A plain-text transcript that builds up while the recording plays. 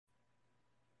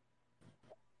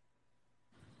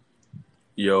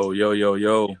Yo, yo, yo,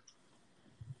 yo.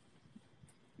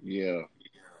 Yeah,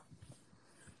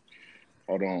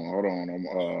 hold on.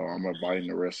 I'm inviting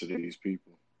the rest of these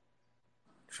people.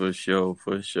 For sure,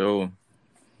 for sure.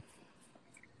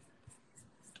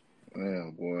 Yeah,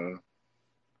 boy.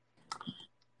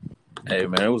 Hey,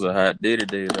 man, it was a hot day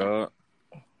today, dog.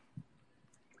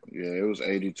 Yeah, it was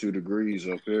 82 degrees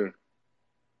up here.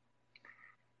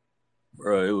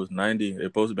 Bro, it was 90. It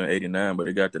supposed to be 89, but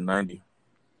it got to 90.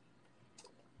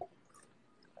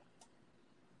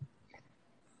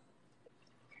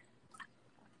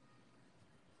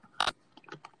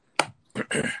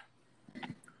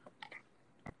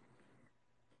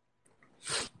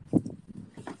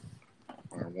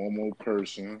 All right, one more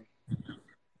person.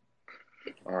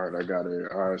 All right, I got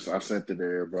it. All right, so I sent it to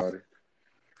everybody.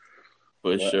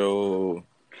 For But, sure.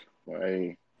 but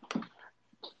hey,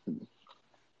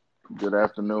 good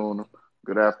afternoon.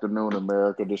 Good afternoon,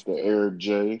 America. This the Eric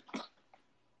J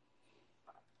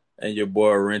And your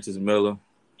boy, Rentis Miller.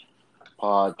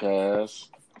 podcast,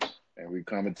 and we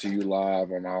coming to you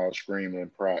live on all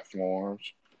streaming platforms.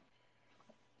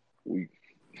 We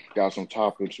got some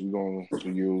topics we're going to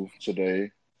you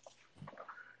today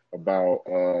about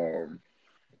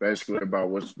basically about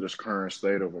what's this current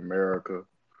state of America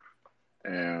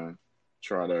and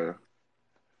try to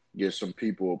get some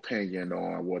people opinion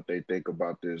on what they think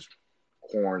about this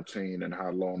quarantine and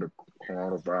how long the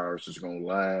coronavirus is going to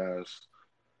last.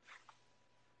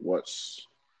 What's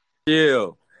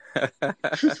Chill.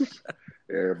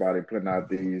 everybody putting out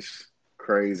these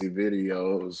crazy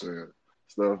videos and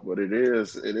stuff, but it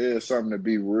is something to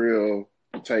be real,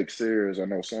 take serious. I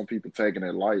know some people taking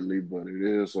it lightly, but it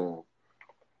is a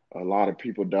lot of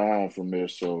people dying from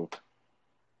this. So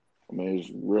I mean,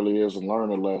 it really is a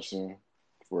learning lesson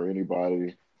for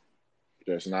anybody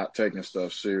that's not taking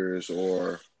stuff serious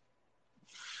or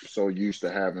so used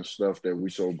to having stuff that we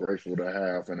so grateful to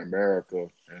have in America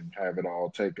and have it all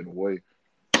taken away.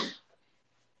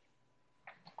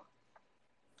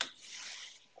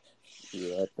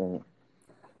 Yeah, I think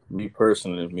me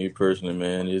personally,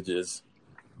 man, it's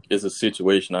a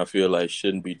situation I feel like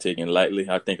shouldn't be taken lightly.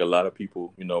 I think a lot of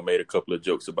people, made a couple of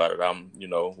jokes about it. I'm,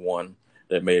 one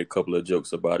that made a couple of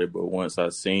jokes about it, but once I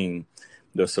seen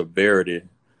the severity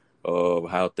of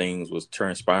how things was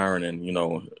transpiring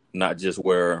and, not just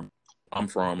where I'm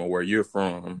from or where you're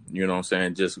from, what I'm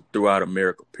saying, just throughout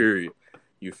America, period.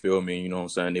 You feel me? You know what I'm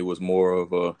saying? It was more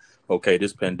of a, okay,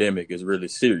 this pandemic is really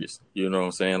serious. You know what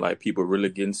I'm saying? Like people really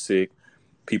getting sick,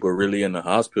 people really in the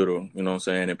hospital, you know what I'm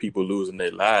saying? And people losing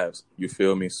their lives. You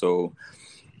feel me? So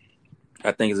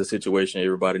I think it's a situation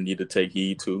everybody need to take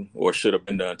heed to or should have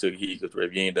been done to heed because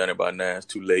if you ain't done it by now, it's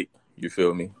too late. You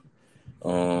feel me?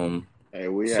 Um, Hey,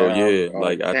 we so have yeah,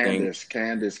 like I think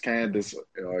Candace.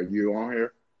 You on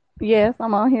here? Yes,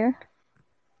 I'm on here.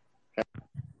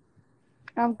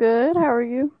 I'm good. How are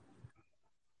you?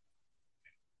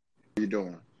 How you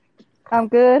doing? I'm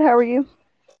good. How are you?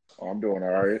 Oh, I'm doing all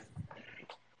right.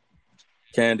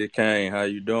 Candy Kane, how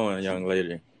you doing, young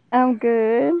lady? I'm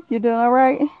good. You doing all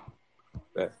right?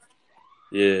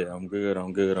 Yeah, I'm good.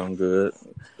 I'm good. I'm good.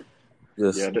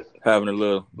 Just Yeah, having a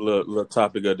little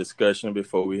topic of discussion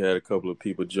before we had a couple of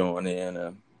people join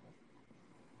in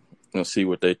and see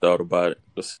what they thought about it.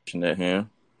 The session at hand.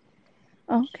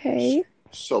 Okay.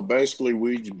 so basically,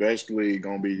 we basically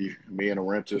gonna be me and the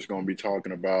renters gonna be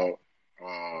talking about.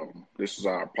 This is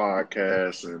our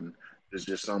podcast, and it's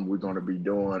just something we're gonna be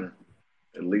doing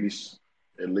at least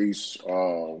at least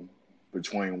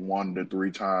between 1 to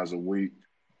 3 times a week,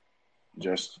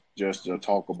 just to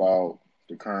talk about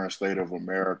the current state of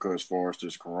America as far as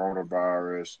this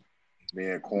coronavirus,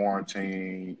 being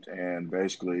quarantined, and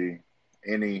basically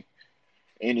any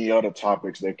any other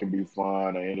topics that can be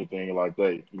fun or anything like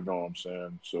that. You know what I'm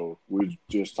saying? So we're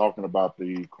just talking about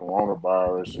the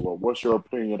coronavirus. Well, what's your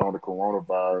opinion on the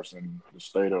coronavirus and the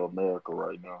state of America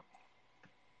right now?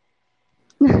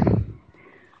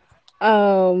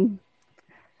 um,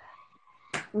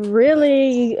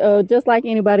 really, just like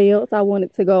anybody else, I want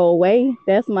it to go away.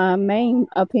 That's my main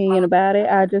opinion about it.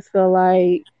 I just feel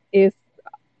like it's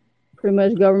pretty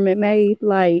much government made.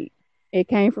 Like it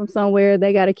came from somewhere.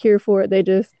 They got a cure for it. They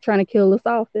just trying to kill us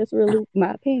off. That's really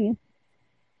my opinion.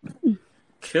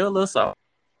 Kill us all.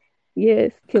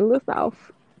 Yes, kill us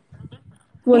off.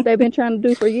 What they've been trying to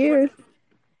do for years.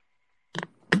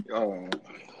 Uh,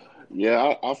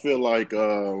 yeah, I feel like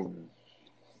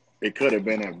it could have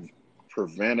been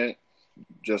prevented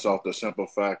just off the simple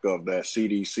fact of that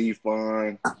CDC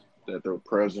fund that the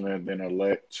president then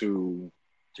elect to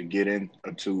get in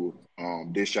to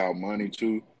dish out money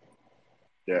to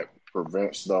that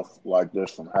prevents stuff like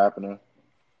this from happening.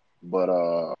 But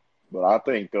But I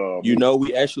think You know,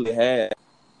 we actually had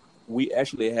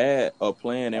a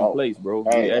plan in oh, place, bro.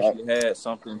 We hey, actually had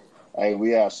something. hey,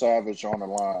 we have Savage on the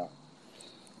line.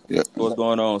 Yeah. What's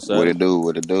going on, What Savage? it do?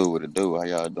 What it do? What it do? How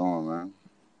y'all doing, man?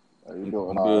 How you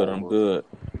doing? I'm All good. right, I'm bro. good.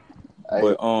 Hey,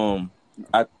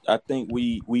 But I think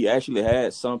we actually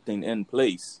had something in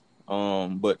place.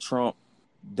 But Trump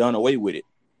done away with it.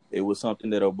 It was something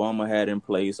that Obama had in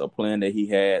place, a plan that he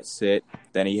had set,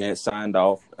 that he had signed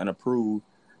off and approved,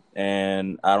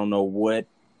 and I don't know what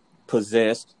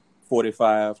possessed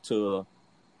 45 to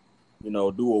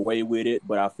do away with it,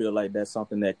 but I feel like that's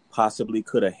something that possibly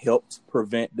could have helped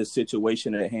prevent the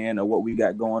situation at hand of what we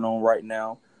got going on right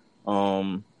now.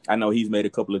 I know he's made a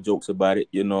couple of jokes about it,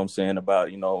 you know what I'm saying, about,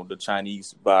 the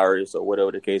Chinese virus or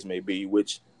whatever the case may be,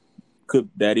 which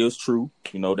that is true.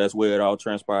 That's where it all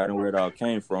transpired and where it all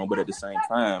came from. But at the same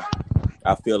time,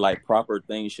 I feel like proper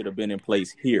things should have been in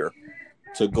place here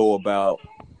to go about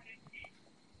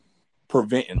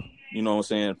preventing,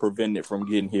 preventing it from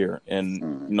getting here.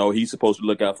 And, he's supposed to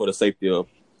look out for the safety of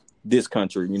this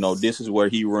country. This is where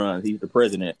he runs. He's the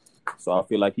president. So I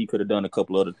feel like he could have done a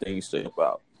couple other things to help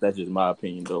out. That's just my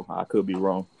opinion, though. I could be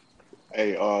wrong.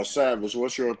 hey, Savage,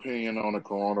 what's your opinion on the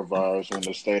coronavirus and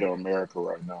the state of America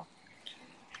right now?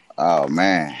 Oh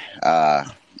man.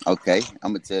 Okay.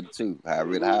 I'm gonna tell the truth. How I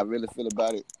really feel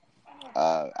about it.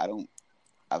 I don't.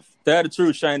 Tell the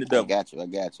truth, shame the devil. I got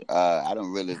you. I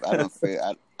don't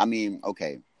feel. I mean,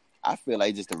 okay. I feel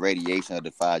like just the radiation of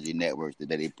the 5G networks that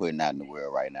they're putting out in the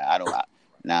world right now.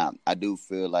 I do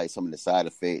feel like some of the side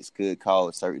effects could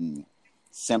cause certain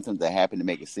symptoms that happen to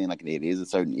make it seem like it is a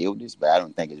certain illness, but I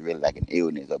don't think it's really like an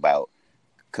illness about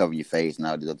cover your face and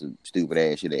all this other stupid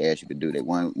ass shit they ask you to do. That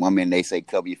one minute they say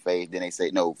cover your face, then they say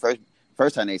no.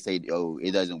 First time they say, oh,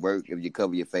 it doesn't work if you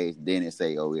cover your face. Then they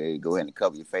say, oh, yeah, go ahead and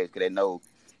cover your face, because they know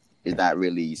it's not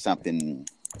really something.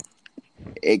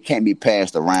 It can't be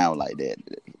passed around like that.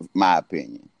 My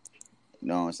opinion. You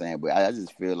know what I'm saying? But I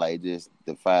just feel like just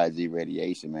the 5G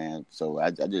radiation, man. So I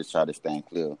just try to stand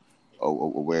clear of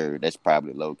where that's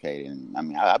probably located. And I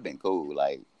mean, I've been cool.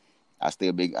 Like I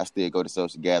still go to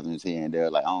social gatherings here and there.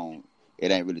 Like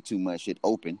it ain't really too much shit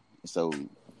open, so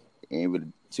it ain't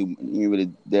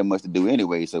really that much to do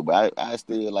anyway. So, but I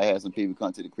still like have some people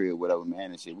come to the crib, whatever,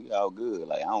 man, and shit. We all good.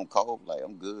 Like I don't cough. Like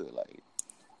I'm good. Like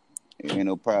it ain't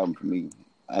no problem for me.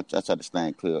 I try to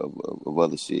stand clear of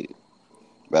other shit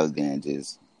rather than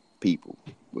just people.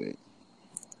 But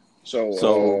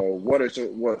So,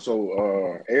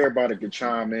 everybody can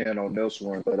chime in on this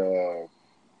one, but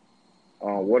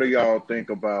what do y'all think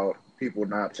about people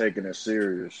not taking it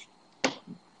serious?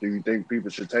 Do you think people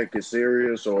should take it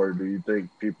serious, or do you think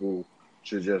people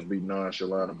should just be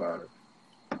nonchalant about it?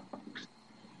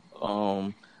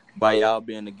 By y'all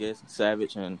being the guest,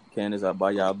 Savage and Candace,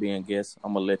 by y'all being guests,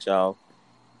 I'm gonna let y'all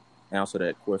answer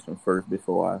that question first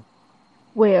before I.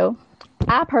 Well,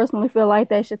 I personally feel like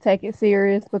they should take it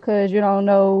serious, because you don't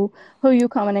know who you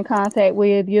coming in contact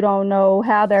with. You don't know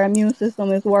how their immune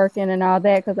system is working and all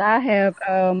that. Because I have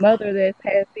a mother that's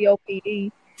had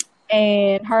COPD,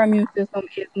 and her immune system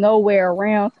is nowhere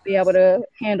around to be able to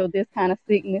handle this kind of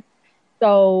sickness.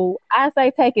 So I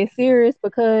say take it serious,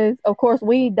 because, of course,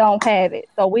 we don't have it.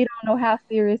 So we don't know how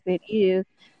serious it is.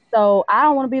 So I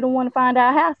don't want to be the one to find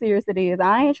out how serious it is.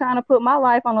 I ain't trying to put my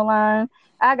life on the line.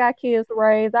 I got kids to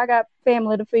raise. I got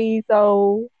family to feed.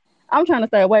 So I'm trying to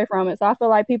stay away from it. So I feel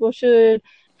like people should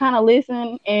kind of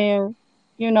listen and,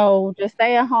 just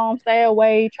stay at home, stay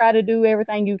away, try to do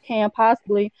everything you can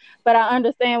possibly. But I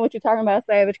understand what you're talking about,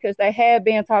 Savage, because they have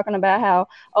been talking about how,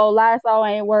 Lysol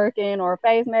ain't working or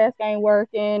face mask ain't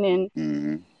working,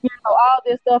 and all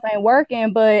this stuff ain't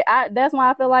working. But that's why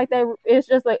I feel like it's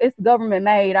it's government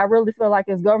made. I really feel like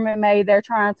it's government made. They're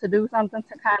trying to do something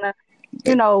to kind of,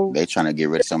 they're trying to get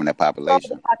rid of some of that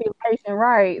population.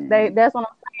 Right. That's what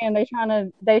I'm saying.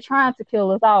 They trying to kill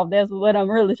us off. That's what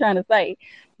I'm really trying to say.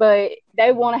 But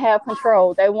they want to have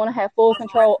control. They want to have full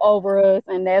control over us,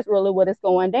 and that's really what it's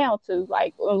going down to.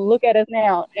 Like, look at us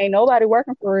now. Ain't nobody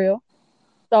working for real.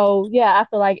 So yeah, I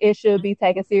feel like it should be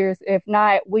taken serious. If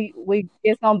not,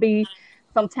 it's gonna be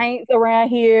some taints around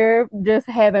here just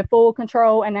having full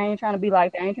control, and they ain't trying to be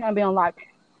like that. They ain't trying to be on lockdown.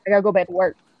 I gotta go back to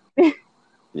work.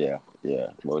 Yeah,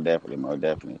 most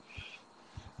definitely.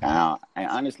 And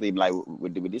honestly, like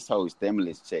with this whole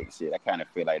stimulus check shit, I kind of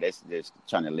feel like that's just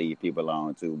trying to leave people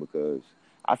alone too, because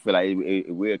I feel like it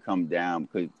will come down,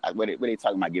 because what they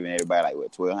talking about giving everybody like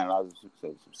what, $1,200?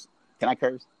 So can I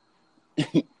curse?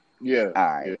 Yeah. All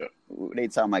right. Yeah. They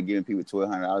talking about giving people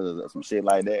 $1,200 or some shit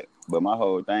like that. But my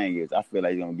whole thing is, I feel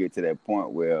like you're gonna get to that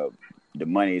point where the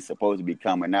money is supposed to be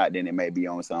coming out, then it may be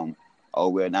on some oh,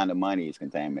 well, now the money is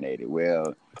contaminated.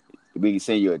 Well, we can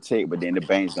send you a check, but then the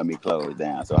bank's gonna be closed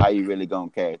down. So how you really gonna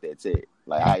cash that check?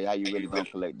 Like how you really gonna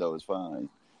collect those funds?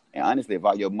 And honestly, if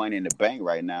all your money in the bank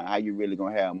right now, how you really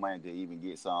gonna have money to even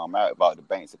get some out if all the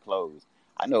banks are closed?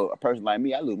 I know a person like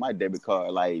me, I lose my debit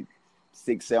card like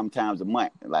 6-7 times a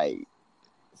month. Like,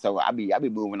 so I be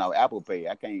moving out Apple Pay.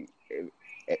 I can't.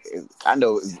 I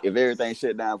know if everything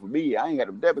shut down for me, I ain't got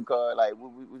a debit card. Like,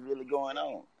 what's really going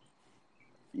on?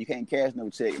 You can't cash no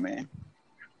check, man.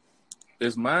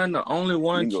 Is mine the only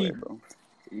one Go keep? ahead, bro.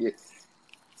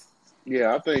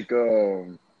 Yeah, I think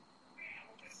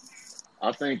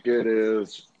it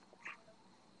is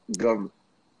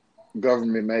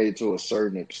government made to a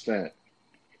certain extent,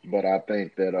 but I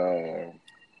think that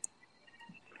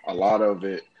a lot of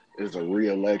it is a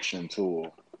re-election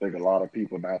tool. I think a lot of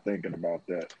people not thinking about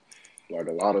that. Like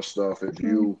a lot of stuff, if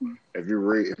you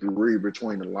read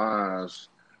between the lines,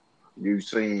 you've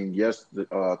seen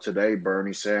today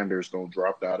Bernie Sanders gonna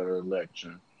drop out of the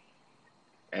election,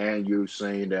 and you've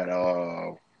seen that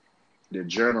the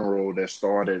general that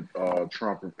started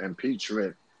Trump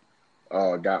impeachment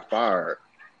got fired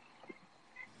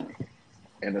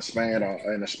in the span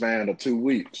of 2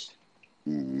 weeks.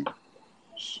 Mm-hmm.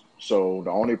 So the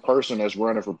only person that's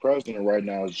running for president right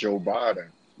now is Joe Biden,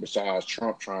 besides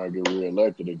Trump trying to get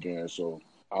reelected again. So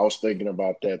I was thinking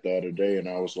about that the other day, and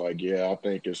I was like, yeah, I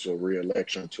think it's a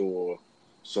reelection tool,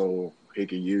 so he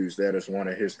could use that as one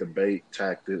of his debate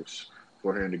tactics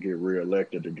for him to get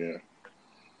reelected again.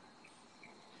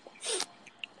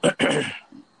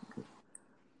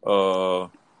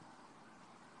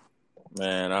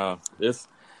 Man, I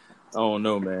don't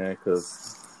know, man,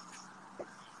 because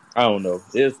I don't know.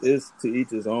 It's to each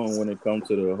his own when it comes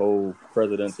to the whole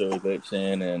presidential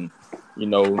election, and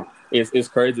it's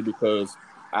crazy because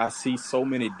I see so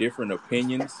many different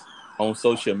opinions on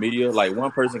social media. Like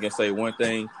one person can say one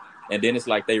thing, and then it's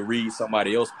like they read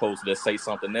somebody else post that say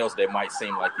something else that might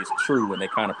seem like it's true, and they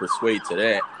kind of persuade to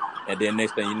that. And then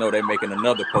next thing you know, they're making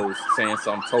another post saying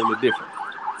something totally different.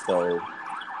 So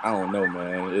I don't know,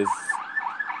 man.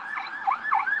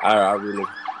 I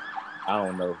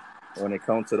don't know. When it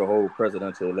comes to the whole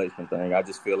presidential election thing, I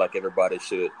just feel like everybody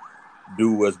should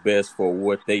do what's best for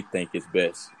what they think is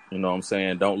best. You know what I'm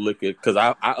saying? Don't look at, because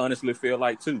I honestly feel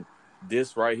like too,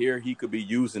 this right here, he could be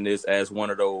using this as one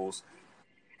of those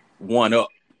one-up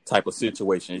type of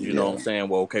situations. You know what I'm saying?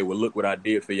 Well, okay, well, look what I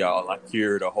did for y'all. I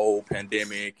cured a whole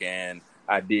pandemic, and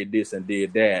I did this and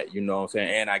did that. You know what I'm saying?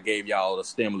 And I gave y'all a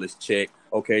stimulus check.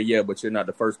 Okay, yeah, but you're not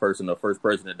the first person or first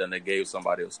president that gave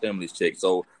somebody a stimulus check.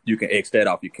 So you can X that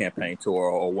off your campaign tour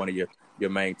or one of your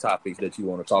main topics that you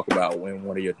want to talk about in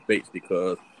one of your debates,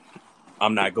 because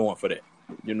I'm not going for that.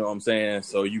 You know what I'm saying?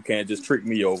 So you can't just trick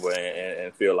me over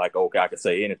and feel like, okay, I can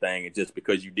say anything, and just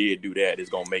because you did do that is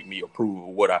going to make me approve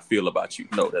of what I feel about you.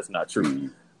 No, that's not true.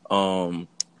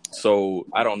 So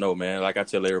I don't know, man. Like I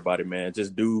tell everybody, man,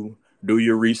 just do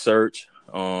your research.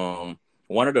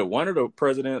 One of the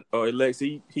president elects,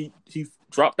 he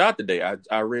dropped out today.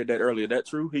 I read that earlier. That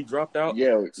true? He dropped out.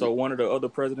 Yeah. So one of the other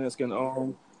presidents can Yeah.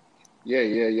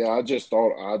 I was just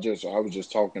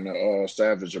talking to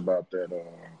Savage about that.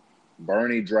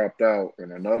 Bernie dropped out,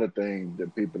 and another thing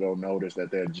that people don't notice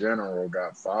that general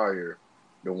got fired,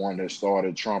 the one that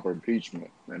started Trump impeachment,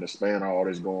 and the span of all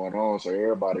this going on. So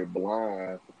everybody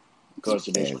blind because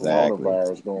of this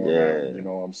coronavirus going on. You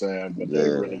know what I'm saying? But they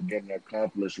really getting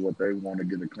accomplished what they want to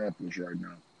get accomplished right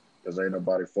now, because ain't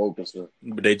nobody focusing.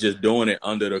 But they just doing it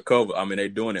under the cover. I mean, they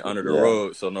doing it under the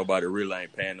rug, so nobody really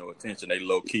ain't paying no attention. They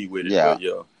low key with it. But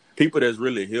people that's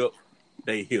really hip,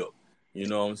 they hip. You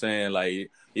know what I'm saying?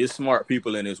 Like, it's smart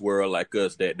people in this world like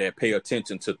us that pay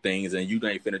attention to things, and you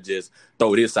ain't finna just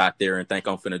throw this out there and think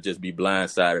I'm finna just be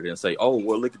blindsided and say, oh,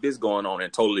 well, look at this going on,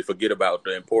 and totally forget about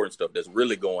the important stuff that's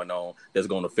really going on that's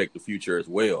going to affect the future as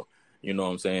well. You know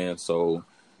what I'm saying? So,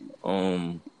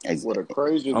 what a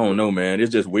crazy. I don't know, man.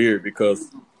 It's just weird because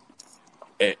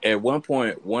at one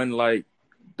point, like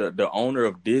the owner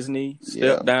of Disney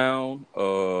stepped down.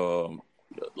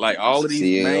 Like all of these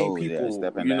CEO, main people,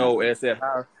 as that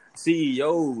high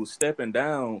CEOs stepping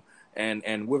down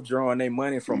and withdrawing their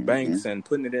money from banks and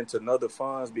putting it into other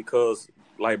funds, because,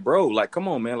 like, bro, like, come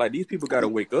on, man, like, these people got to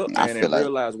wake up, man, and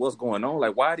realize what's going on.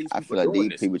 Like, why are these people doing this? I feel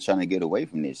like these people trying to get away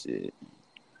from this shit.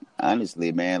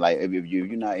 Honestly, man, like, if you're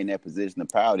not in that position of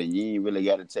power, then you ain't really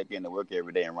got to check in to work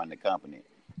every day and run the company.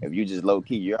 If you just low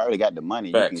key, you already got the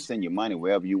money. Facts. You can send your money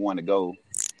wherever you want to go,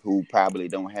 who probably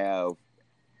don't have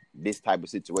this type of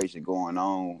situation going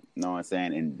on, you know what I'm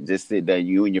saying? And just sit there,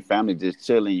 you and your family just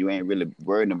chilling. You ain't really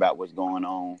worrying about what's going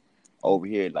on over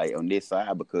here, like on this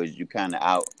side, because you kind of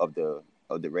out of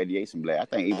of the radiation blast.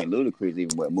 I think even Ludacris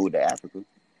even moved to Africa.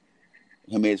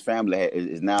 Him and his family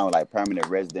is now like permanent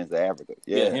residents of Africa.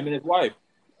 Yeah, him and his wife.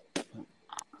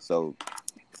 So,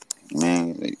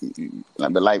 man,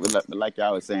 but like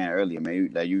y'all was saying earlier, man,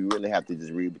 like you really have to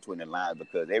just read between the lines,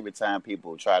 because every time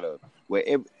people try to,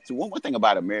 so one thing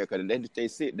about America, they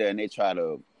sit there and they try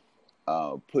to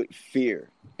put fear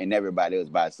in everybody else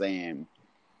by saying,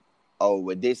 "Oh,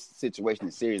 well, this situation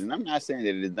is serious," and I'm not saying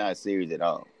that it is not serious at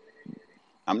all.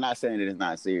 I'm not saying that it's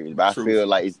not serious, but I feel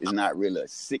like it's not really a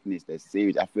sickness that's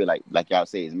serious. I feel like y'all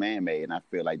say, it's man-made, and I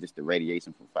feel like just the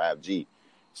radiation from 5G.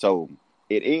 So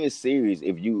it is serious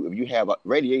if you have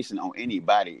radiation on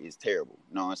anybody is terrible.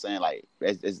 You know what I'm saying? Like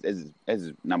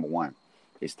that's number one.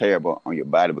 It's terrible on your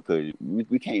body, because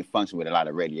we can't function with a lot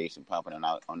of radiation pumping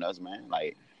on us, man.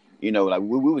 Like, you know, like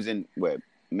we was in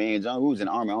me and John, we was in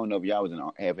the Army. I don't know if y'all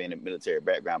was have any military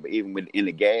background, but even in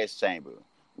the gas chamber,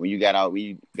 when you got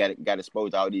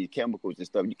exposed to all these chemicals and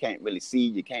stuff, you can't really see,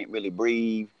 you can't really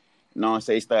breathe. You know what I'm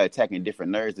saying? Start attacking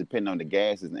different nerves depending on the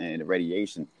gases and the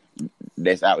radiation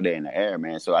that's out there in the air,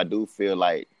 man. So I do feel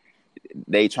like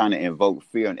they trying to invoke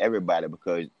fear on everybody,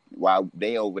 because while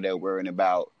they over there worrying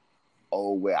about,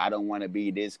 oh, well, I don't want to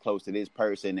be this close to this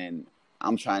person, and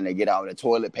I'm trying to get all the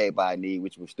toilet paper I need,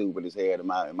 which was stupid as hell in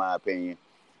my opinion.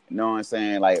 You know what I'm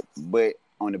saying? Like, but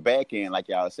on the back end, like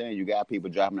y'all was saying, you got people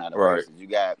dropping out of races. You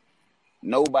got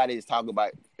nobody is talking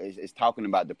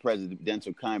about the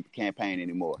presidential campaign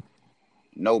anymore.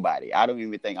 Nobody. I don't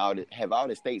even think all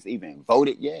the states even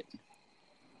voted yet.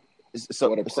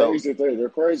 So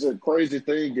the crazy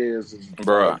thing is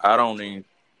bro, I don't even.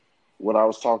 What I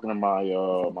was talking to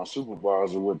my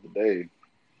supervisor with today,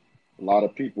 a lot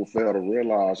of people fail to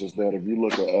realize is that if you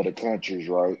look at other countries,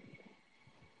 right?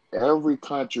 Every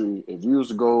country, if you was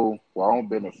to go, well, I've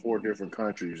been to 4 different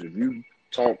countries. If you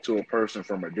talk to a person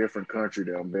from a different country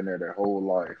that have been there their whole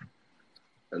life,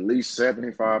 at least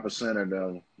 75% of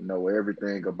them know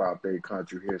everything about their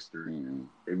country history. Mm-hmm.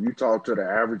 If you talk to the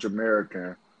average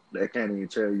American, they can't even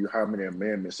tell you how many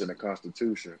amendments in the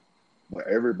Constitution. But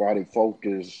everybody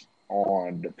focus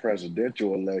on the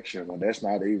presidential election, and that's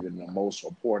not even the most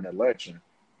important election.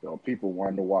 You know, people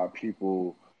wonder why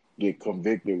people get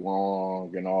convicted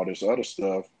wrong and all this other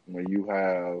stuff when you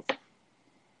have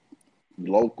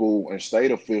local and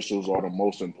state officials are the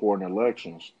most important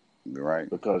elections. Right.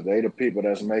 Because they the people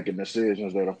that's making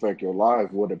decisions that affect your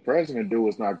life. What the president do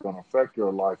is not going to affect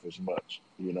your life as much,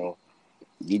 you know.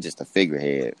 He's just a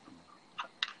figurehead.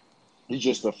 He's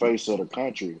just the face of the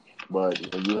country. But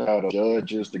when you have the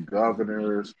judges, the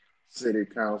governors, city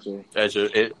council,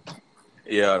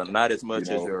 not as much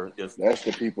as your that's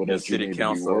the people that you city need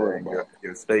council to be worried and about.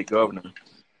 your state governor.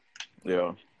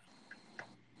 Yeah.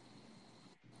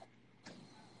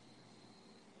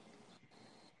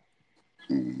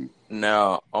 Mm-hmm.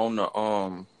 Now on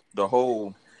the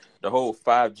whole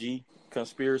 5G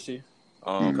conspiracy,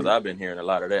 because I've been hearing a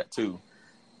lot of that too.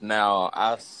 Now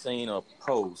I seen a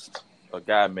post a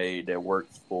guy made that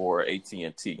works for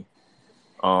AT&T,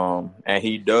 and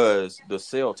he does the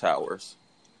cell towers.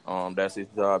 That's his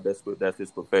job. That's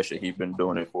his profession. He's been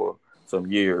doing it for some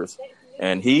years,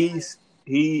 and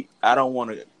I don't want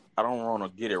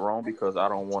to get it wrong, because I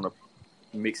don't want to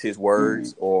mix his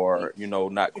words or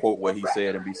not quote what he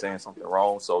said and be saying something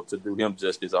wrong. So to do him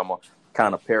justice, I'm gonna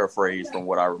kind of paraphrase from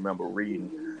what I remember reading.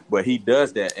 But he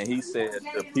does that, and he said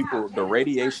the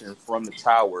radiation from the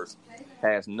towers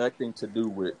has nothing to do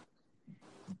with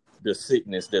the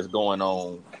sickness that's going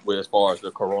on with as far as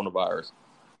the coronavirus.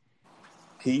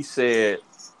 He said,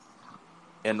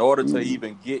 in order to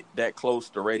even get that close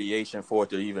to radiation, for it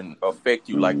to even affect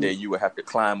you like that, you would have to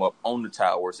climb up on the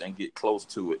towers and get close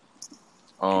to it.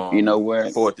 You know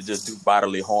what? For it to just do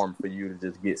bodily harm for you to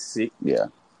just get sick. Yeah.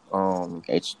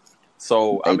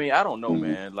 So I mean, I don't know,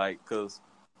 man. Like, because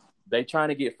they trying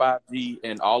to get 5G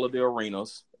in all of the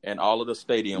arenas and all of the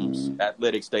stadiums,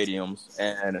 athletic stadiums,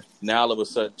 and now all of a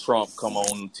sudden Trump come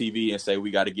on TV and say we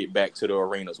got to get back to the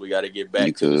arenas, we got to get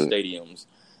back to the stadiums.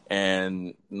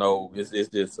 And no, it's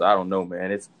just, I don't know,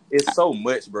 man. It's so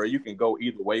much, bro. You can go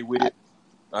either way with it.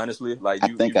 Honestly, like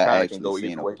you kind of can go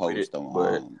either way with it.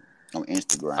 But on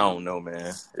Instagram, I don't know,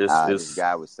 man. This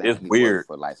guy was saying it's weird.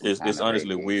 For like it's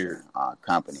honestly weird.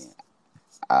 Company.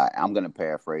 I'm gonna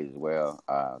paraphrase as well,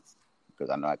 because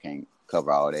I know I can't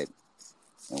cover all that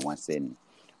in one sitting.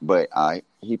 But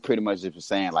he pretty much just was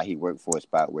saying like he worked for a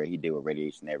spot where he deal with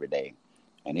radiation every day,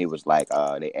 and he was like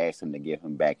they asked him to give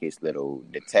him back his little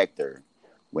detector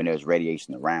when there's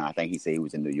radiation around. I think he said he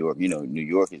was in New York. You know, New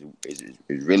York is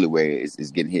really where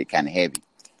it's getting hit kind of heavy.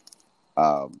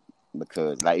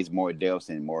 Because like it's more deaths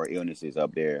and more illnesses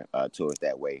up there towards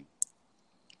that way.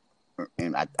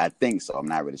 and I think so. I'm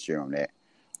not really sure on that.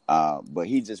 But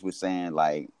he just was saying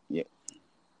like, yeah,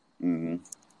 mm-hmm.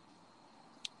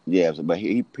 Yeah. But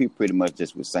he pretty much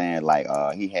just was saying like,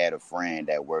 he had a friend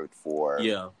that worked for.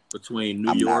 Yeah, between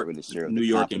I'm not really sure of New the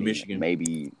York company. and Michigan.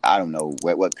 Maybe I don't know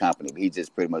what company. But he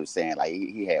just pretty much saying like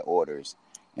he had orders,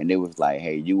 and it was like,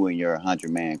 hey, you and your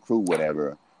 100-man crew,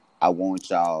 whatever. I want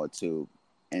y'all to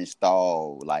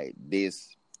install like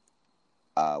this.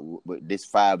 With this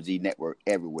 5G network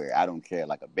everywhere. I don't care,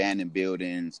 like abandoned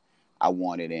buildings. I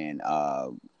want it in,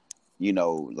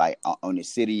 like on the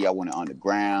city. I want it on the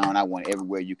ground. I want it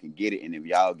everywhere you can get it. And if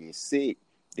y'all get sick,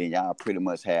 then y'all pretty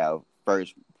much have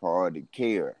first priority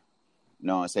care. You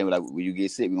know what I'm saying? Like when you get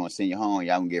sick, we're gonna send you home.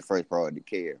 Y'all gonna get first priority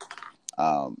care.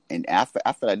 And I feel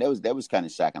like that was kind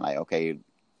of shocking. Like, okay,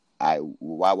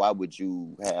 why would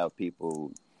you have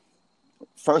people?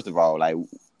 First of all, like,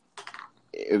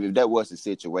 if that was the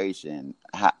situation,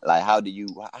 how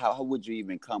would you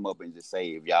even come up and just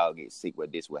say if y'all get sick,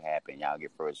 what this would happen? Y'all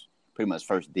get pretty much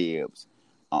first dibs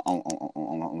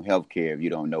on healthcare if you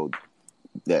don't know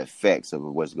the effects of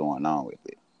what's going on with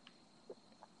it.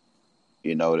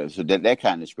 You know, so that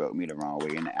kind of struck me the wrong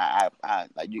way. And I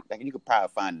you could probably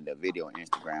find the video on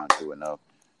Instagram too enough.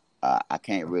 I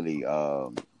can't really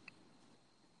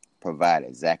provide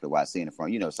exactly what I seen it from.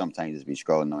 You know, sometimes you just be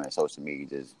scrolling on social media,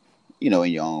 just in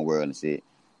your own world and shit.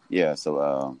 Yeah.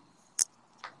 So,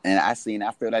 and I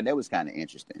feel like that was kind of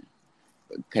interesting.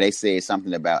 Cause they said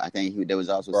something about, I think they was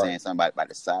also saying something about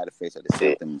the side effects or the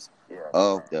symptoms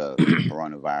of the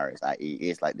coronavirus, i.e.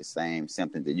 it's like the same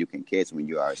symptoms that you can catch when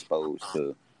you are exposed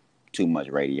to too much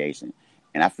radiation.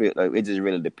 And I feel like it just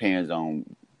really depends on,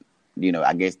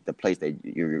 I guess the place that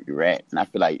you're at. And I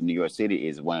feel like New York City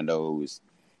is one of those,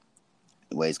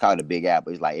 well, it's called the Big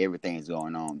Apple. It's like everything's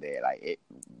going on there. Like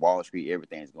Wall Street,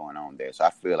 everything's going on there. So I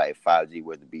feel like if 5G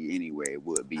was to be anywhere, it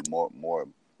would be more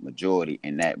majority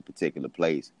in that particular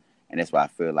place. And that's why I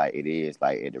feel like it is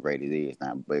like at the rate it is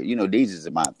now. But, these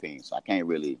is my opinion. So I can't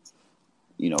really,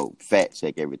 fact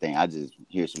check everything. I just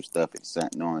hear some stuff. You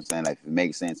know what I'm saying? Like if it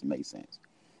makes sense, it makes sense.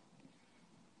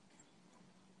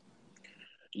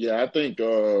 Yeah, I think, what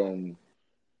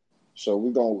you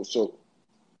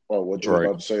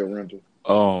about to say, Renter?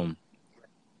 Oh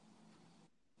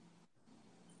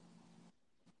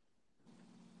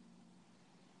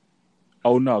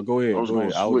no, go ahead. I was going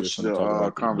to switch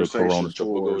the conversation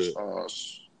towards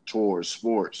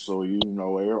sports. So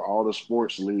all the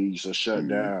sports leagues are shut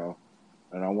down,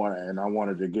 and I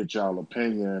wanted to get y'all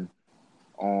opinion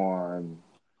on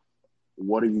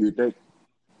what do you think?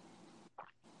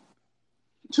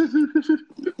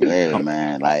 Yeah,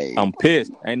 man, like I'm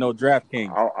pissed. Ain't no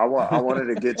DraftKings. I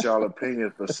wanted to get y'all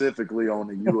opinion specifically on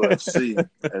the UFC,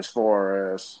 as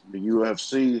far as the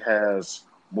UFC has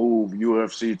moved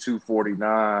UFC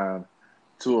 249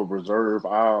 to a reserve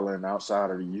island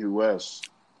outside of the U.S.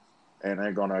 and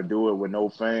they're gonna do it with no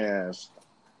fans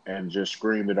and just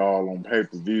scream it all on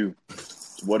pay-per-view.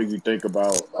 What do you think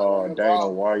about Dana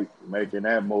White making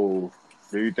that move?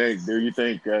 Do you think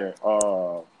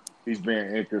that he's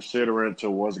being inconsiderate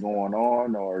to what's going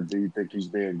on, or do you think he's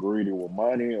being greedy with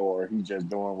money, or he's just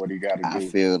doing what he got to do? I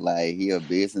feel like he a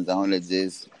business owner,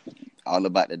 just all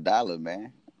about the dollar,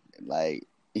 man. Like,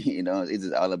 it's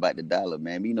just all about the dollar,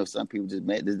 man. Some people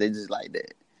they just like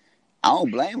that. I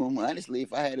don't blame them, honestly.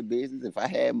 If I had a business, if I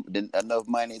had enough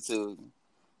money to,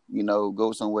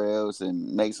 go somewhere else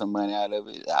and make some money out of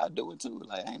it, I'll do it too.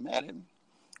 Like, I ain't mad at him.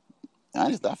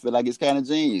 Honestly, I feel like it's kind of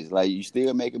genius. Like, you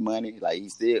still making money. Like,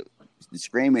 the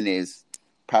screaming is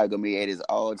probably going to be at its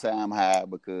all-time high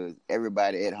because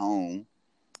everybody at home,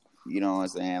 you know what I'm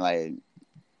saying? Like,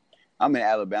 I'm in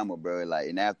Alabama, bro. Like,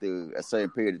 and after a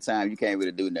certain period of time, you can't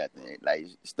really do nothing. Like,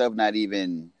 stuff not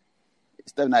even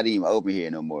open here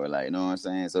no more. Like, you know what I'm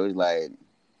saying? So it's like,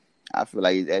 I feel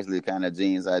like it's actually kind of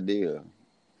genius idea.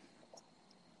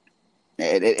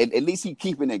 At least he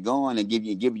keeping it going and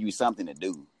giving you something to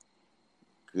do.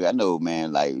 Cause I know,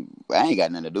 man. Like, I ain't got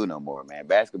nothing to do no more, man.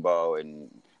 Basketball, and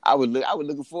I was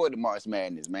looking forward to March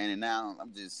Madness, man. And now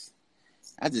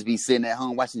I just be sitting at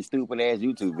home watching stupid ass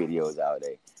YouTube videos all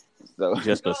day. So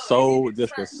just a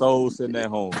soul sitting at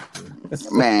home.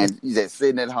 Man, you just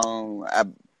sitting at home.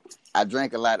 I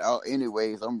drank a lot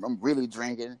anyways. I'm really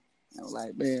drinking. I'm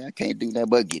like, man, I can't do nothing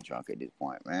but get drunk at this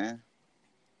point, man.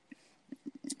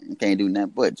 I can't do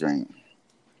nothing but drink.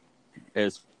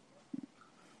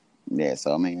 Yeah,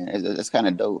 so I mean, it's kind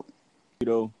of dope.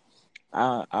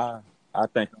 I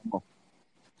think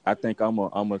I'm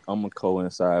a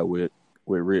coincide with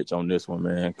Rich on this one,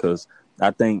 man, because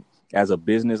I think as a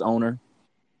business owner,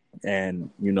 and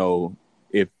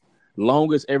if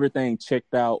long as everything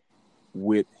checked out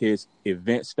with his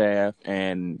event staff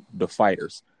and the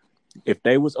fighters. If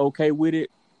they was okay with it,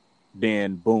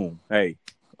 then boom, hey,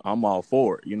 I'm all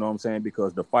for it. You know what I'm saying?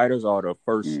 Because the fighters are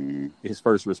his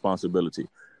first responsibility.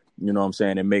 You know what I'm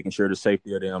saying? And making sure the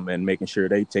safety of them and making sure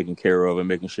they taken care of and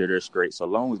making sure they're straight. So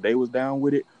long as they was down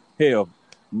with it, hell,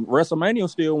 WrestleMania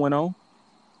still went on.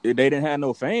 They didn't have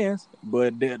no fans,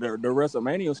 but the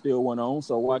WrestleMania still went on.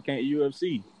 So why can't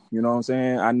UFC? You know what I'm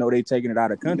saying? I know they taking it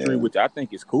out of country, which I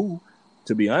think is cool,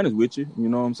 to be honest with you. You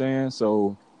know what I'm saying?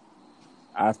 So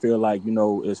I feel like, you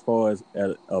know, as far as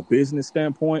a business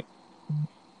standpoint,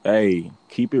 hey,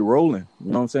 keep it rolling.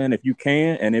 You know what I'm saying? If you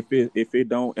can, and if it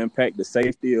don't impact the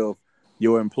safety of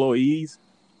your employees,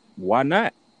 why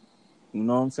not? You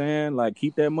know what I'm saying? Like,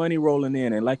 keep that money rolling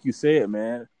in. And like you said,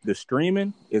 man, the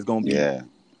streaming is gonna be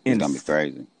it's gonna be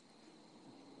crazy.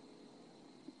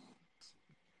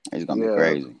 It's gonna be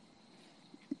crazy.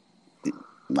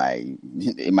 Like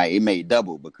it may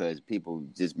double because people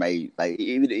just may, like,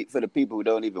 even for the people who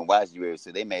don't even watch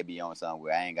UFC, they may be on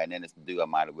somewhere. I ain't got nothing to do. I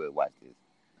might as well watch this.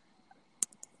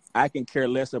 I can care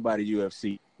less about a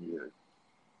UFC.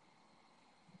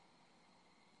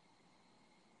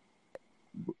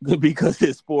 Because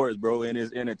it's sports, bro, and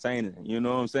it's entertaining. You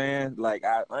know what I'm saying? Like,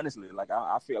 I honestly, like,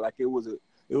 I feel like it was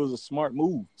a smart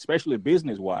move, especially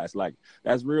business wise. Like,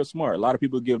 that's real smart. A lot of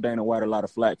people give Dana White a lot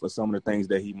of flack for some of the things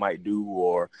that he might do,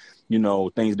 or, you know,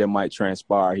 things that might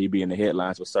transpire. He'd be in the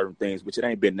headlines for certain things, which it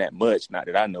ain't been that much, not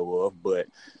that I know of. But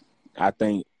I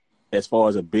think as far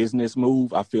as a business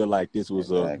move, I feel like this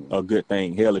was a good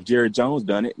thing. Hell, if Jerry Jones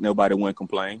done it, nobody wouldn't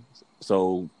complain.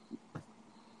 So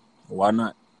why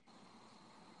not?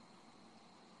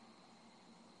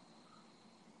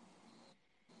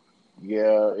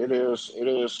 Yeah, it is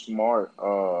smart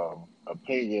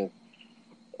opinion.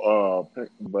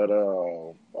 But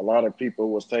a lot of people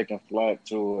was taking flack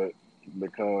to it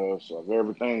because of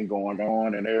everything going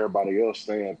on and everybody else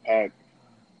staying packed.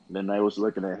 Then they was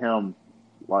looking at him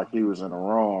like he was in the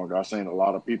wrong. I seen a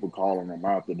lot of people calling him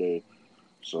out today.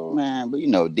 So Man, but you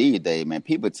know, these days, man,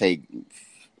 people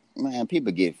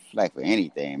get flack for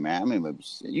anything, man. I mean,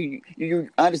 you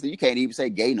honestly, you can't even say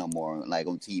gay no more, like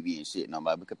on TV and shit, no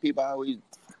more, because people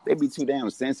they be too damn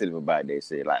sensitive about that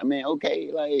shit. Like, man,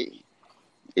 okay, like,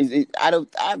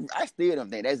 I still don't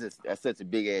think that's such a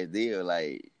big ass deal.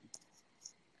 Like,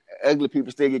 ugly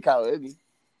people still get called ugly.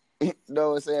 You know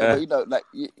what I'm saying? But you know, like,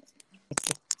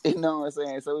 you know what I'm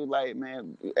saying? So it's like,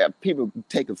 man, people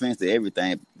take offense to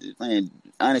everything. Man,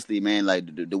 honestly, man, like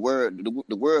the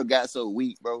world got so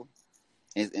weak, bro,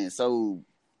 and so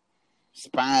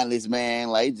spineless, man.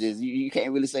 Like, just you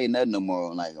can't really say nothing no more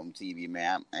on TV,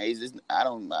 man. It's just I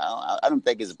don't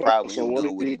think it's a problem. so Him what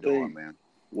doing do what you he's doing, think? man.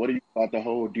 What do you about the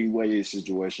whole D Wade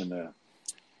situation there?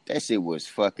 That shit was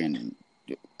fucking.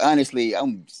 Honestly,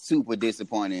 I'm super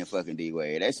disappointed in fucking D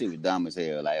Wade. That shit was dumb as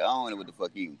hell. Like, I don't know what the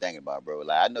fuck you even thinking about, bro.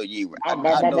 Like, I know you. I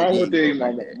know you ain't grow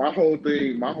like that.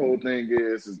 My whole thing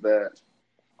is that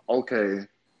okay,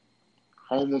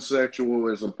 homosexual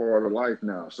is a part of life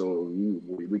now, so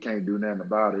we can't do nothing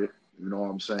about it. You know what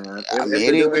I'm saying? I mean,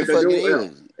 it is what the fuck it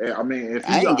is. I mean,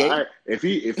 I ain't gay.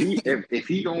 if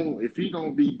he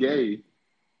gonna be gay,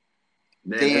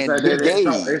 then be gay.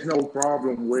 There's no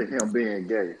problem with him being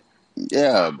gay.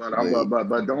 Yeah, but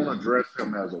don't address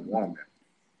him as a woman.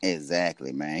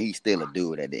 Exactly, man. He's still a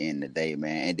dude at the end of the day,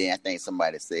 man. And then I think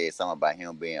somebody said something about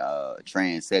him being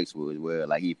transsexual as well,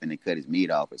 like he finna cut his meat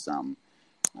off or something.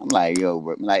 I'm like, yo,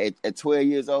 bro. Like at 12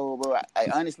 years old, bro. I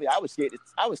honestly, I was scared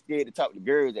to talk to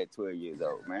girls at 12 years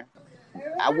old, man.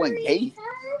 I wasn't gay.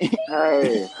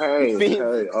 Hey,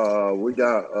 we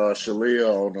got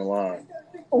Shalia on the line.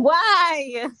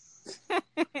 Why?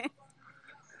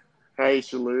 Hey,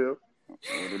 Shalia.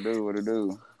 What to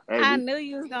do? Hey, I knew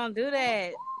you was gonna do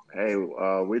that. Hey,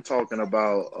 we're talking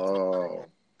about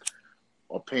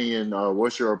opinion.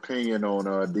 What's your opinion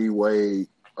on D Wade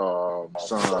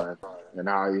son and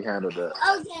how he handled that?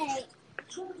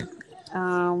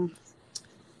 Okay.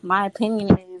 My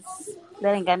opinion is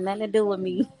that ain't got nothing to do with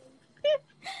me.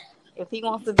 If he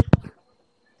wants to,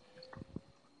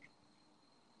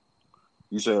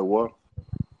 You said what?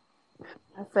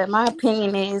 I said my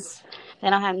opinion is that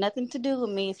don't have nothing to do with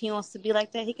me. If he wants to be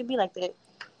like that, he can be like that.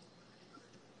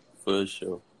 For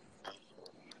sure.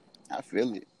 I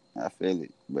feel it.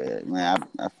 But man,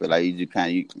 I feel like you just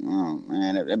kind of,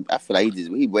 man. I feel like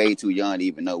he way too young to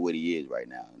even know what he is right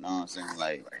now. You know what I'm saying?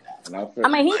 Like, I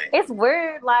mean, it's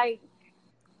weird. Like,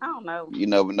 I don't know. You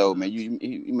never know, man. You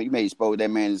may expose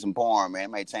that man to some porn, man.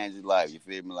 It may change his life. You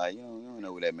feel me? Like, you don't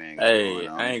know what that man got going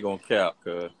on. I ain't gonna cap,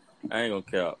 cuz. I ain't gonna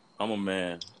cap. I'm a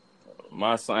man.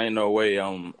 My son, ain't no way.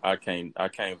 I can't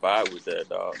vibe with that,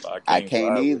 dog. I Can't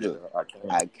can't vibe with it. either.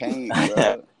 I can't, I bro.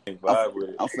 can't I'm, vibe with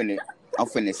it. I'm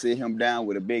finna sit him down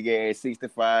with a big ass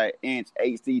 65-inch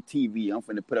HD TV. I'm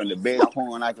finna put on the best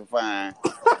porn I can find.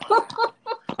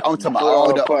 I'm talking about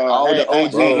all the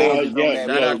OG Bro, legends on that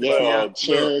shout out to motherfucker. Tiana. Look,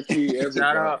 Cherokee, shout everything.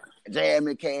 out.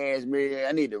 Jamie Cashmere.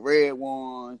 I need the red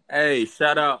ones. Hey,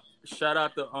 shout out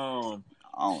to On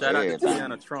shout out to everything.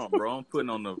 Tiana Trump, bro. I'm putting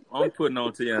on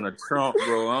Tiana Trump,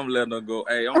 bro. I'm letting her go.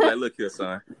 Hey, I'm like, look here,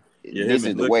 son. You hear This me?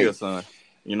 is the Look here, way. son.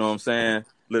 You know what I'm saying?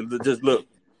 Just look.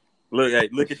 Hey,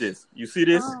 look at this. You see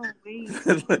this? Oh, geez.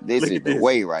 This Look is at the this.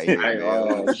 way right here, Hey,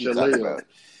 man. What you talking Shalia, about?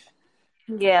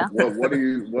 Yeah. what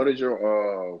is your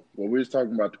well, we was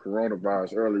talking about the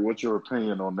coronavirus earlier. What's your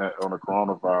opinion on that, on the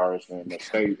coronavirus and the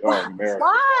state of America?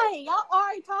 Why? Y'all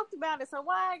already talked about it, so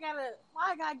why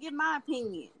I gotta give my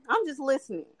opinion? I'm just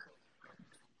listening.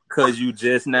 Cause you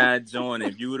just not joining.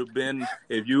 If you would have been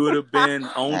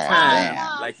on time,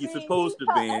 Damn. like you supposed to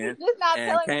be,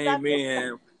 and came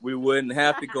in, we wouldn't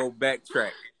have to go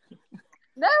backtrack.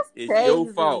 That's It's crazy.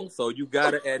 your fault, so you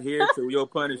gotta adhere to your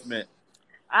punishment.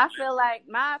 I feel like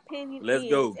my opinion Let's is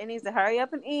go. it needs to hurry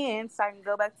up and end so I can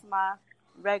go back to my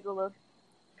regular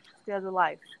scheduled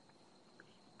life.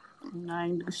 I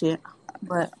ain't do shit.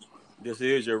 But This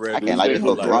is your I regular can't like this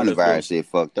schedule. whole Let's go. coronavirus shit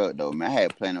fucked up though, man. I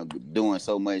had planned on doing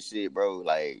so much shit, bro.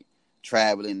 Like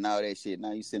traveling and all that shit.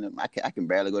 Now you send them. I can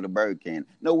barely go to Burger King.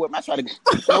 No what? I try to.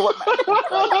 No what?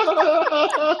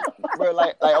 Bro,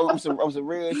 like on some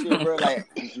real shit, bro.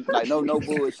 Like no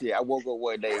bullshit. I woke up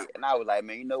one day and I was like,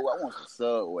 man, you know what? I want some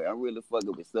Subway. I'm really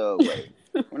fucking with Subway.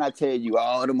 When I tell you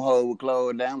all them hoes were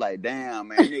closed down, I'm like, damn,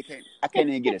 man, I can't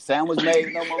even get a sandwich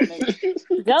made no more,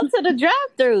 nigga. go to the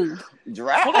drive-thru.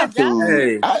 Drive-thru.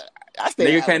 Hey, I stay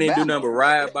nigga in can't even do Alabama. nothing but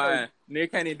ride by.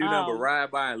 Nigga can't even do nothing but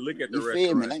ride by and look at the You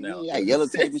feel me? restaurants Like, now. you got yellow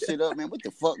taping shit up, man. What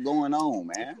the fuck going on,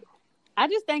 man? I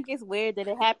just think it's weird that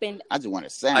it happened. I just want to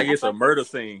Like sandwich. it's a murder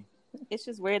scene. It's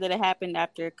just weird that it happened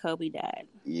after Kobe died.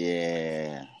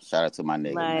 Yeah. Shout out to my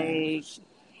nigga, man.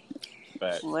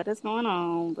 Facts. What is going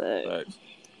on? But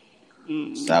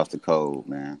Facts. South to cold,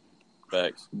 man.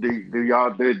 Facts. Do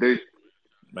y'all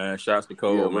Man, shouts to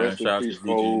Cole, man. rest in Shouts peace, to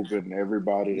Kobe, DG. and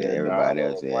everybody that Everybody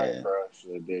died else, of a plane yeah. crash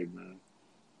that day, man.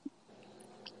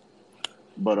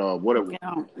 But what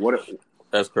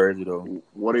That's crazy though. do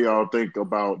y'all think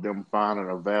about them finding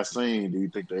a vaccine? Do you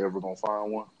think they ever gonna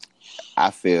find one?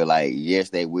 I feel like yes,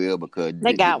 they will because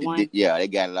they got one. Yeah, they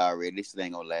got it already. This thing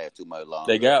ain't gonna last too much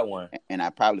longer. They got one, and I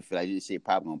probably feel like this shit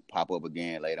probably gonna pop up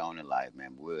again later on in life, man.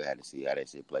 But we'll have to see how that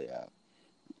shit play out.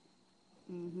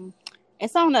 Mm-hmm.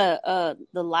 It's on the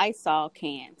Lysol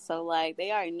can, so like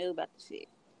they already knew about the shit.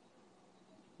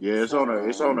 Yeah, it's on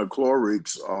a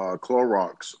Clorox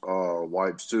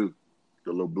wipes too,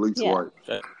 the little bleach wipes.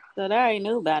 So they already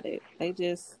knew about it. They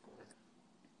just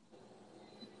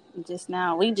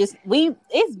now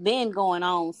it's been going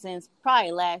on since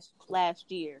probably last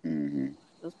year. Mm-hmm. It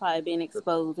was probably being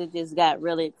exposed. It just got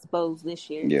really exposed this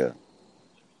year. Yeah.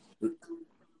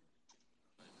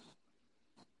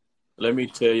 Let me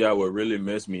tell y'all what really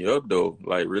messed me up though.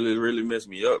 Like really, really messed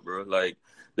me up, bro. Like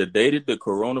the day that the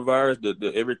coronavirus,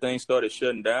 the everything started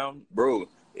shutting down, bro.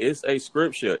 It's a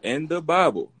scripture in the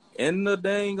Bible, in the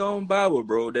dang on Bible,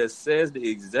 bro, that says the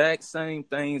exact same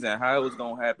things and how it was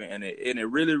gonna happen, and it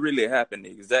really, really happened the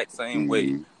exact same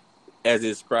way as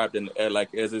it's described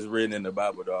as it's written in the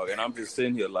Bible, dog. And I'm just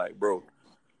sitting here like, bro,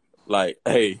 like,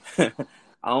 hey, I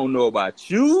don't know about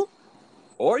you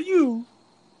or you,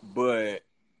 but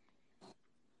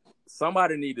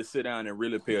somebody need to sit down and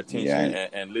really pay attention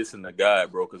and listen to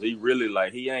God, bro, because he really,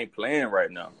 like, he ain't playing right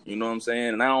now. You know what I'm saying?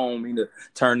 And I don't mean to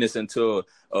turn this into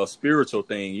a spiritual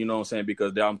thing, you know what I'm saying,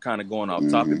 because I'm kind of going off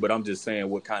topic, but I'm just saying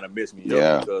what kind of messed me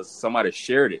up because somebody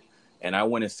shared it. And I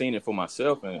went and seen it for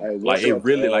myself, and it's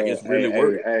really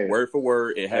word for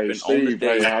word. It happened Steve, on the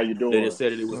day how you doing? that it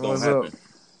said it was going to happen.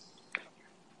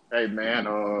 Hey man,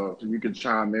 you can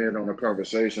chime in on the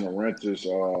conversation or rent this.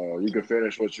 You can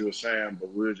finish what you were saying,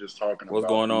 but we were just talking What's about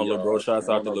going on, little bro? Shouts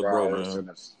out to little bro, man. In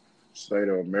the state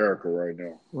of America right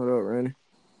now. What up, Randy?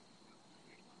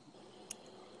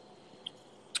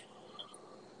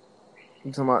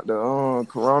 You talking about the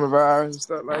coronavirus and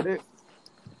stuff like that?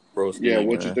 Bro, Steve,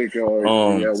 what man. you think?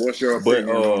 What's your opinion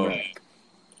on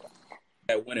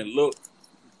that? When it looked,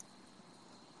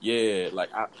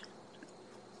 like I.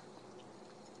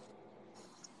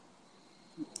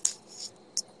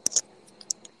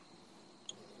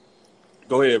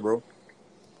 Go ahead, bro.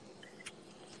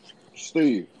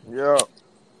 Steve. Yeah.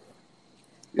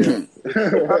 I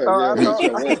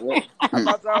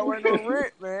thought y'all went on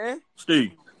rent, man.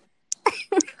 Steve.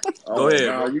 Go Oh, ahead,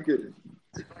 now bro. you could.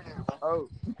 Oh,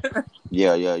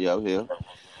 Yeah, I'm here.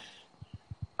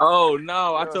 Oh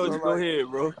no, I yeah. told you go ahead,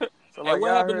 bro. So And like what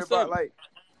y'all happened heard to about Seven? like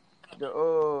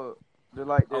the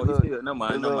like Oh, he still the never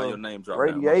mind. little Your name dropped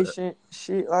down. My bad. radiation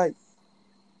shit like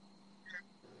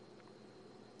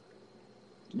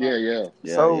Yeah, yeah.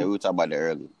 Yeah, we so. were talking about that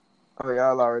earlier. Oh,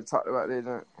 y'all already talked about that.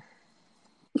 Huh?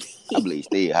 I believe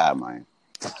still high, man.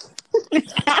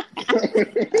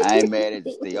 I ain't mad at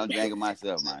you, Steve. I'm drinking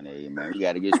myself, man. Hey, man, we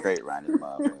got to get straight around this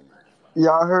motherfucker.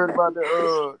 Y'all heard about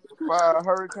the fire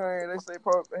hurricane? They say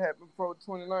happened before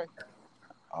 29th.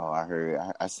 Oh, I heard.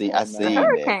 I seen Oh The that. no.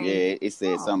 hurricane. Yeah, it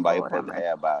said Oh somebody Lord, have supposed to mercy.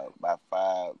 have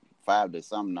about five to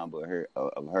some number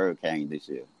of hurricanes this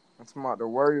year. That's about the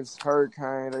worst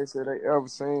hurricane they said they ever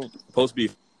seen. Supposed to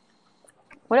be.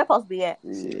 Where that supposed to be at?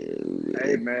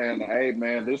 Hey Shit.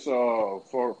 man, this for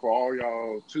all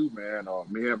y'all too, man.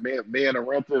 Me and the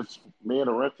renters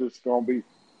gonna be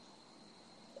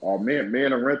me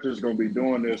and the renters gonna be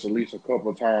doing this at least a couple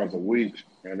of times a week,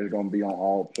 and it's gonna be on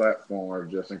all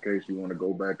platforms just in case you want to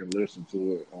go back and listen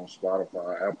to it on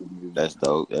Spotify, Apple Music. That's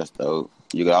dope. That's dope.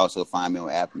 You can also find me on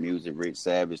Apple Music, Rich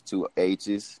Savage, 2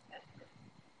 H's.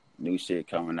 New shit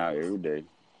coming out every day.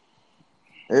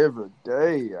 Every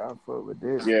day, I fuck with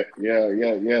this.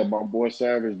 Yeah. My boy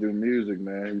Savage do music,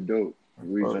 man. He dope.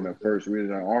 We was in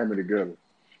the army together.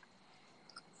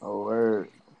 Oh, word.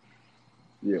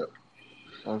 Yeah.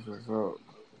 That's what's up.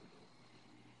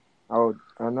 Oh,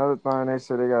 another thing they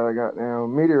said they got a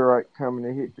goddamn meteorite coming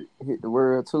to hit the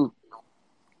world too.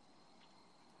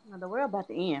 The world about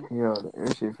to end. Yeah,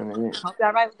 that shit finna end. Hope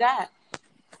y'all right with God.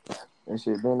 That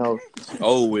shit been over.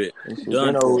 Oh, with That shit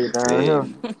done been over for. with down Yeah.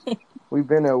 here. We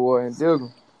been at war in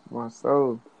Diggle. My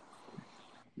soul.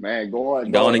 Man, Go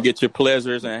on and get your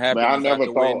pleasures and man, I happiness out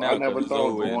the way I now, never because it's thought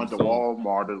over going and to soon.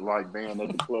 Walmart is like being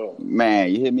at the club.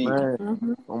 Man, you hear me? Man,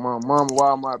 Mm-hmm. on my mama,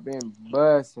 Walmart been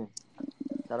busting.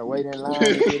 Gotta wait in line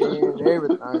to get in and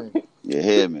everything. You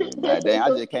hear me? Man, dang, I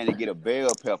just can't get a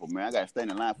bell pepper, man. I gotta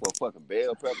stand in line for a fucking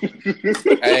bell pepper.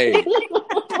 Hey,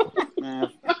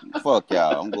 Man, fuck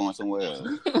y'all. I'm going somewhere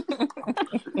else.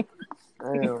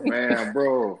 Damn. Man,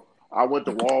 bro, I went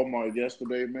to Walmart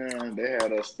yesterday, man. They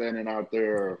had us standing out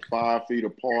there 5 feet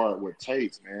apart with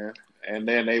tape, man. And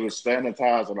then they was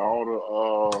sanitizing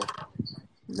all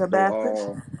The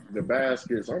bastards. the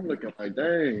baskets. I'm looking like,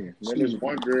 dang. Then this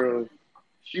one girl,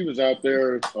 she was out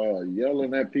there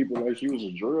yelling at people like she was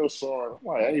a drill sergeant. I'm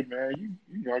like, hey man, you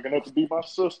young enough to be my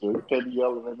sister. You can't be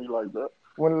yelling at me like that.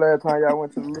 When the last time y'all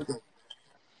went to the liquor?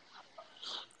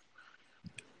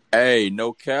 hey,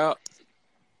 no cap.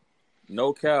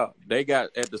 No cap. They got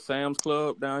at the Sam's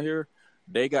Club down here,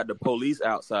 they got the police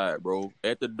outside, bro,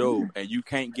 at the door, and you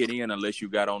can't get in unless you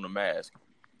got on the mask.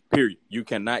 Period. You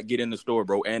cannot get in the store,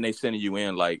 bro. And they sending you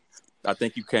in like, I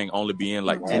think you can only be in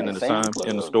like 10 And the at a Sam time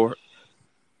in the Club. store.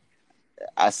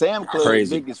 Sam Club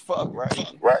Crazy. big as fuck, right?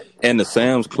 And the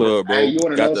Sam's Club, Hey, bro, you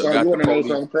want to know something? You got the want to know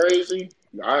police, something crazy?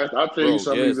 I'll tell you bro.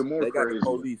 something Yes, even more they got the crazy.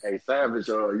 police. Hey, Savage,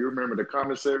 you remember the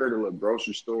commissary, the little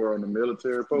grocery store on the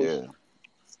military post? Yeah.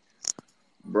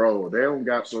 Bro, they don't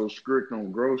got so strict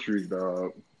on groceries,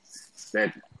 dog,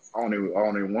 that only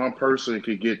one person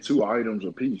could get 2 items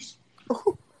apiece.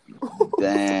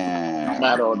 Damn.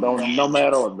 No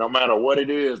matter what it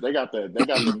is, they got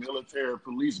the military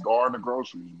police guarding the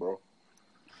groceries, bro.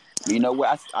 You know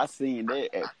what? I seen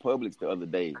that at Publix the other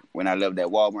day when I left that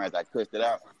Walmart. As I cussed it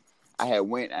out, I had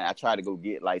went and I tried to go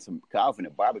get like some coffee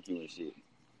and barbecue and shit.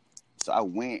 So I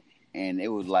went and it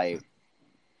was like,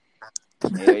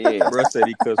 hell yeah. Bro said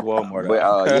he cussed Walmart But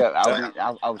out. yeah,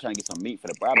 I was trying to get some meat for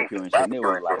the barbecue and shit. And it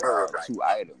was like 2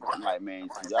 items. I'm like,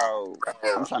 man, so y'all,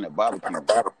 I'm trying to barbecue.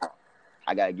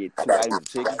 I gotta get 2 items of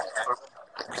chicken.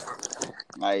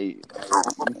 Like,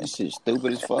 that shit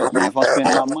stupid as fuck, man. If I'm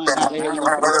spending my money, how the hell you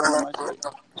gonna put a limit on my shit?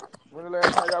 When the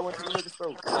last time y'all went to the liquor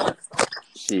store?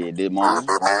 Shit, this morning.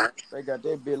 They got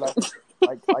that bit like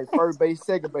first base,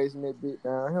 second base in that bit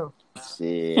down here.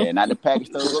 Shit, not the package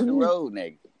store up the road,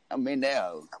 nigga. I'm in there.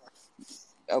 Oh,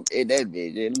 that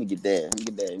bitch. Yeah, let me get that.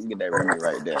 Let me get that ring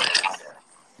right there.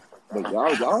 But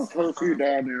y'all curfew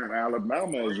down there in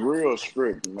Alabama is real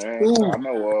strict, man. Ooh, I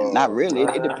Not know. really.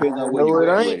 It depends on where no, you it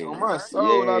at with ain't. it. On my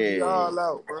soul, I be Yeah. all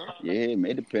out, bro. Yeah,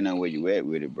 man. It depends on where you at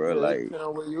with it, bro. Yeah, it Like, depend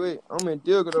on where you at. I'm in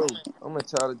Digger though. I'm in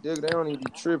Tyler Digger. They don't even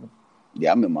be tripping.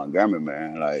 yeah, I'm in Montgomery,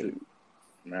 man. Like,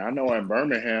 Man, I know in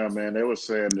Birmingham, man, they were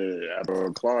saying that at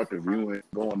o'clock, if you ain't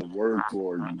going to work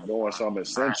or you doing something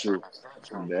essential,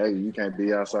 you can't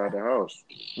be outside the house.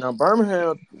 Now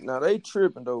Birmingham, now they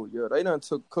tripping though. Yeah, they done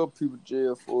took a couple people to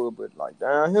jail for it, but like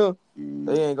down here,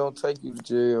 they ain't gonna take you to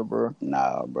jail, bro.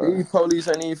 Nah, bro. These police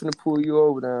ain't even finna pull you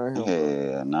over down here, bro.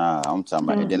 Yeah, nah. I'm talking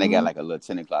about. And then they got like a little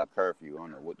 10 o'clock curfew. I don't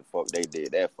know what the fuck they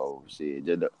did that for. Shit,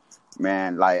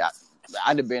 man, like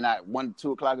I'd have been at 1,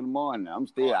 2 o'clock in the morning. I'm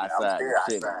still outside and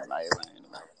shit. Like,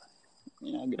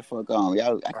 get the fuck on.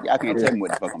 Y'all can't tell me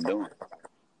what the fuck I'm doing.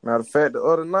 Matter of fact, the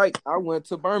other night I went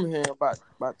to Birmingham about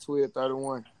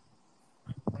 12:31.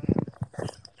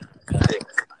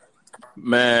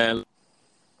 Man,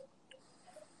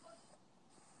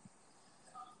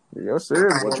 Yeah,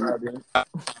 serious.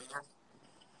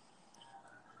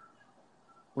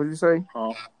 What did you say?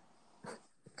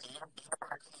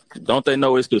 don't they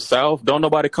know it's the South? Don't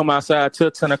nobody come outside till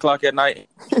 10 o'clock at night?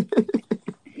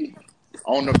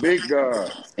 On the big guy.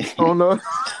 Oh no.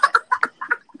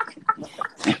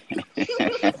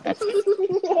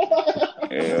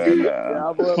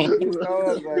 Yeah,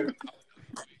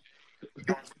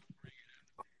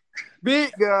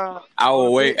 big guy. I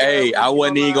will wait. Hey, I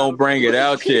wasn't even gonna bring it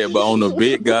out yet, but on the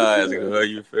big guys,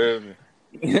 you feel me?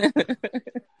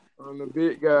 On the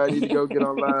big guy, I need to go get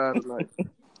online tonight.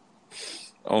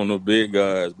 On the big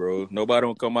guys, bro. Nobody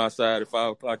don't come outside at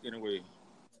 5 o'clock anyway.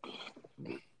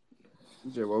 You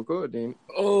just woke up, didn't you?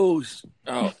 Oh.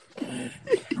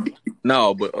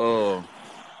 No, but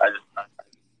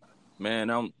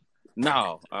man, I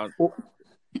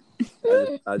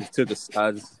just took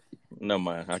never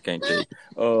mind. I can't take.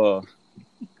 Yeah,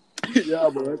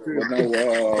 bro.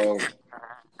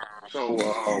 So,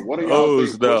 what do y'all think?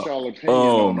 Stop. What's y'all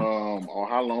opinion on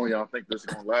how long y'all think this is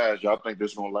gonna last? Y'all think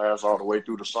this is gonna last all the way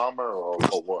through the summer, or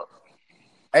what?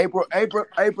 April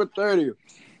 30th.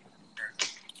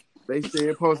 They said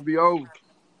it's supposed to be over.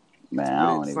 Man, I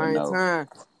don't even know. At the same time,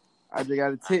 I just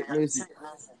got a text message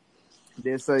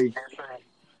that say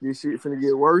this shit finna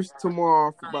get worse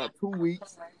tomorrow for about 2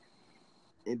 weeks,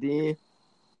 and then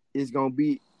it's gonna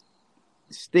be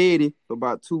steady for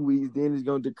about 2 weeks. Then it's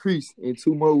gonna decrease in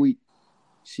 2 more weeks.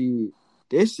 Shit,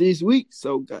 that's 6 weeks,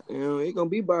 so goddamn, it's gonna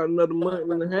be about another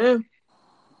month and a half.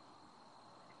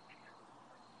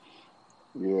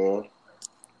 Yeah.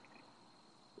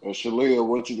 Shalia,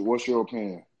 what's your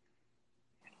opinion?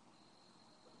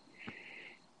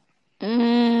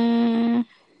 I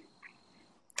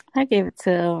give it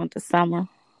till the summer.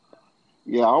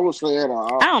 Yeah, I was saying.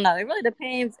 I don't know. It really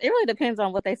depends. It really depends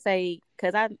on what they say,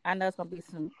 because I know it's gonna be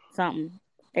something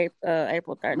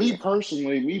April 30th. Me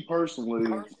personally,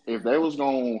 if they was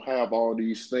gonna have all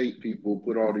these state people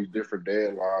put all these different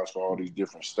deadlines for all these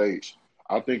different states,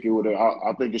 I think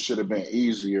it should have been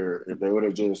easier if they would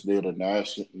have just did a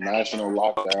national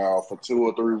lockdown for 2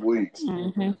 or 3 weeks,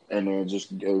 and then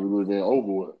just it would have been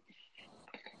over with.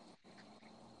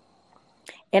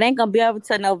 It ain't gonna be over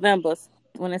till November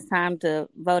when it's time to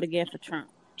vote again for Trump.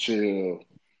 Chill.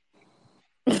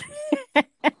 They're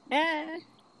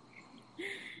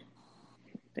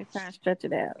trying to stretch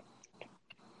it out.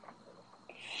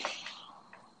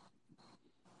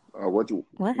 What you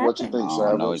think,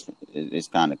 I know Savage? it's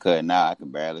kind of cutting out. I can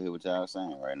barely hear what y'all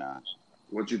saying right now.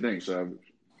 What you think, Savage?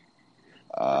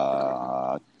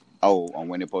 On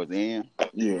when they're supposed to end?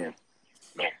 Yeah.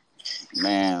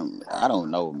 Man, I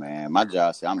don't know, man. My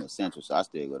job says I'm essential, so I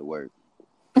still go to work.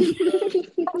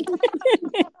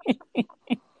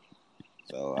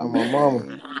 So I'm my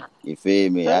mama. You feel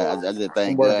me? I just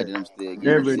thank God that I'm still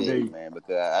getting shit, man,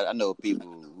 because I know people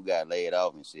who got laid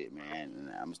off and shit, man,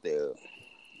 and I'm still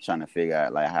trying to figure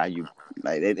out like how you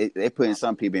like they putting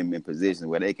some people in positions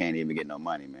where they can't even get no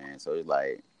money, man. So it's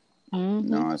like, you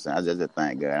know what I'm saying? I just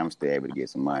thank God I'm still able to get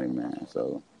some money, man.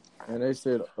 So. And they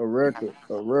said a record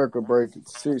breaking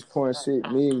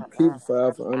 6.6 million people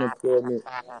filed for unemployment.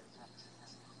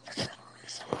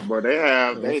 But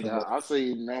I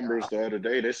see numbers the other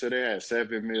day. They said they had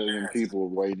 7 million people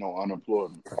waiting on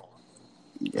unemployment.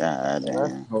 Yeah, that's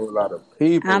a whole lot of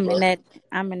people. I'm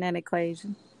in that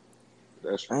equation.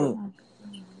 That's true.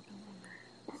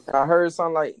 I heard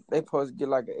something like they supposed to get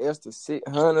like an extra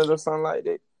 600 or something like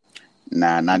that.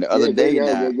 Nah, the other day.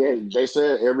 They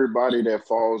said everybody that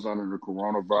falls under the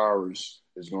coronavirus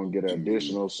is going to get an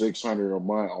additional 600 a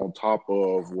month on top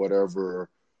of whatever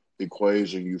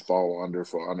equation you fall under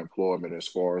for unemployment, as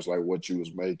far as like what you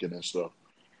was making and stuff.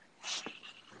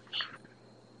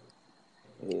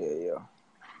 Yeah.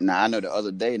 Now I know the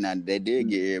other day. Now they did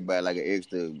give everybody like an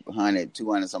extra $100,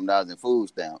 $200 some dollars in food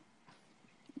stamp.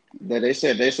 They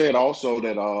said also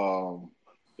that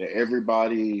that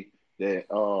everybody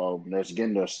that's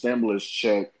getting the stimulus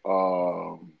check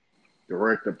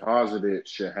direct deposited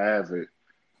should have it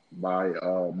by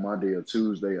Monday or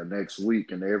Tuesday or next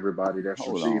week, and everybody that's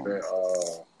Hold on. receiving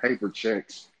paper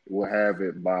checks will have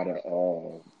it by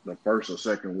the first or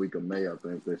second week of May. I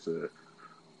think they said.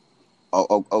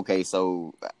 Okay.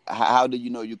 So how do you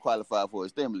know you qualify for a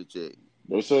stimulus check?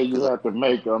 They say you 'Cause, have to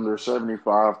make under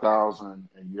 75,000,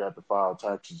 and you have to file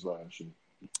taxes last year.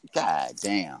 God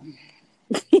damn.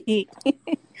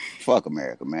 Fuck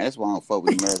America, man. That's why I don't fuck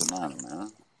with American Army,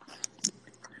 man.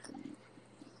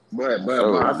 But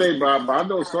So I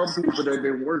know some people that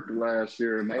didn't work last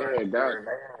year and they had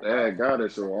got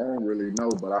it, so I don't really know.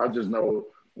 But I just know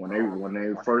when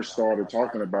they first started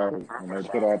talking about it, when they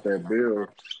put out that bill,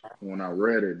 when I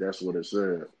read it, that's what it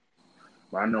said.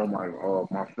 But I know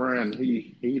my friend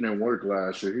he didn't work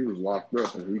last year. He was locked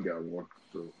up and he got one.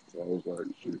 So I was like,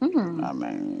 shit. I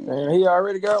mean, Man, he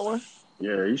already got one.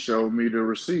 Yeah, he showed me the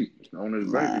receipt on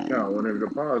his bank account when they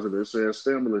deposited. It said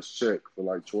stimulus check for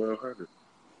like $1,200.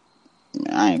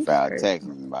 man, I ain't filed taxes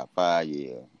in about 5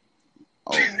 years.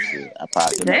 Oh shit! I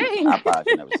probably should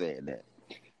never said that.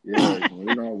 Yeah,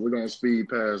 we're gonna speed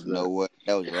past that. You know what?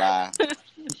 That was a lie.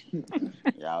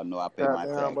 Y'all know I pay my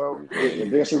taxes. Bro.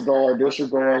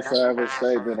 Disregard Savage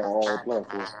statement on all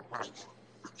platforms.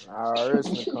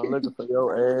 IRS come looking for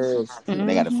your ass.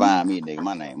 They gotta find me, nigga.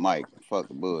 My name Mike. Fuck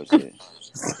the bullshit.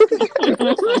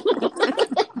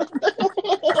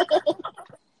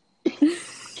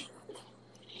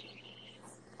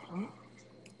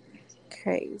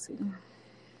 Crazy.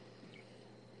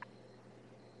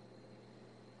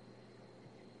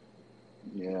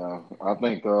 Yeah, I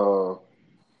think.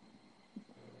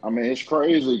 I mean, it's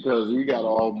crazy because you got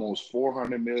almost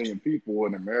 400 million people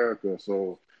in America,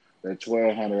 so that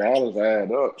 $1,200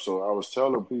 add up. So I was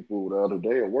telling people the other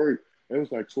day at work, it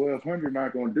was like $1,200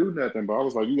 not gonna do nothing, but I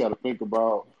was like, you got to think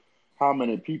about how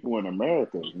many people in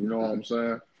America. You know what I'm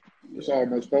saying? It's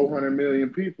almost 400 million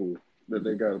people that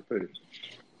they got to pay.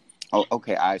 Oh,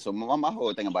 okay. All right. So my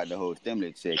whole thing about the whole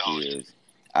stimulus check is,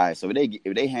 all right. So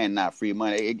if they hand out free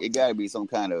money, it got to be some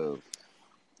kind of,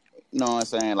 you know what I'm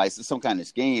saying, like some kind of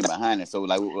scheme behind it. So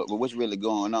like, what's really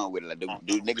going on with it? Like, do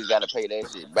niggas got to pay that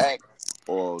shit back,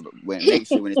 or when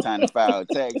next year when it's time to file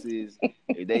taxes,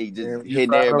 if they just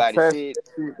hitting everybody's shit,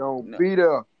 don't be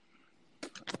there.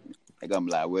 They gonna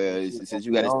be like, well, since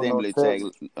you got a stimulus check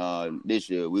this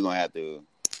year, we're gonna have to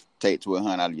take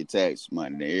 $1,200 out of your tax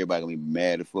money. Then everybody gonna be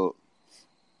mad as fuck.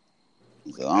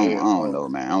 So I don't know,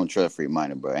 man. I don't trust free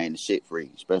money, bro. Ain't the shit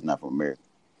free, especially not from America.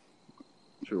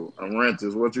 True.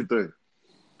 Rentis, what you think?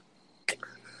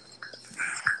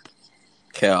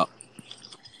 Cap.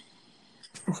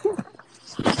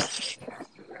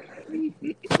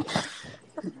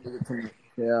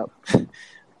 Yeah.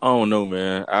 I don't know,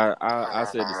 man. I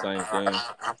said the same thing.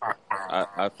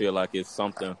 I feel like it's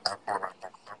something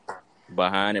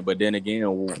behind it, but then again,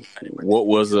 what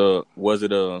was it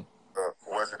a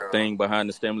thing behind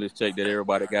the stimulus check that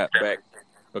everybody got back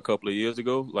a couple of years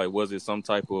ago? Like, was it some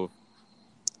type of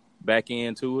back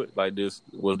end to it? Like,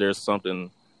 was there something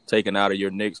taken out of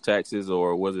your next taxes,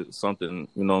 or was it something,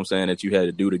 you know what I'm saying, that you had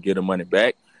to do to get the money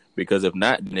back? Because if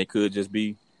not, then it could just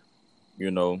be, you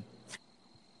know,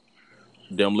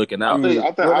 them looking out.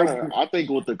 I think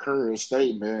with the current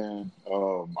state, man,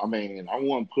 I mean, I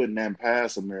wasn't putting that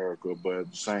past America, but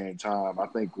at the same time, I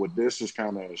think with this is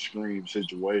kind of a extreme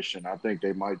situation. I think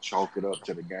they might chalk it up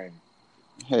to the game.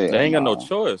 Hell They ain't got no no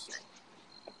choice.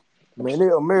 Man,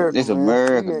 it's America. It's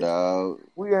America, dog.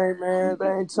 We ain't, man. They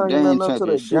ain't chunking They ain't nothing up to chunking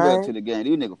the shit up to game. the game.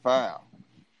 These niggas foul.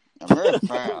 America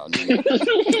foul,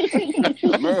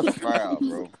 nigga. America foul,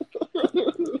 bro.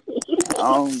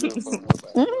 I don't give a fuck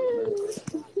nobody.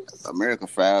 America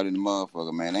foul in the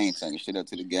motherfucker, man. They ain't chunking shit up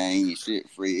to the game. Shit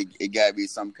free. It gotta be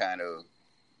some kind of.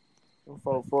 Them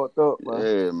folks fucked up, man.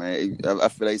 Yeah, man. I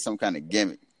feel like some kind of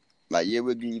gimmick. Like, yeah,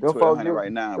 we'll give you $1,200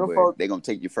 right now, but they gonna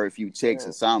take your first few checks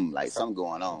or something. Like, something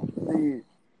going on. See,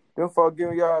 them folks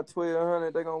giving y'all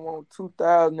 $1,200, they gonna want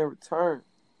 $2,000 in return.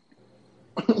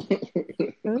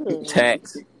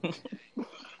 Tax.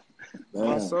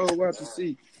 My soul about to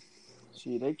see.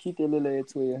 Shit, they keep that little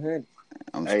ass $1,200.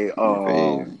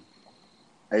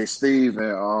 Hey, Steve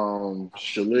and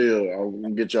Shalil, I want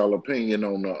to get y'all opinion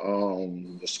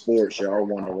on the sports. Y'all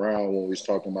went around when we was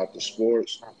talking about the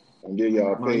sports. And get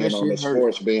your opinion on the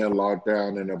sports being locked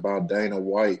down and about Dana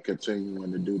White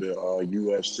continuing to do the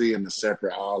UFC in a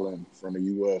separate island from the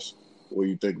U.S. What do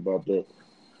you think about that?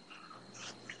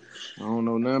 I don't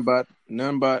know nothing about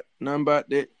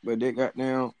that, but they got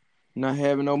down not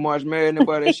having no March Madness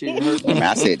about that shit hurt me.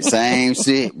 I said the same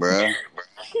shit, bro.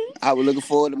 I was looking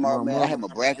forward tomorrow, My man. I had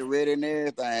mama. my bracket ready and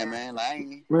everything, man. Like, I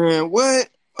ain't. Man, what?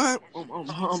 I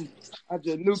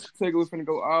just knew Kentucky was finna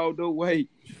go all the way.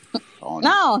 No,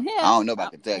 hell. I don't know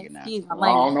about Kentucky now. Excuse my I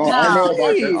language. don't know. I know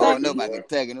about Shit. I don't know Kentucky. about Boy.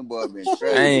 Kentucky. Them boys been I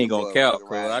crazy. ain't Them gonna boys count, fucking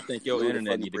Cole. around. I think your Blew the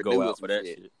internet fucking need to go Purdue or out for some that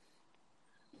shit. shit.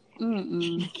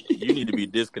 Mm-mm. You need to be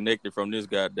disconnected from this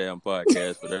goddamn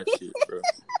podcast for that shit, bro.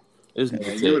 This Man,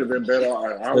 nigga you would have said, been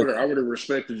better. I would have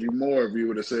respected you more if you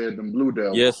would have said them Blue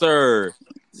Devils. yes, sir.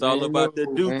 It's all Man, about the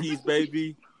no, man. Dookies,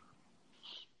 baby.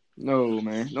 No,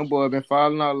 man. Them boys been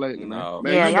falling out lately, man. No,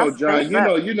 Man, Yeah, you know, y'all John. stay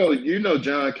up. You know,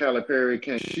 John Calipari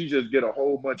can. She just get a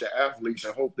whole bunch of athletes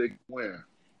and hope they win.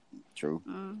 True.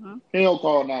 Mm-hmm. He don't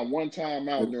call not one time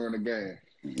out during the game.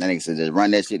 That nigga said just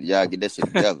run that shit, y'all get that shit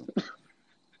together.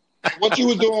 What you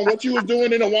was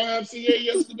doing in the YMCA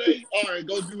yesterday? All right,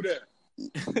 go do that.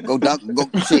 Go dunk, go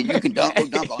shit. You can dunk, go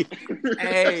dunk on.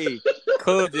 hey,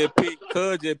 Cuz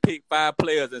just pick 5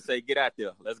 players and say, get out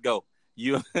there. Let's go.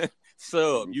 You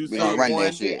sub. You We gonna sub run one.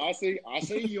 that shit. I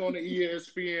see you on the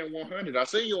ESPN 100. I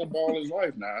see you on Ball is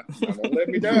Life now. Now don't let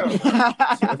me down. Now.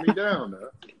 Let me down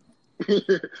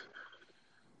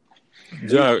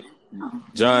now.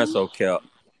 John's so kept.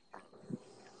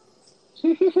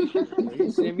 Man,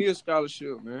 you send me a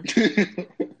scholarship, man.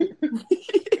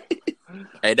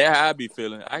 Hey, that's how I be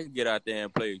feeling. I can get out there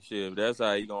and play shit. That's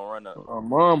how you gonna run up.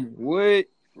 Mama, what?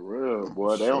 For real,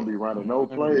 boy. They don't be running no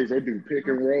plays. They do pick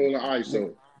and roll and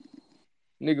ISO.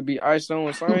 Nigga be ISO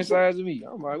on same size as me.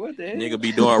 I'm like, what the hell? Nigga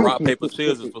be doing rock, paper,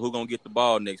 scissors for who gonna get the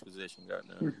ball next position.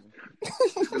 Goddamn.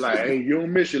 Be like, hey, you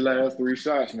don't miss your last 3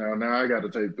 shots now. Now I got to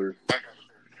take 3.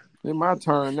 It's my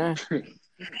turn now.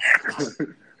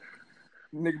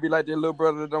 Nigga be like that little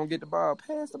brother that don't get the ball.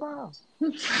 Pass the ball.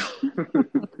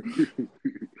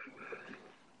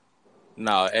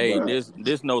 No, hey, Wow.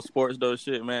 this no sports though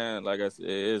shit, man. Like I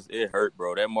said, it hurt,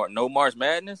 bro. That no March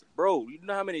Madness, bro. You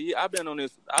know how many years I've been on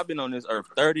this earth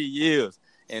 30 years,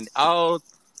 and 29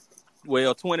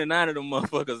 of them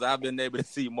motherfuckers I've been able to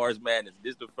see March Madness.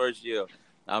 This is the first year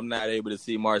I'm not able to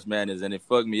see March Madness, and it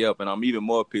fucked me up. And I'm even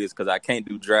more pissed because I can't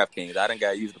do DraftKings. I done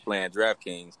got used to playing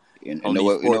DraftKings. You know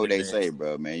what they say,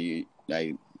 bro, man. You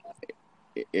like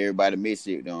everybody miss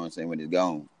it. You know what I'm saying when it's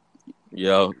gone.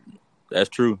 Yo, that's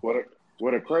true.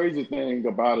 What a crazy thing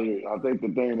about it, I think the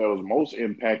thing that was most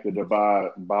impacted by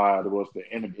it was the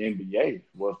NBA,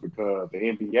 was because the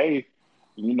NBA,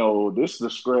 you know, this is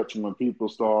the stretch when people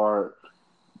start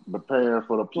preparing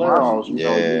for the playoffs.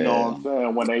 You know what I'm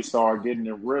saying? When they start getting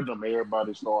in rhythm,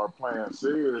 everybody start playing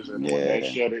serious, and when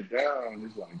they shut it down,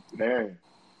 it's like, dang.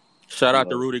 Shout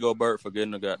out to Rudy Gobert for getting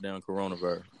the goddamn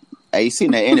coronavirus. Hey, you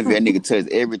seen that interview? That nigga touched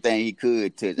everything he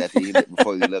could touch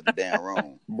before he left the damn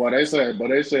room. But they said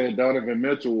Donovan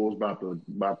Mitchell was about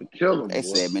to kill him. They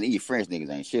said, man, these French niggas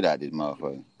ain't shit out this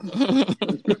motherfucker.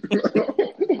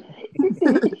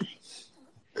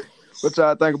 What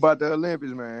y'all think about the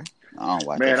Olympics, man? I don't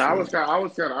watch Man, that I shit. was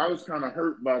kind of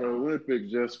hurt by the Olympics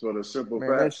just for the simple Man,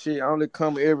 that fact. shit only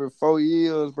come every 4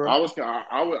 years, bro. I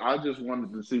just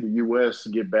wanted to see the U.S.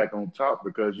 get back on top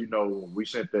because, you know, we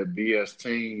sent that BS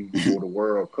team for the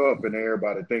World Cup and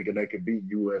everybody thinking they could beat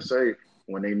USA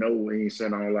when they know we ain't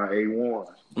sent all our A1s.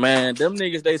 Man, them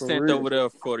niggas they For sent real. over there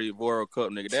for the World Cup,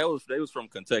 nigga. They was from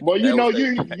Kentucky. Well, you That know was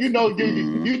you're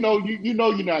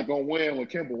not gonna win when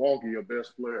Kemba Walker your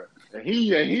best player, and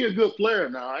he a good player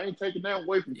now. I ain't taking that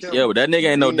away from Kemba. Yeah, but that nigga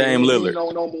ain't no Dame Lillard. He ain't no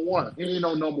number one. He ain't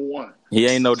no number one. He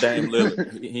ain't no Dame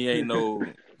Lillard. He ain't no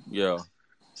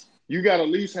You got to at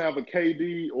least have a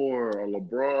KD or a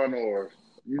LeBron or,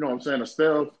 you know what I'm saying, a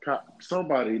Steph,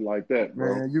 somebody like that,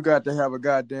 bro. Man, you got to have a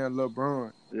goddamn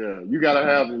LeBron. Yeah, you got to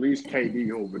have at least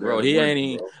KD over there. Bro, he ain't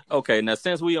even okay. Now,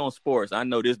 since we on sports, I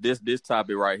know this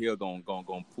topic right here gonna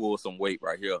pull some weight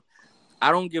right here.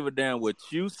 I don't give a damn what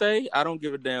you say. I don't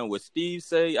give a damn what Steve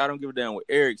say. I don't give a damn what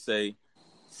Eric say.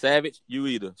 Savage, you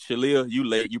either. Shalia, you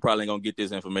late. You probably ain't gonna get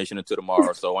this information until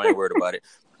tomorrow, so I ain't worried about it.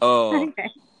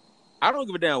 I don't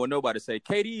give a damn what nobody say.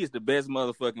 KD is the best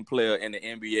motherfucking player in the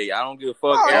NBA. I don't give a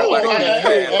fuck. Everybody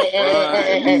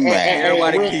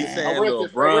keeps saying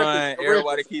LeBron.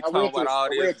 Everybody keeps talking about all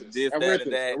this, that, and that.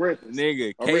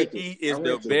 Nigga, KD is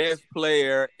the best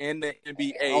player in the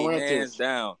NBA, hands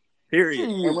down. Period.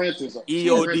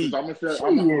 EOD. I'm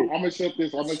gonna shut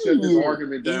this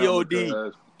argument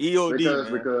down.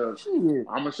 EOD. Because I'm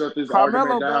gonna shut this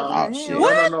Carmelo argument down.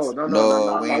 brought him.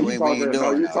 No, we ain't doing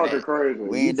you all talking that. crazy.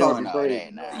 We ain't doing all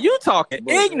that now. You talking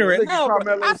ignorant. Look at No, bro,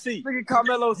 Carmelo. I see. Look at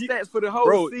Carmelo's stats for the whole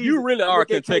Bro, season. you really are a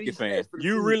Look at Kentucky KD's fan. stats for the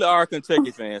You season. really are a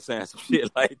Kentucky fan saying some shit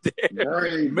like that.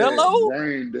 Brain Melo?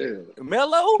 dead.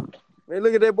 Melo? Man,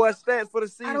 look at that boy stats for the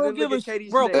season. I don't give look a at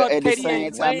KD bro. stats. At the KD same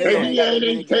ain't time, playing. Melo ain't got that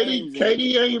many games.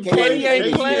 KD ain't KD playing. ain't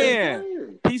KD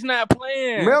playing. He's not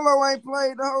playing. Melo ain't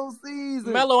played the whole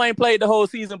season. Melo ain't played the whole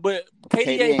season, but KD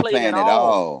ain't played playing at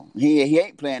all. He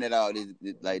ain't playing at all this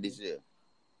year.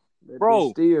 That Bro,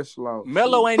 bitch still slow.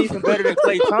 Melo ain't even better than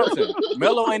Klay Thompson.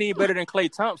 Melo ain't even better than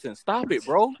Klay Thompson. Stop it,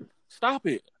 bro. Stop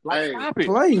it. Hey, Stop it.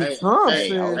 Klay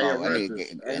Thompson. hold on. And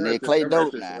then Klay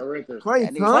dope now. Klay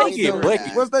And then Klay get Thompson.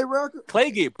 buckets. What's their record?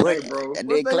 Klay get Hey, buckets. bro. And What's then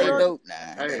they Klay record? dope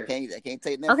now. Hey. I can't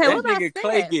take that. Okay, from what him. about nigga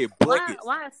Klay Steph? get buckets.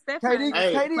 Why is Steph KD, not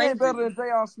Hey. KD ain't better than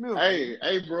J.R. Smith.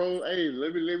 Hey, bro. Hey,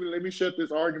 let me shut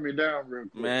this argument down real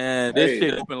quick. Man, this Hey,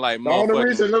 shit open like the only motherfucking.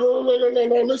 reason, no,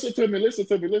 listen to me.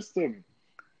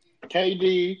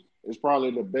 KD is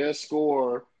probably the best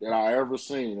scorer that I ever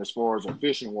seen as far as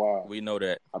efficient wise. We know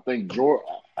that. I think Jordan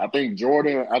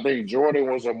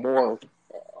was a more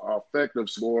effective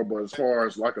scorer, but as far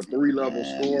as like a 3-level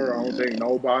scorer, I don't think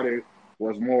nobody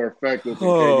was more effective than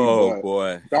KD. But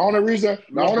boy. the only reason I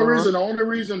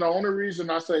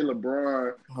say LeBron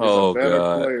is Oh a better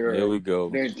God. player Here we go.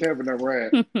 than Kevin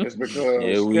Durant is because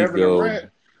Here we go.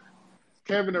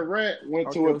 Kevin Durant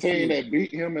went to a team that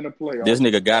beat him in the playoffs. This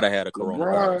nigga gotta have a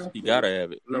coronavirus. He gotta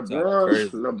have it.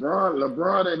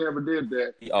 LeBron ain't never did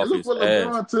that. He off And look his what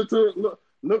LeBron took to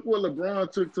look what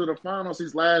LeBron took to the finals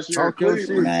his last year in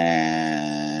Cleveland.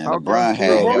 Man, Talk LeBron that had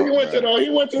shit. Bro, help, he went to Man.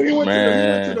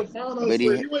 the finals. But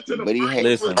He went to the but he finals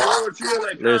Listen. with George Hill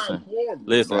and Kyle Korver.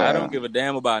 Listen, Bruh. I don't give a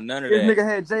damn about none of This that. nigga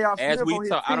had J.R. As Smith we on his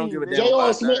talk, I don't team, give a man. damn J.R.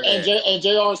 about Smith none of that. and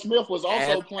J.R. Smith was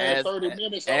also playing 30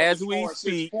 minutes and only As we scoring 6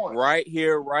 speak points. right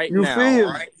here, right You now.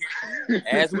 feel me?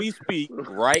 As we speak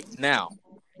right now.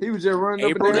 He was just running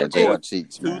April up the and down the court.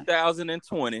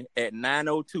 2020 at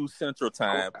 9:02 Central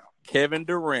Time. Kevin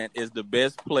Durant is the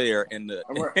best player in the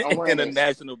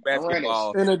National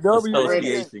Basketball In the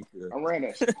WNBA. Association. I'm running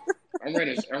this. In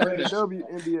the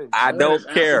WNBA. I don't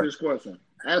care.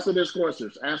 Answer this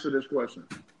question.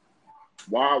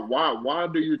 Why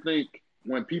do you think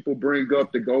when people bring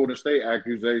up the Golden State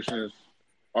accusations,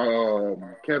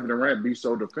 Kevin Durant be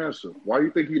so defensive? Why do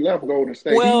you think he left Golden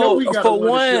State? Well, he know he got to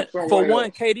win the ship for somewhere one,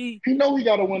 else. KD. He know he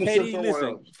got to win the ship KD, somewhere listen.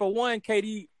 else. For one,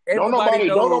 KD. Don't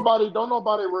Everybody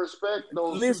nobody respect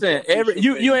those. Listen,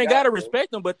 you ain't gotta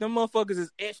respect them, but them motherfuckers is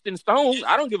etched in stone.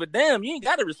 I don't give a damn. You ain't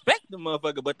gotta respect them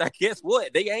motherfuckers, but guess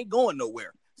what? They ain't going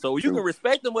nowhere. So you can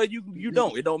respect them, but you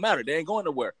don't. It don't matter. They ain't going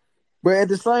nowhere. But at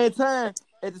the same time,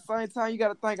 you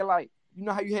gotta think of like, you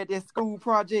know how you had that school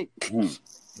project?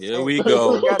 Here we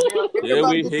go.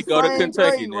 Here go to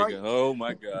Kentucky, grade, nigga. right? Oh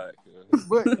my God.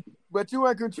 But you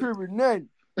ain't contribute nothing.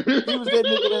 He was that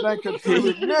nigga that ain't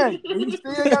contribute nothing. But he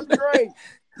still got the grade.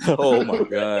 Oh my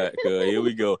God. Here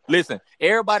we go. Listen,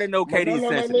 everybody know KD is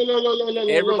sensitive.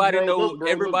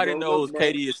 Everybody knows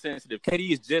KD is sensitive.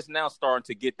 KD is just now starting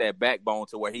to get that backbone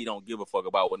to where he don't give a fuck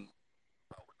about what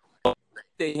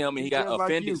him and he got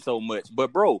offended so much.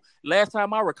 But bro, last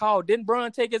time I recall, didn't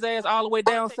Bron take his ass all the way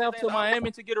down south to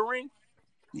Miami to get a ring?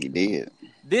 He did.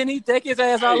 Didn't he take his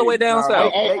ass all the way down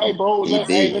south? Hey, bro, let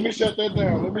did. me shut that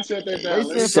down. Shut it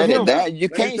down. You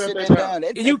can't shut that down.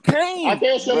 You can't. I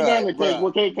can't shut it down.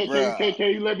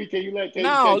 Can you let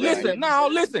No, listen.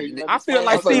 I feel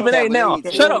like Stephen A. now.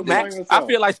 Shut up, Max. I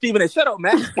feel like Stephen A. Shut up,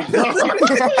 Max.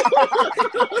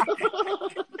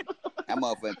 That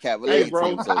motherfucking Cavalier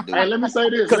team, so dude. Hey, let me say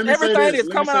this. Because everything that's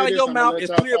coming out of your mouth is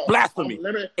clear blasphemy.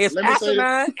 It's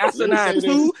asinine, asinine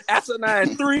 2,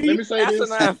 asinine 3,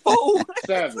 asinine 4.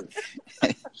 Savage.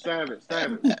 That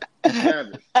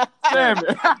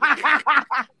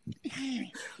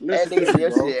nigga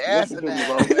said shit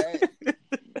asinine, man.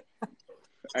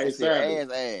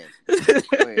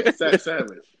 Hey,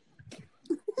 Savage.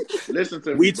 Listen to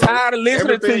me. We tired of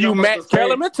listening to you, Max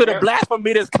Kellerman, to the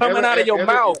blasphemy that's coming out of your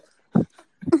mouth.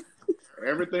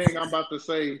 Everything I'm about to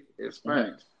say is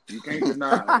facts. You can't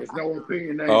deny it. It's no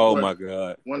opinion. Oh my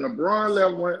God! When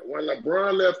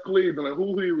LeBron left Cleveland,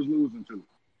 who he was losing to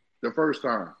the first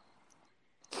time?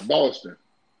 Boston.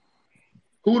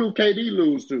 Who did KD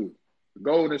lose to?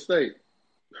 Golden State.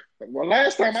 Well,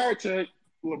 last time I checked,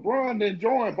 LeBron didn't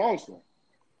join Boston.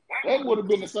 That would have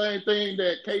been the same thing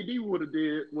that KD would have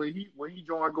did when he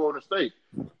joined Golden State.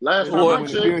 Last time I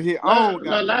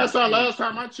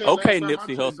checked, okay,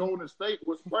 Nipsey Hussle. Golden State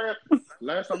was playing.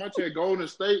 Last time I checked, Golden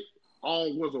State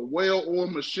was a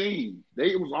well-oiled machine.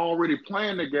 They was already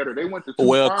playing together. They went to two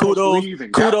finals.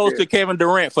 Kudos to Kevin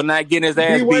Durant for not getting his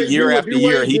ass beat year after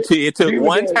year. It took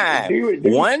one time.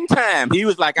 One time he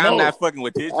was like, I'm not fucking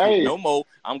with this shit no more.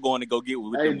 I'm going to go get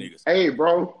with them niggas. Hey,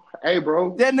 bro.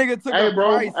 That nigga took a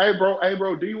price. Hey,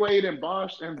 bro. D-Wade and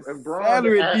Bosh and Bron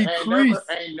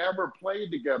ain't never played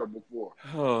together before.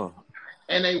 Oh.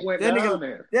 And they went down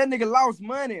there. That nigga lost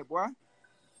money, boy.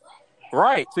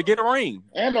 Right, to get a ring.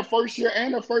 And the first year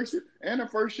they went down there. And the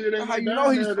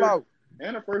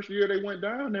first year they went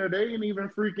down there, they didn't even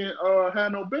freaking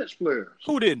have no bench players.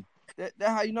 Who didn't? That's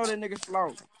how you know that nigga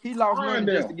slow. He lost money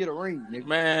just to get a ring, nigga.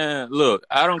 Man, look,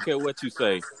 I don't care what you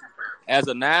say. As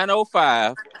a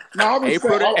 905,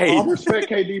 April the 8th, I respect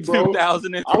KD, bro.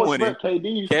 2020,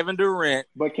 KD, Kevin Durant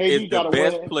but KD is the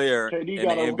best player in the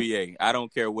NBA. I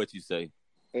don't care what you say.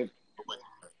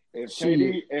 If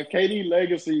KD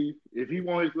legacy, if he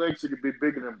wants his legacy to be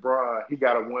bigger than Bron, he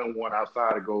got to win one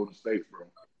outside of Golden State, bro.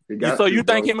 So you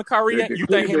think him and Kyrie? You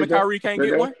think him and Kyrie can't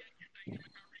get one?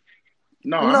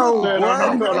 No,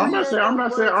 I'm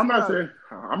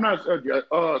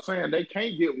not saying they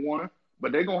can't get one,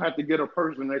 but they're gonna have to get a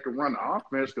person that can run the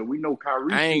offense because we know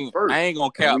Kyrie first. I ain't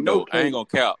gonna cap though. I ain't gonna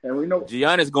cap. And we know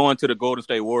Giannis going to the Golden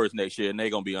State Warriors next year, and they're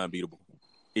gonna be unbeatable.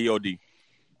 EOD.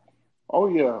 Oh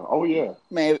yeah.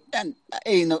 Man, that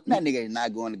nigga is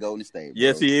not going to Golden State. Bro.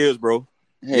 Yes, he is, bro.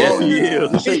 Yes, he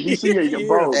is. You see it,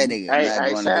 bro. That nigga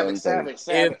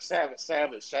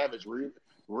Savage.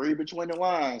 Read between the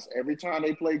lines. Every time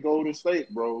they play Golden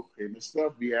State, bro, him and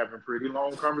stuff be having pretty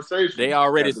long conversations. They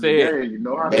already said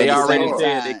they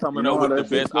coming up with the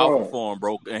best offer for him,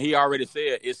 bro. And he already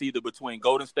said it's either between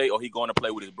Golden State or he going to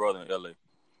play with his brother in LA.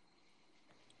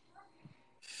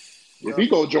 If he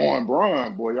go join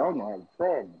Bron, boy, y'all gonna have a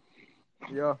problem.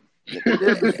 Yeah. He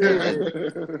definitely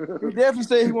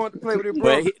said he wanted to play with his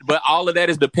brother. But all of that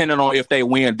is dependent on if they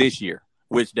win this year,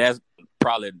 which that's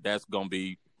gonna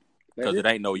be because it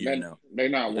ain't no year now. They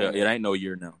not winning. Yeah, it ain't no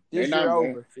year now. This year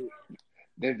over.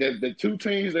 The two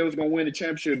teams that was gonna win the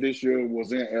championship this year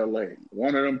was in LA.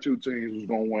 One of them two teams was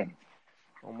gonna win.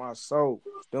 On my soul,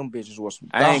 them bitches was some.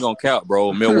 I ain't gonna count,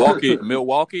 bro.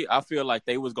 Milwaukee. I feel like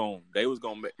they was gonna.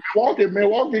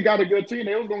 Milwaukee got a good team.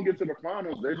 They was gonna get to the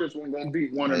finals. They just weren't gonna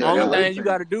beat one of them. Only thing you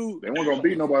gotta do. They weren't gonna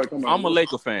beat nobody. I'm a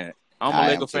Laker fan.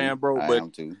 Bro.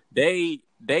 But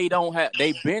they don't have.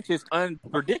 They bench is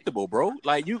unpredictable, bro.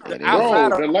 Like you, the Lakers. I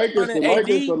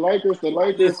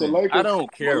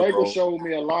don't care, the Lakers bro. showed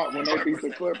me a lot when they beat the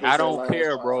Clippers. I don't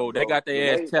care, bro. They got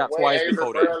their ass tapped twice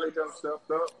before that.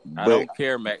 I don't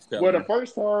care, Max. Well, the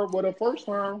first time,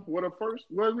 we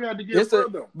had to get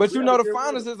further. But you know the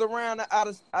finals is around out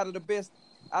of the best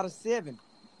out of 7.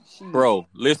 Bro,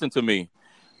 listen to me.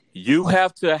 You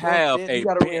have to have a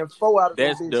bench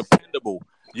that's dependable.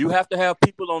 You have to have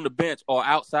people on the bench or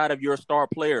outside of your star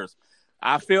players.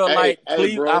 I feel like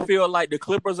the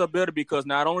Clippers are better because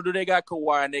not only do they got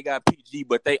Kawhi and they got PG,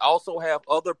 but they also have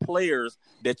other players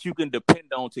that you can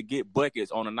depend on to get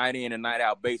buckets on a night in and night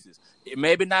out basis.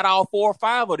 Maybe not all 4 or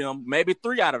 5 of them, maybe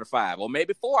 3 out of the 5, or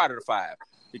maybe 4 out of the 5.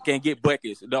 You can't get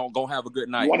buckets. Don't go have a good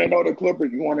night. You want to know the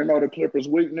Clippers'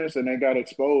 weakness, and they got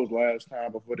exposed last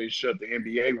time before they shut the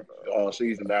NBA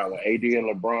season down when AD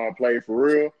and LeBron played for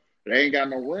real. They ain't got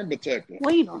no rim protector.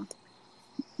 Wait on.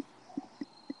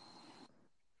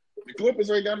 The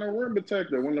Clippers ain't got no rim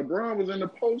protector. When LeBron was in the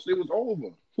post, it was over.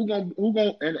 Who gonna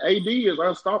and AD is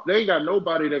unstoppable. They ain't got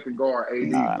nobody that can guard AD.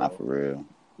 Nah, not for real.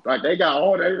 Like they got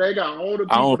all the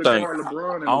people that guard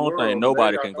LeBron. I don't think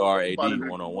nobody can guard AD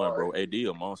 1-on-1, bro. AD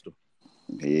a monster.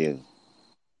 He is.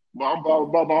 But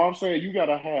I'm saying you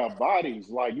gotta have bodies.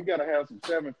 Like you gotta have some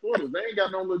 7-footers. They ain't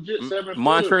got no legit 7-footers.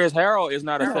 Montrezl Harrell is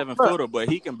not a 7-footer, but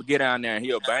he can get down there and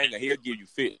he'll bang and he'll give you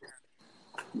fit.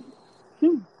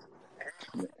 He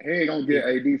ain't gonna get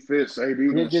AD fits. AD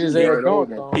gonna get his ass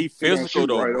over. He physical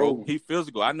though, bro. Over. He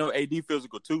physical. I know AD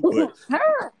physical too, but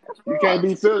you can't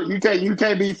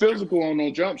be physical on no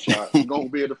jump shot. You gonna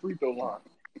be at the free throw line.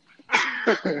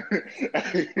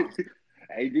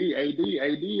 AD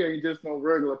ain't just no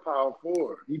regular power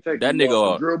forward. He take that nigga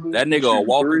a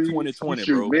walking 2020,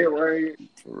 bro. Mid-range.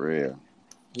 For real.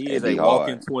 He is a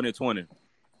walking 2020.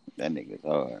 That nigga's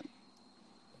hard.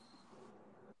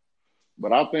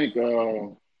 But I think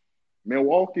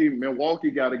Milwaukee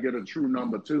got to get a true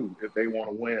number 2 if they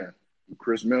want to win.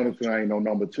 Chris Middleton ain't no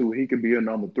number 2. He could be a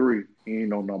number 3. He ain't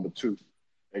no number 2.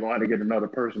 They're going to have to get another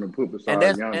person to put beside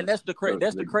Giannis. And that's the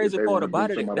crazy part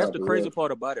about it. That's the crazy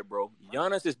part about it, bro.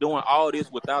 Giannis is doing all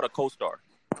this without a co-star.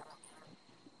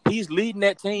 He's leading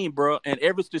that team, bro, in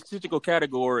every statistical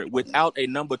category without a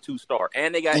number 2 star.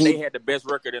 And they had the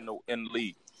best record in the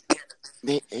league.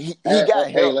 He got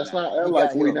help. Let's not act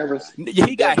like we never.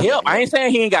 He got help. I ain't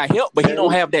saying he ain't got help, but he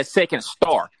don't have that second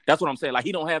star. That's what I'm saying. Like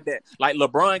he don't have that. Like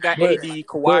LeBron got AD,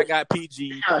 Kawhi got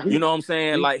PG. You know what I'm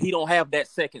saying? Like he don't have that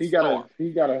second star.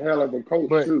 He got a hell of a coach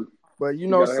too. But you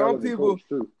know, some people,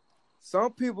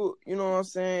 you know what I'm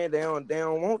saying? They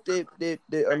don't want that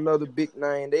another big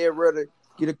name. They'd rather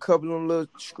get a couple of them little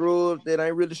scrubs that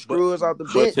ain't really scrubs out the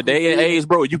bench. But today and age,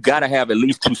 bro, you gotta have at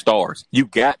least 2 stars. You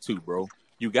got to, bro.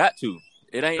 You got to.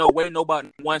 It ain't no way nobody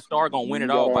 1 star gonna win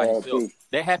it all by himself.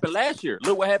 That happened last year.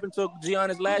 Look what happened to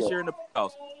Giannis last year in the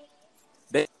playoffs.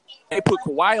 They put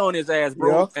Kawhi on his ass,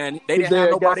 bro, and they didn't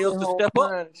have nobody else to step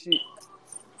up.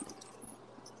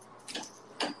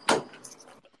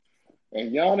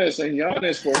 And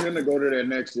Giannis, for him to go to that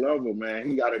next level, man,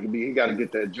 he gotta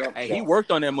get that jump shot. He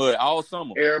worked on that mud all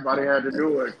summer. Everybody had to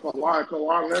do it.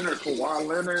 Kawhi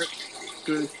Leonard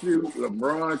couldn't shoot.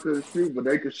 LeBron couldn't shoot, but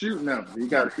they could shoot now. He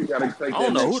got to take that. I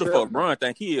don't know who the fuck LeBron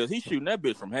think he is. He's shooting that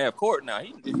bitch from half court now.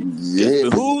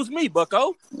 Who's me,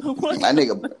 Bucko? that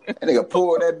nigga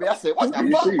pulled that bitch. I said, what the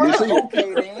fuck, bro?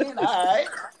 Okay, then. All right.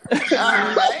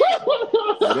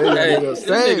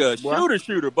 Nigga,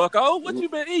 shooter, Bucko. What you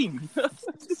been eating?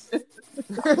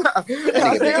 Nigga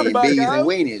been eating bees and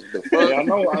weenies. The fuck?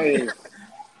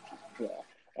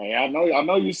 Hey, I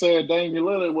know you said Damian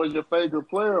Lillard was your favorite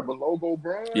player, but Logo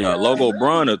Brown. Yeah, Logo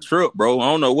Brown a trip, bro. I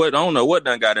don't know what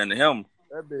done got into him.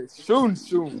 That bitch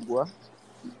shooting, boy.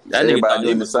 That nigga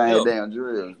doing the same damn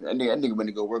drill. That nigga went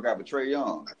to go work out with Trae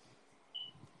Young.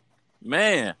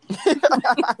 Man.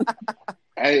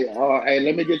 Hey,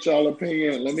 let me get y'all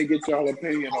opinion.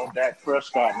 On Dak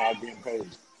Prescott not getting paid.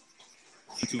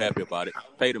 I'm too happy about it.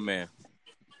 Pay the man.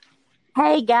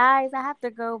 Hey guys, I have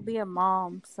to go be a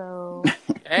mom, so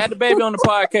add the baby on the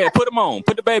podcast. Put him on.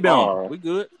 Put the baby on. Right. We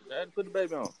good. Put the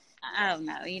baby on. Oh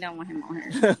no, you don't want him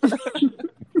on here.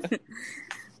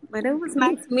 But it was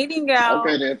nice meeting y'all.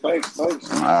 Okay then, thanks. All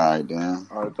right, then.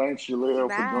 All right, thanks, Shalil,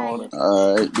 for joining.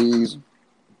 All right, these.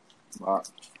 All right.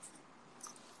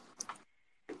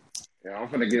 Yeah, I'm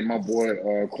gonna get my boy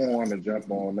Corn to jump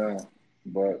on now,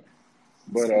 but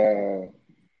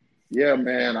yeah,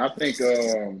 man, I think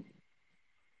in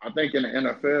the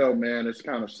NFL, man, it's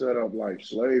kind of set up like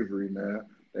slavery, man.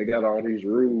 They got all these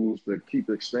rules that keep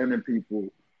extending people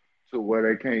to where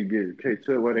they can't get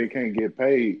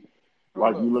paid.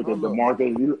 Like you look at the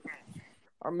market.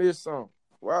 I missed some.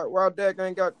 Why Dak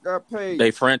ain't got paid?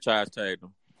 They franchise tagged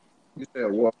him. You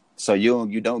said what? So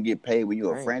you don't get paid when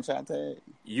you're a franchise tag?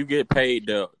 You get paid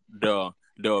the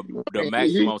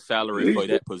maximum salary for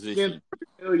that position.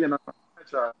 $1 million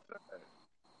franchise tag.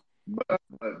 But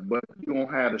you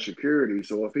don't have the security.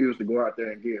 So if he was to go out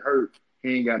there and get hurt,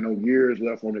 he ain't got no years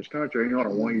left on his contract. He on a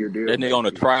 1-year deal. That nigga on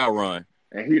a trial run.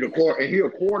 And he a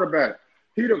quarterback.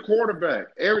 He the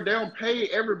quarterback. They don't pay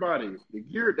everybody. The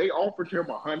year they offered him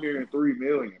 $103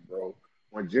 million, bro.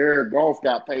 When Jared Goff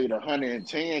got paid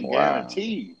 $110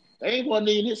 guaranteed. They wasn't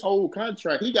in his whole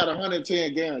contract. He got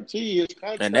 $110 guaranteed. His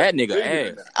contract. And that nigga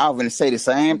ass. I was gonna say the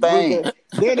same thing.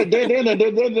 Then the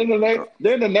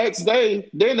next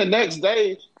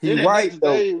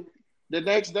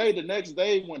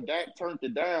day when Dak turned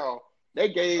it down, they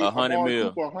gave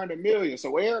 $100 million.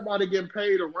 So everybody getting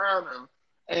paid around him,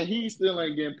 and he still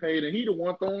ain't getting paid, and he the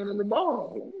one throwing him the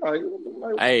ball.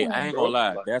 Hey, I ain't gonna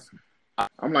lie.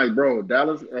 I'm like, bro,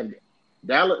 Dallas. I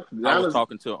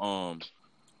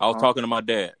was talking to my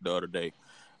dad the other day,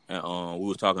 and we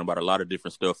was talking about a lot of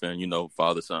different stuff, and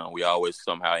father son, we always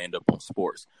somehow end up on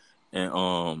sports,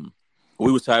 and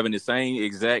we was having the same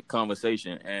exact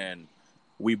conversation, and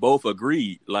we both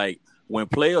agreed, like when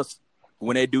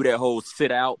they do that whole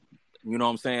sit out, you know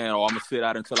what I'm saying, or I'm gonna sit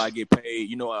out until I get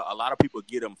paid, a lot of people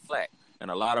get them flack,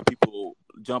 and a lot of people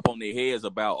jump on their heads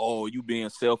about, oh, you being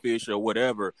selfish or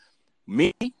whatever.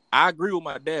 Me, I agree with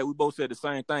my dad. We both said the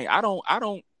same thing. I don't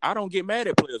get mad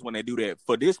at players when they do that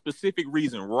for this specific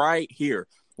reason right here.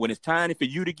 When it's time for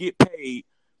you to get paid,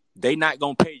 they not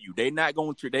gonna pay you. They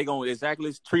gonna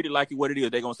exactly treat it like what it is.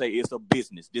 They gonna say it's a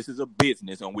business. This is a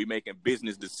business, and we making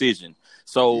business decisions.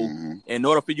 So, in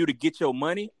order for you to get your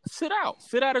money, sit out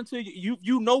until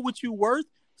you know what you worth.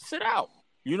 Sit out.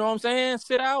 You know what I'm saying?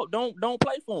 Sit out. Don't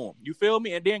play for them. You feel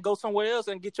me? And then go somewhere else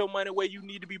and get your money where you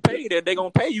need to be paid. If they're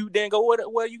going to pay you, then go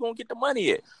where you going to get the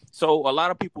money at. So a lot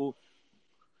of people.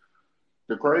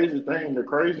 The crazy thing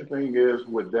is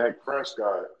with Dak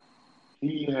Prescott,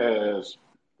 he has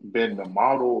been the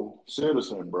model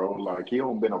citizen, bro. Like, he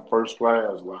don't been a first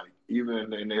class. Like,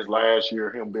 even in his last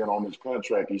year, him being on his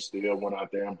contract, he still went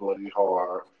out there and played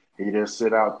hard. He didn't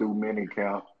sit out through mini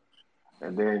camp.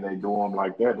 And then they do him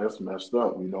like that. That's messed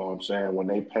up. You know what I'm saying? When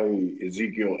they paid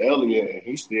Ezekiel Elliott, and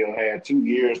he still had 2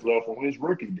 years left on his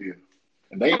rookie deal.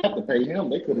 And they had to pay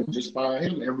him. They could have just fired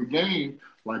him every game.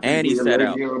 Like and he sat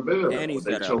out. And he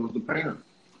they chose to pay him.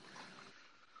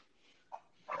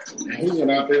 And he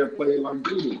went out there and played like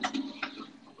dude.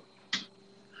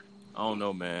 don't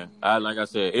know, man. Like I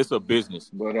said, it's a business,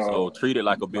 But so treat it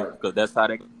like a business because that's how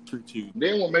they treat you.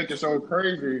 then what make it so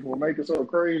crazy?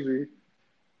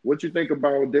 What you think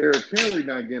about Derrick Henry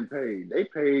not getting paid? They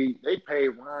paid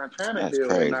Ryan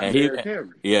Tannehill and not Derrick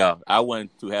Henry. Yeah, I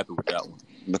wasn't too happy with that one.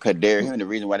 Because Derrick Henry, the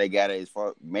reason why they got it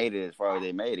made it as far as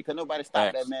they made it, because nobody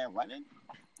stopped that man running.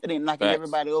 It ain't knocking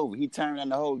everybody over. He turned on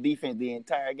the whole defense the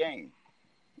entire game.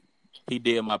 He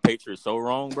did my Patriots so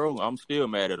wrong, bro. I'm still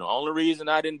mad at him. Only reason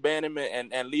I didn't ban him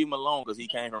and leave him alone because he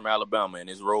came from Alabama and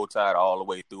his roll tide all the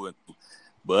way through and through.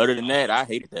 But other than that, I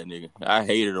hated that nigga. I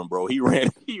hated him, bro. He ran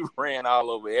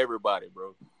all over everybody,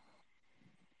 bro.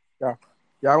 Yeah.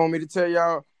 Y'all want me to tell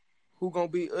y'all who gonna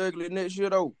be ugly next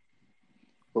year though?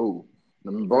 Who?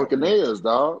 Them Buccaneers,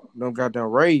 dog. Them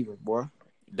goddamn Ravens, boy.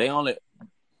 They only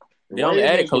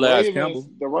added Calais Campbell.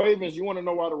 The Ravens, you want to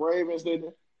know why the Ravens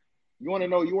didn't? You want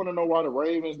to know why the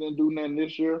Ravens didn't do nothing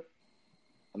this year?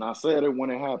 And I said it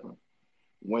when it happened.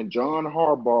 When John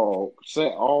Harbaugh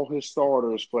set all his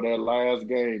starters for that last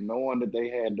game, knowing that they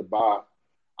had to bye,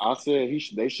 I said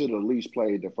they should at least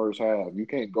play the first half. You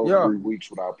can't go 3 weeks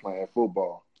without playing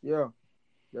football. Yeah.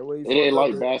 It ain't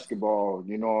like basketball,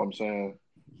 you know what I'm saying?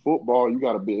 Football,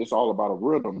 it's all about a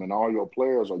rhythm, and all your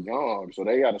players are young, so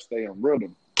they got to stay in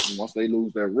rhythm. And once they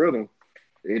lose their rhythm,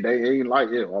 they ain't like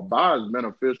it. A bye is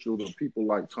beneficial to people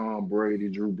like Tom Brady,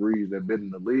 Drew Brees that been in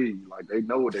the league. Like, they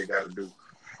know what they got to do.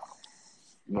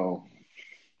 You know,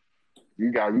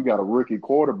 you got a rookie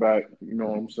quarterback, you know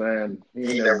what I'm saying?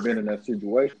 He ain't never been in that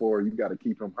situation before. You got to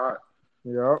keep him hot.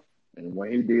 Yeah. And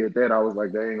when he did that, I was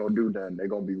like, they ain't going to do nothing. They're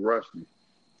going to be rusty.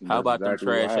 How about them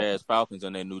trash-ass Falcons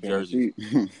in their New Jersey?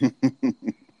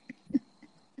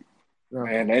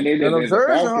 Man,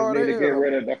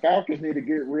 the Falcons need to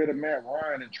get rid of Matt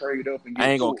Ryan and trade up and get I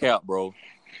ain't going to cap, bro.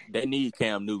 They need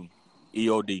Cam Newton,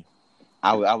 EOD.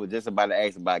 I was just about to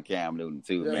ask about Cam Newton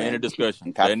too, man. In a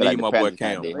discussion. They need my boy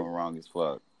Cam. They wrong as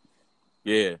fuck.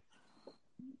 Yeah.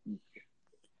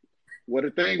 Well,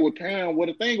 the thing with Cam,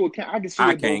 I can see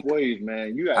it both ways,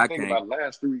 man. You got to think about the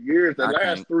last 3 years. The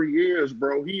last 3 years,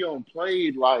 bro, he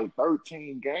played like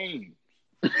 13 games.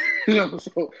 You know,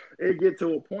 so it get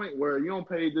to a point where you don't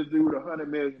pay this dude $100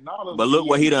 million. But look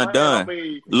what he done done.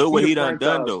 Look what he done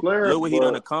done though. Look what he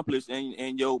done accomplished.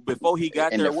 And before he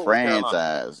got in there, the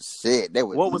franchise, shit, that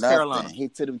was what was nothing. Carolina? He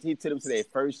took them to their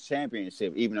first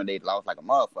championship, even though they lost like a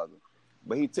motherfucker.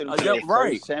 But he took them to their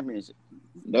first championship.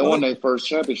 They won their first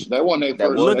championship. They won their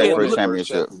first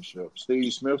championship.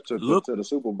 Steve Smith took them to the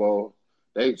Super Bowl.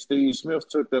 Steve Smith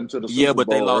took them to the Super Bowl. Yeah, but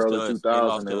they lost early to us.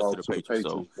 2000. They lost to the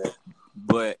Patriots.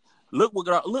 But look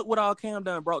what all Cam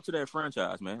done brought to that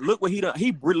franchise, man. Look what he done.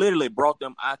 He literally brought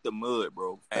them out the mud,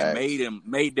 bro, and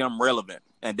made them relevant.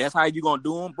 And that's how you gonna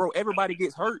do them, bro. Everybody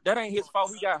gets hurt. That ain't his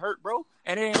fault. He got hurt, bro.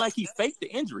 And it ain't like he faked the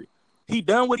injury. He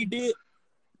done what he did.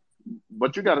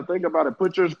 But you got to think about it.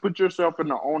 Put yourself in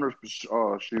the owner's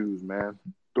shoes, man.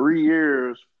 3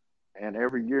 years, and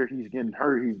every year he's getting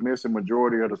hurt. He's missing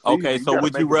majority of the season. Okay, so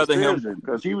would you rather him?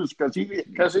 Because he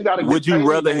got to. Would you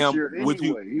rather him?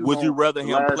 Would you rather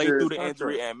him play through the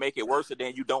injury and make it worse, and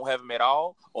then you don't have him at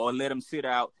all, or let him sit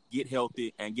out, get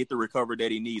healthy, and get the recovery that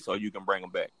he needs, so you can bring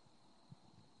him back?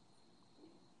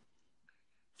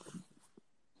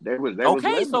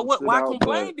 So what? Why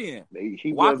complain then?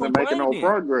 He wasn't making no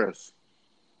progress.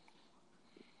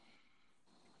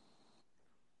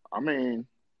 I mean,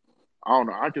 I don't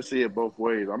know. I can see it both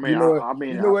ways. I mean, you know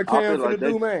what Cam finna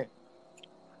do, man?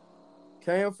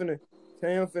 Cam finna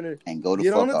and go to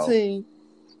get fuck on the off. team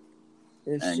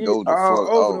and shit go to all fuck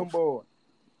over off. them boys.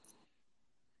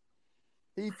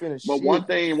 He finished. But one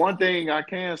thing I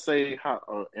can say,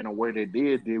 in a way they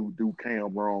did do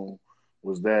Cam wrong,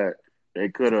 was that they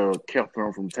could have kept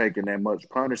him from taking that much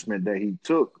punishment that he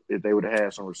took if they would have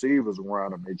had some receivers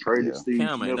around him. They traded Steve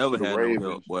Smith to the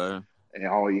Ravens, and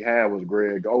all he had was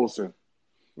Greg Olsen.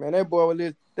 Man, that boy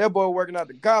working out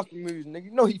the gospel music, nigga.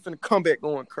 You know he finna come back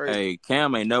going crazy. Hey,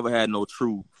 Cam ain't never had no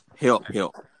true help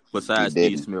besides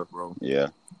Steve Smith, bro. Yeah.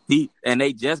 And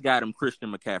they just got him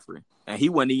Christian McCaffrey, and he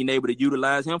wasn't even able to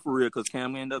utilize him for real because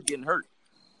Cam ended up getting hurt.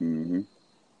 Mm-hmm.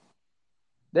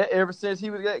 That ever since he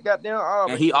was goddamn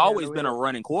Auburn. And he always been a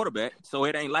running quarterback, so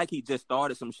it ain't like he just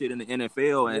started some shit in the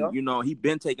NFL. And, you know, he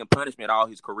been taking punishment all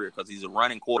his career because he's a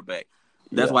running quarterback.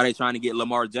 That's why they trying to get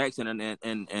Lamar Jackson and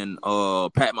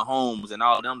Pat Mahomes and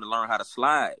all of them to learn how to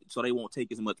slide so they won't take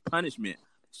as much punishment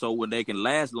so when they can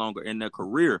last longer in their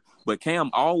career. But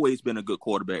Cam always been a good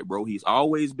quarterback, bro. He's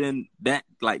always been that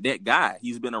guy.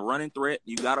 He's been a running threat.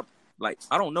 You got to,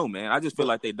 I don't know, man. I just feel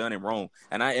like they done him wrong.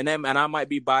 And I might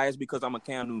be biased because I'm a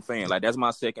Cam Newton fan. Like, that's my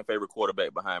second favorite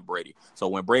quarterback behind Brady. So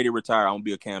when Brady retire, I'm going to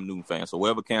be a Cam Newton fan. So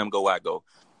wherever Cam go, I go.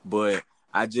 But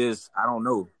I don't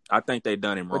know. I think they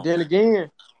done him wrong. But then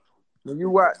again, when you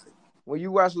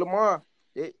watch Lamar,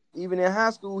 even in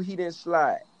high school, he didn't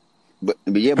slide. But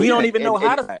he don't even know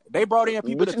how to slide. They brought in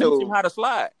people to teach him how to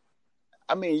slide.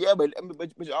 I mean, yeah, but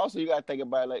also you gotta think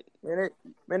about like man,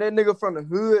 that nigga from the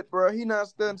hood, bro. He not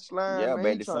studying slime. Yeah, man.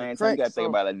 but at the same time, you gotta think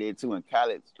about like that too in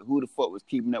college. Who the fuck was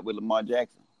keeping up with Lamar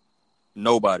Jackson?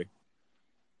 Nobody.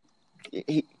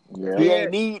 He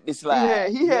ain't need to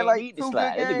slide. He had like 2 good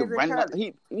that games nigga running in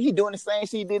college. He doing the same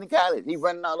shit he did in college. He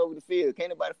running all over the field. Can't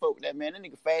nobody fuck with that man. That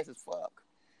nigga fast as fuck.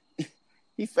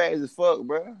 He fast as fuck,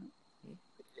 bro.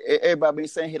 Everybody been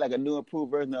saying he like a new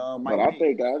improved version of Mike. But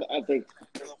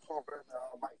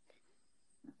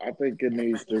I think it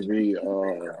needs to be.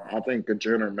 I think the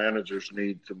general managers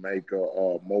need to make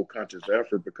a more conscious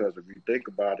effort, because if you think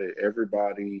about it,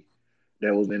 everybody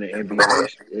that was in the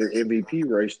MVP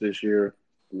race this year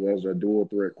was a dual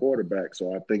threat quarterback.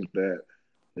 So I think that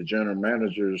the general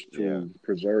managers, to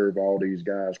preserve all these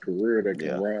guys' career that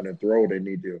can run and throw, they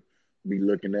need to be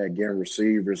looking at getting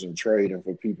receivers and trading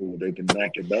for people they can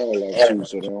knock the ball off to,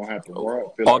 so they don't have to run.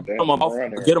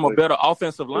 Get him a better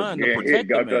offensive line to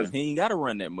protect him. Man. He ain't got to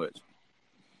run that much.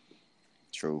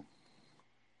 True.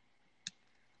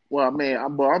 Well, offensive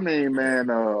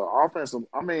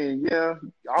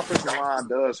line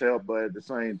does help, but at the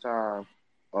same time,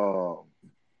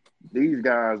 these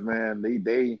guys, man,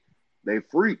 they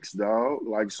freaks, dog.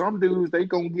 Like some dudes, they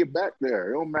gonna get back there.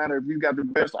 It don't matter if you got the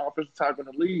best offensive tackle in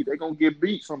the league, they gonna get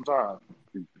beat sometimes.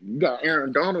 You got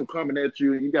Aaron Donald coming at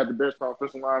you, and you got the best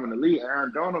offensive lineman in the league.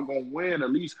 Aaron Donald gonna win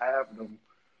at least half of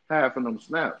them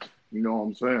snaps. You know what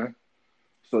I'm saying?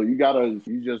 So you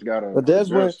just gotta. But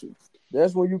that's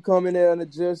when you come in there and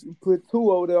adjust. You put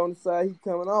 2 over there on the side. He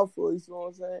coming off for you. You know what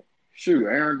I'm saying? Shoot,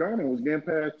 Aaron Donald was getting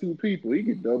past 2 people. He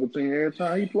get double team every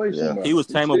time he plays somebody. He was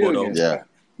tameable though. Yeah.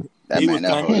 He was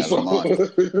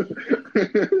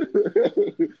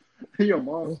he a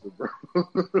monster, bro.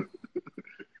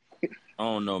 I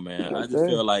don't know, man. I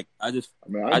feel like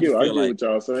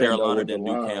Carolina didn't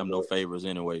do Cam no favors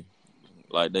anyway.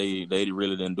 Like they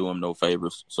really didn't do him no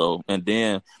favors. So, and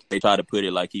then they tried to put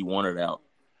it like he wanted out.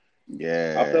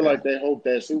 Yeah, I feel like they hoped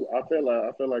that. I feel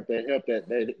like they helped that.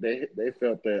 They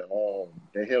felt that.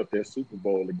 They helped that Super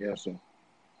Bowl against him.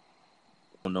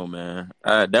 I don't know, man.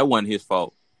 That wasn't his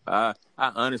fault. I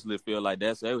honestly feel like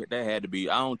that had to be.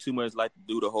 I don't too much like to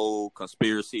do the whole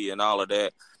conspiracy and all of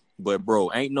that, but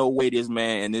bro, ain't no way this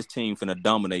man and this team finna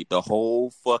dominate the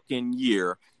whole fucking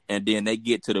year, and then they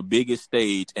get to the biggest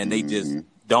stage and they just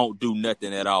don't do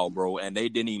nothing at all, bro. And they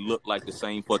didn't even look like the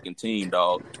same fucking team,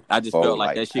 dog. I just felt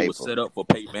like that shit was set up for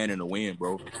Peyton Manning to win,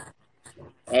 bro.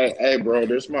 Hey, bro,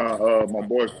 this my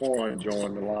boy Quan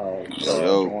joined the line.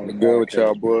 Yo, good with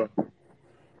y'all, boy.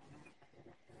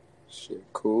 Shit,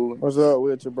 cool. What's up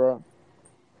with you, bro?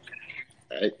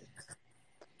 Hey,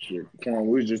 shit, Quan,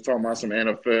 we was just talking about some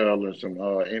NFL and some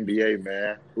NBA,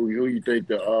 man. Who you think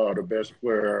the best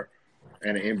player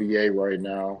in the NBA right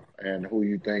now, and who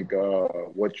you think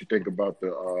what you think about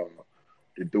the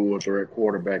dual threat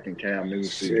quarterback in Cam Newton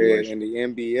situation? In the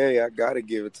NBA, I gotta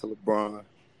give it to LeBron.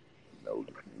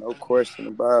 No question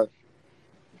about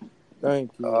it.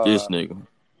 Thank you. This nigga.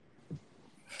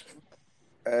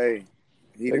 Hey,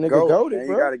 he That the nigga GOAT, goated, man.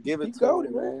 bro. You gotta give it He to goated,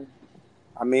 him, man. man.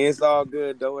 I mean, it's all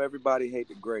good though. Everybody hate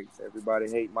the greats. Everybody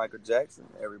hate Michael Jackson.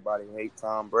 Everybody hate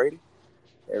Tom Brady.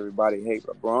 Everybody hate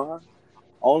LeBron.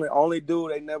 Only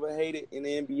dude they never hated in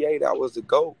the NBA that was the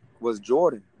GOAT was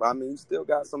Jordan. But I mean, you still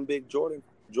got some big Jordan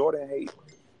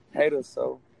haters.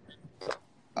 So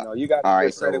you got to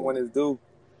give credit when it's due.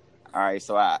 All right,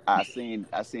 so I seen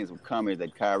some comments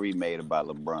that Kyrie made about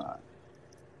LeBron,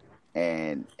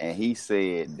 and he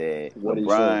said that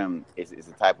LeBron is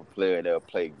the type of player that'll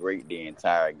play great the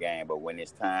entire game, but when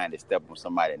it's time to step on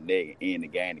somebody's neck and end the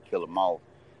game to kill them off,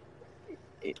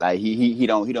 he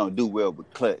don't do well with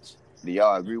clutch. Do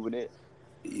y'all agree with it?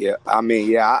 Yeah, I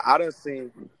mean, I done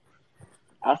seen.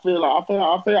 I feel like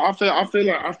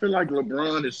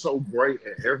LeBron is so great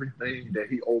at everything that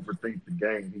he overthinks the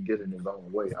game. He gets in his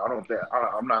own way. I'm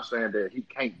not saying that he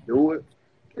can't do it.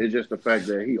 It's just the fact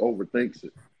that he overthinks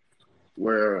it.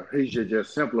 Where he should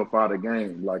just simplify the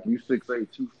game. Like you 6'8",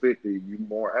 250, you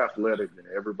more athletic than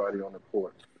everybody on the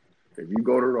court. If you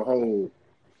go to the hole,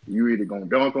 you either gonna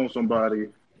dunk on somebody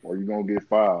or you're gonna get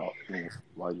fouled.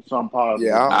 Like some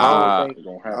positive. Yeah, I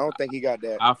don't think he got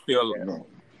that. I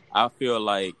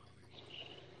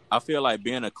feel like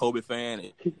being a Kobe fan,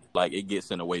 it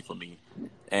gets in the way for me.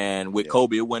 And with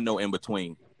Kobe, it wasn't no in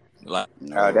between. Like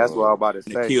that's what I'm about to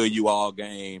say. Kill you all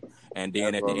game, and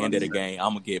then That's at the what I'm end of the saying. game,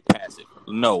 I'm gonna get passive.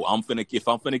 No, if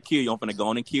I'm finna kill you, I'm finna go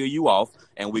on and kill you off,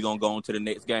 and we're gonna go on to the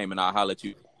next game, and I'll holler at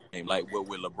you. Like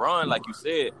with LeBron, like you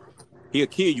said, he'll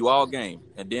kill you all game,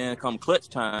 and then come clutch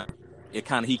time, he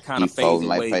kind He of fades folding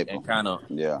like away paper. and kind of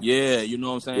Yeah. you know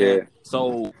what I'm saying? Yeah.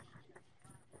 So,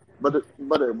 But the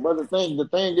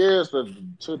thing is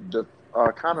to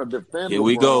kind of defend here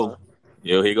we go. LeBron.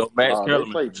 Here he go, Max They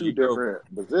Kellerman. play Here two you go. different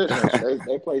positions.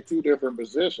 They play two different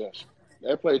positions.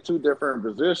 They play two different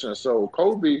positions. So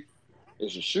Kobe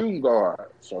is a shooting guard.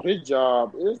 So his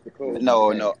job is to close the game.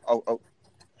 No.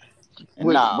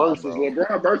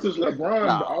 Versus LeBron,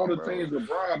 Nah, all the bro. things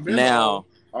LeBron been Now, on,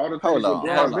 all the things Hold on,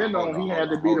 LeBron been on, he had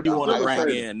to be the you want to bring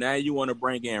facilitator. in now. You want to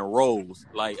bring in roles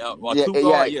like Yeah, two yeah.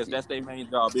 guard. Yes, that's their main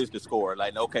job is to score.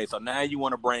 Like okay, so now you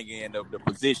want to bring in the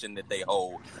position that they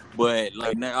hold. But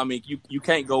like now, I mean, you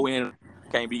can't go in,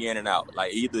 can't be in and out.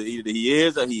 Like either he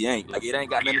is or he ain't. Like it ain't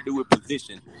got nothing to do with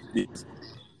position. It's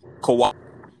Kawhi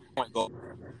point guard.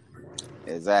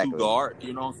 Exactly. Two guard,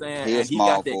 you know what I'm saying? He a and he small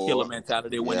got that forward. killer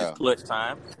mentality when Yeah. it's clutch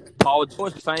time. Paul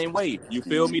George, same way. You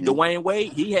feel me? Mhm. Dwayne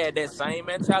Wade, he had that same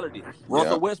mentality.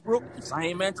 Russell Yeah. Westbrook,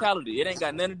 same mentality. It ain't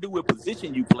got nothing to do with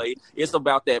position you play. It's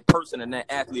about that person and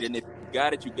that athlete. And if you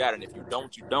got it, you got it. And if you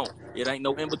don't, you don't. It ain't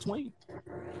no in between.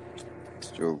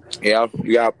 It's true. Yeah,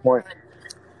 you got a point.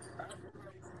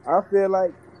 I feel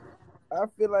like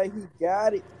he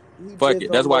got it. He Fuck just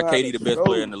it. That's don't why know how KD to the best show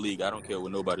player it. in the league. I don't care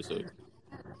what nobody says.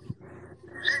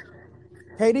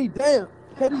 KD damn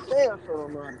sure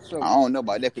don't know how to show I it. don't know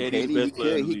about that. KD the KD, best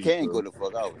player in the he league, can bro. go the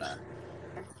fuck off now.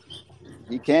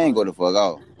 He can go the fuck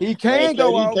off. He can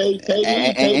go off.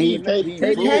 And he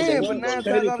He proves can, that but he 9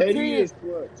 go. times out of 10, KD is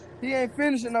clutch. he ain't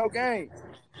finishing no game.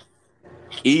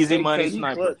 Easy money KD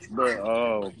sniper. clutch, but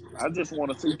I just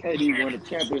want to see KD win a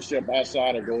championship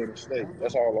outside of Golden State.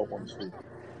 That's all I want to see.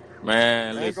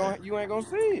 Man, listen. You ain't gonna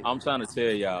see it. I'm trying to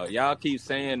tell y'all keep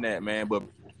saying that, man, but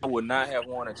I would not have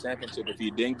won a championship if he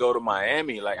didn't go to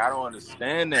Miami. Like, I don't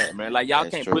understand that, man. Like, y'all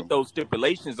That's can't true. put those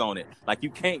stipulations on it. Like,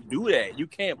 you can't do that. You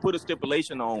can't put a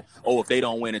stipulation on, if they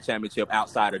don't win a championship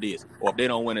outside of this, or if they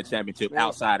don't win a championship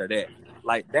outside of that.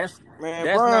 Like, that's Brian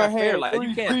not fair. had Like, you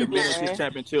 3 can't people, diminish his man.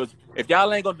 championships. If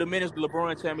y'all ain't gonna diminish the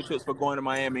LeBron championships for going to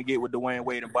Miami and get with Dwayne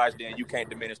Wade and Bosh, then you can't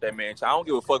diminish that man. I don't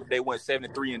give a fuck if they went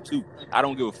 73-2. I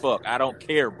don't give a fuck. I don't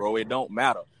care, bro. It don't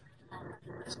matter.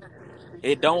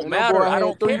 It don't matter. I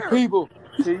don't care. 3 people.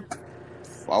 See,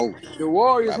 the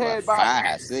Warriors had about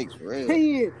 5, 6, real.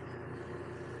 10.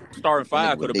 Starting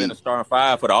 5 could have been a starting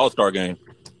 5 for the All-Star game.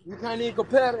 You can't even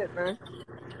compare that, man.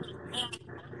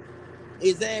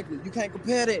 Exactly. You can't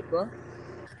compare that, bro.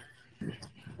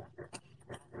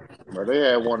 But they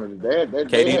had one of the they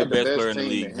KD had the best player in best the team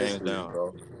league, in hands history, down.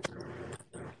 bro.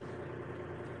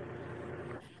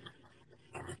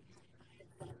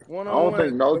 I don't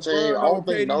think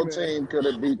no team could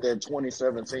have beat that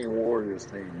 2017 Warriors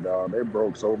team, dog. They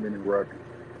broke so many records.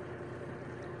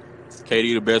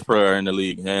 KD the best player in the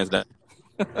league, hands down.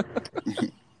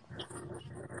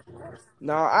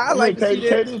 No, I like to see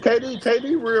that.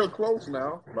 KD real close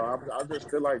now, but I just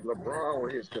feel like LeBron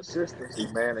with his consistency,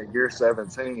 man, in year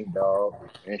 17, dog,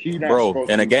 and he not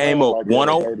supposed in to a game of like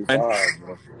 1-on-1, 35,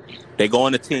 bro. they go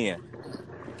into 10.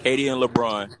 KD and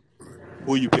LeBron,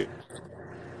 who you pick?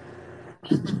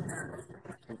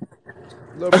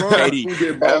 LeBron. KD. Who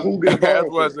get ball That's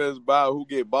what first? it's about. Who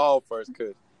get ball first?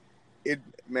 Cause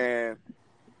the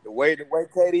way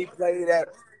KD played that.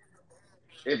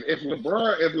 If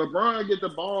LeBron get the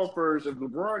ball first,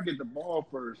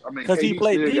 I mean, Because he KD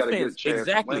plays still got a defense. good chance of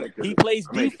Exactly. winning, 'cause, He plays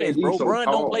I mean, defense, KD bro. so Bron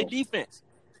don't play tall. defense.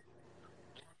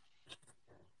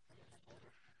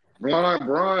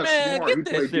 Bron Man, smart. get He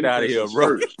that play shit out of defense here, in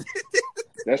bro. spurts.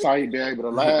 That's how he been able to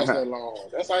last that long.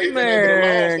 That's how he been Man, able to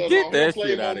last that get long. that He played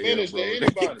shit more out of here, minutes bro. than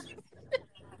anybody.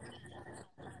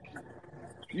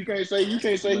 You can't say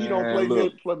he don't Man, play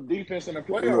defense in the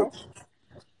playoffs.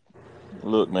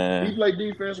 Look, man. He play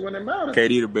defense when it matters.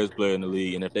 KD the best player in the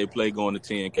league, and if they play going to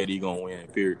 10, KD gonna win.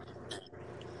 Period.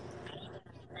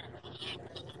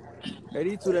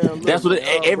 KD too damn That's what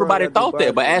everybody thought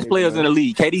that, but as players in the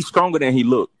league, KD's stronger than he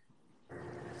looked,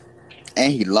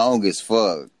 and he long as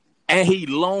fuck. And he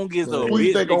long as a Who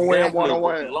you think gonna win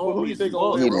one-on-one? Long Who you as think fuck.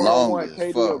 gonna He win long one-on-one? as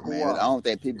KD fuck, or man. Kawhi? I don't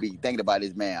think people be thinking about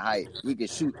this man height. He can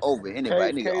shoot over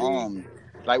anybody. Nigga arm.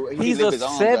 Like he's a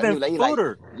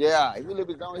 7-footer. Yeah, if he lift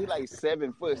his arm, he like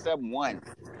 7 foot, 7'1".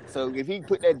 So if he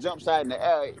put that jump shot in the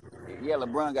air, yeah,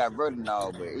 LeBron got vertical and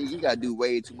all, but he got to do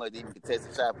way too much to even contest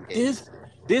the shot from KD.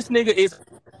 This nigga is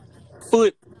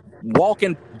foot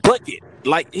walking bucket.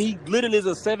 Like he literally is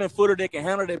a 7-footer that can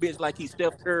handle that bitch like he's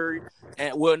Steph Curry,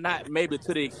 and well, not maybe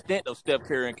to the extent of Steph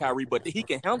Curry and Kyrie, but he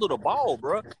can handle the ball,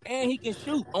 bro, and he can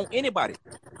shoot on anybody.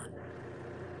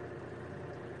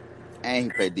 And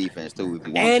he play defense too if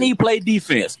he wants And to. he played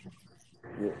defense.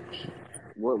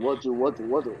 What you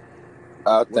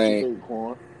think,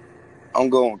 Quan? I'm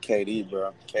going KD,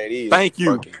 bro. KD is Thank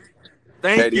you.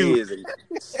 KD is a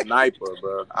sniper,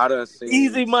 bro. I done seen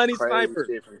easy money crazy sniper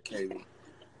shit from KD.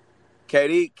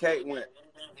 KD went.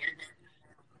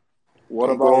 What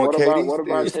about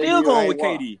KD? Still going with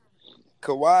KD.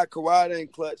 Kawhi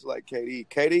ain't clutch like KD.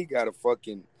 KD got a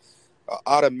fucking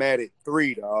automatic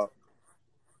 3, dog.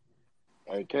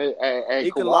 He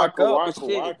can lock up and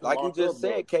shit. Like you just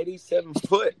said, KD 7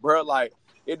 foot, bro. Like,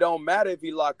 it don't matter if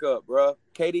he lock up, bro.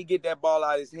 KD get that ball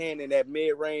out of his hand in that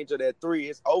mid-range or that 3,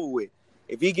 it's over with.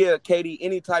 If he get KD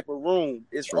any type of room,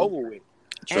 it's over with.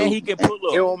 And he can pull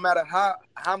up. It don't matter how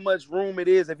much room it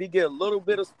is. If he get a little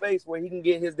bit of space where he can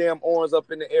get his damn arms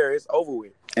up in the air, it's over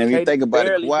with. And if you think about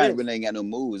it, Kawhi missed. really ain't got no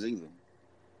moves either.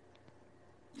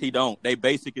 He don't. They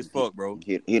basic as fuck, bro.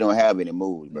 He don't have any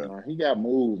moves, bro. He got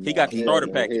moves. He got the starter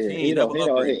package. He ain't never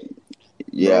upgraded.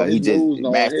 Yeah, he just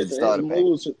mastered the starter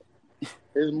package.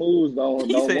 His moves don't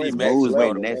He said win he next moves level.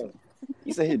 went next.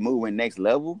 He said his move went next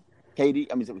level.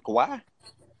 Kawhi.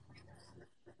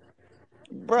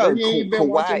 Bro,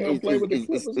 Kawhi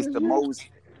is the most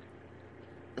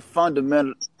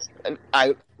fundamental. That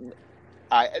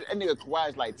nigga Kawhi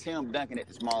is like Tim Duncan at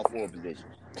the small forward position.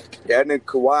 Yeah, that nigga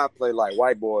Kawhi play like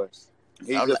white boys.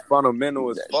 He's just fundamental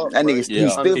as fuck. That nigga,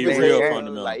 he's still real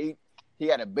fundamental. Like he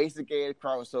got a basic ass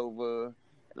crossover.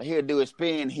 Like he'll do a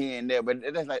spin here and there, but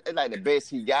it's like the best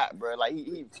he got, bro. Like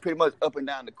he pretty much up and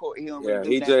down the court. He don't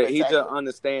really do he just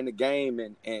understand the game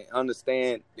and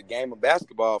understand the game of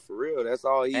basketball for real. That's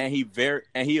all he. And he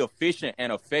efficient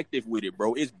and effective with it,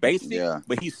 bro. It's basic,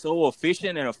 but he's so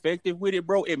efficient and effective with it,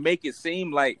 bro. It make it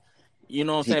seem like, you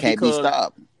know what I'm saying? He can't be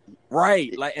stopped.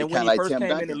 Right. Like, and when he first came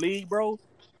Duncan in the league, bro,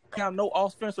 he had no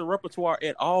offensive repertoire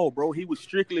at all, bro. He was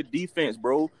strictly defense,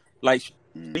 bro. Like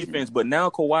defense, but now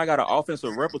Kawhi got an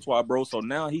offensive repertoire, bro. So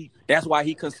now that's why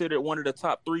he considered one of the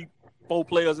top 3-4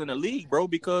 players in the league, bro,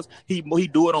 because he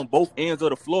do it on both ends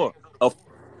of the floor.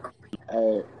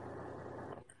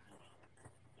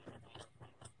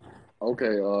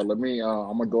 Okay, let me.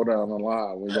 I'm gonna go down the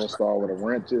line. We're gonna start with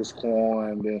Arentis,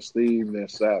 Quan, then Steve, then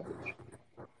Savage.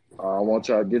 I want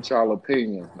y'all to get y'all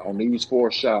opinion on these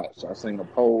 4 shots. I seen a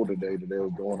poll today that they were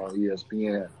doing on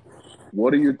ESPN.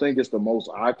 What do you think is the most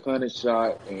iconic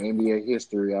shot in NBA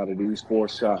history out of these 4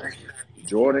 shots?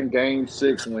 Jordan Game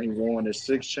 6 when he won his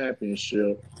 6th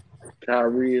championship.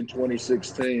 Kyrie in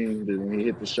 2016 when he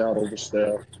hit the shot over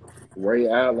Steph. Ray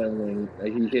Allen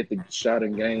when he hit the shot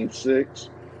in Game 6.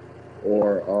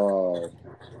 Or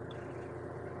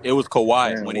it was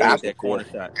Kawhi when he hit that corner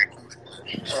shot.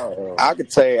 I could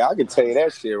tell you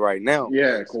that shit right now.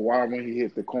 Yeah, Kawhi when he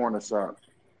hit the corner shot.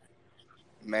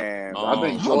 Man, I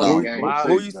think Jordan Game 6.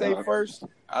 Who you say first?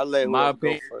 I'll let my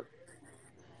go first.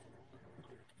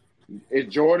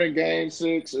 It's Jordan Game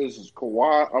 6. It's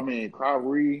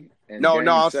Kyrie. And no,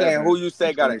 I'm 7, saying who you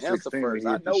say got an answer first.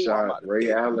 I know shot.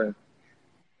 Ray Allen.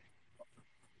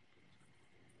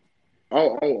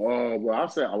 Well, I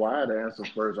had to answer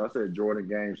first. I said Jordan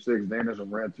Game 6. Then it's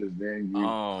Arentis. Then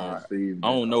you, Steve. I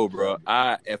don't know, bro.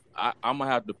 I'm gonna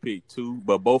have to pick 2,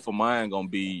 but both of mine gonna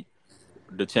be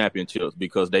the championships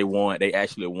because they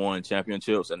actually won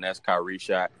championships, and that's Kyrie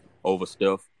shot over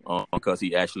Steph because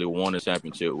he actually won a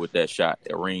championship with that shot.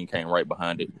 The ring came right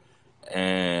behind it,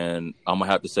 and I'm gonna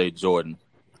have to say Jordan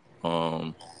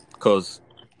because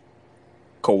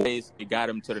Kawhi, it got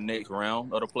him to the next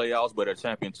round of the playoffs, but a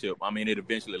championship. I mean, it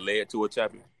eventually led to a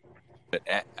championship. But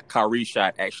Kyrie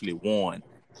shot actually won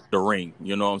the ring.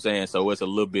 You know what I'm saying? So it's a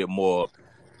little bit more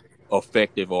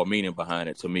effective or meaning behind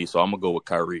it to me. So I'm gonna go with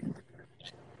Kyrie.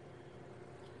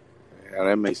 Yeah,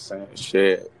 that makes sense.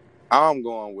 Shit, I'm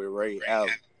going with Ray Allen,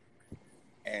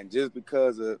 and just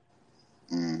because of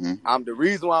the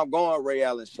reason why I'm going Ray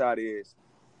Allen shot is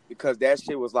because that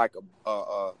shit was like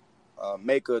a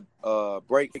make a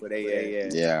break for their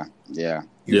ass. Yeah.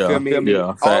 You feel me?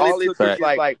 Yeah. All it took was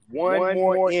like one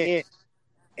more inch,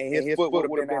 and his foot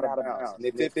would have been out of bounds. And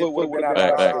if his foot would have been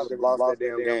out of bounds, they lost that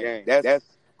damn game.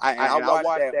 I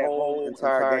watched that whole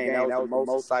entire game. That was the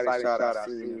most exciting shot I've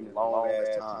seen in a long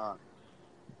ass time.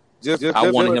 I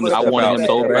wanted him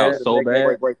so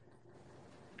bad.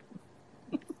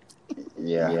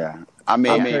 Yeah. I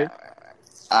mean,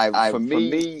 for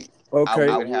me,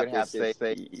 I would have to say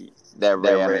that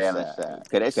Ray Allen shot.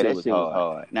 Because that shit was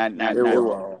hard. Now,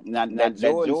 that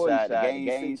Jordan side, the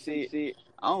game 6,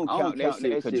 I don't count that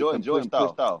shit because Jordan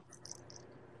pushed off.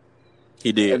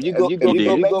 He did. If you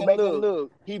go back and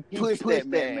look, he pushed that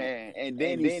man, and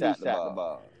then he shot the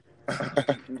ball.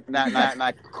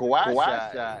 Not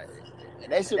Kawhi shot.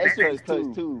 That shit was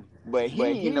close too. But he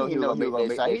didn't know he was gonna make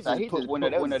that shot. He just put one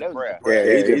of those in prayer.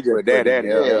 Yeah, he just put that in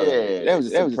there. Yeah, that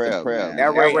was just a prayer, man.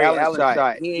 That Ray Allen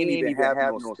shot, he didn't even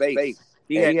have no space.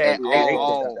 He had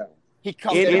all. He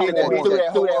come in and threw that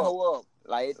hoe up.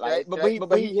 But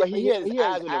he had his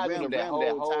eyes on the rim that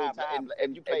whole time.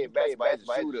 And you play basketball as a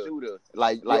shooter,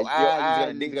 like your eyes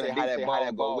gonna dictate how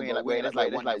that ball go in. That's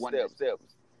like one of the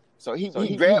steps. So he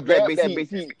grabbed that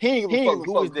bitch. He ain't give a fuck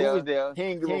who was there. He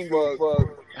ain't give a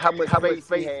fuck how much space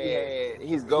he had.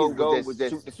 His goal was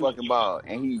just shoot the fucking ball,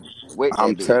 and he wait.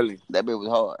 I'm telling you, that bitch was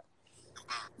hard.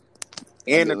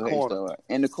 In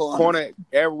the corner.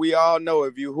 We all know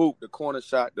if you hoop, the corner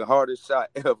shot, the hardest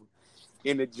shot ever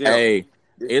in the gym. Hey,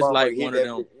 it's like one of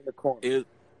them. In the corner.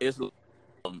 It's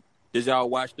did y'all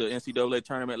watch the NCAA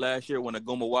tournament last year when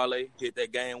Aguma Wale hit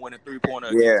that game-winning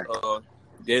three-pointer? Yeah.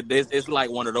 It's like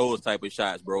one of those type of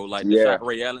shots, bro. Like the shot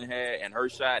Ray Allen had and her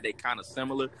shot, they kind of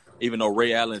similar, even though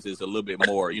Ray Allen's is a little bit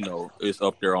more, it's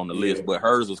up there on the list. But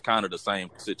hers was kind of the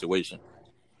same situation.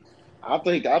 I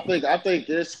think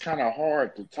it's kind of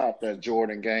hard to top that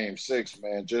Jordan Game 6,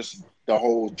 man. Just the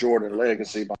whole Jordan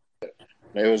legacy.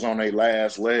 They was on their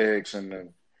last legs, and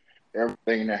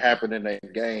everything that happened in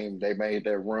that game, they made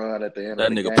that run at the end of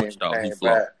the game. That nigga pushed off. He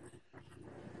flopped.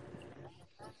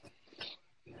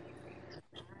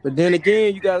 But then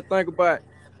again, you got to think about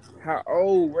how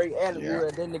old Ray Allen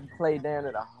was. That nigga played down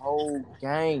to the whole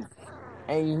game.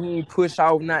 And he ain't push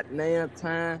off not damn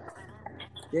time.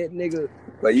 That nigga.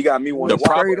 But you got me one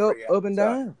straight up and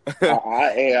down.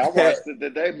 I watched it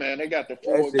today, man. They got the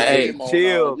full game on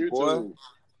YouTube. Boy.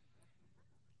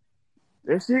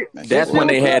 That's when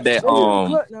they had that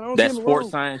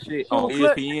sports science shit on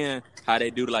ESPN. How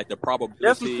they do like the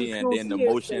probability and then the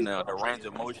motion, the range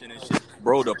of motion and shit.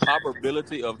 Bro, the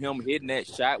probability of him hitting that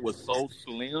shot was so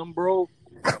slim, bro.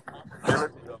 Yeah,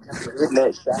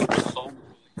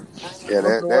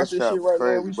 that shot was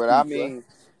crazy. But I mean,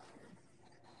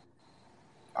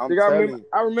 I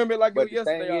remember it like it was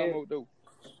yesterday. Almost, though.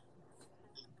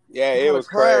 Yeah, it was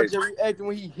crazy. Reacting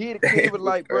when he hit it, he was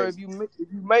like, bro, if you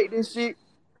make this shit,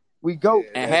 we go.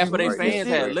 And half of their fans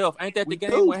had left. Ain't that the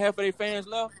game when half of their fans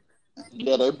left?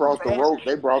 Yeah, they brought the rope.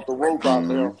 They brought the rope out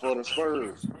there for the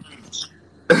Spurs.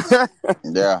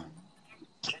 Yeah.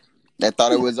 They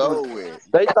thought it was over with.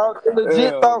 They thought it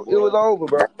was over,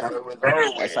 bro.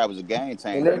 That shot was a game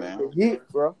changer, man. Hit,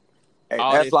 bro. Hey,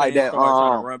 that's like that.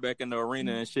 Trying to run back in the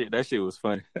arena and shit. That shit was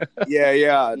funny.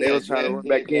 Yeah. They was trying to run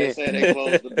back in. They said they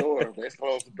closed the door. They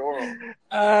closed the door.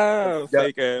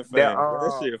 Fake ass fan.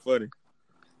 That shit funny.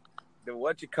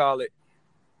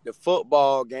 The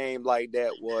football game like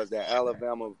that was the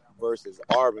Alabama versus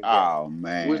Auburn game. Oh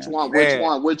man. Which one? The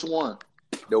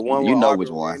one you know Auburn which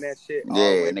one. That shit.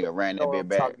 Yeah, nigga ran that bit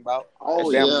back.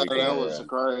 Oh yeah, that was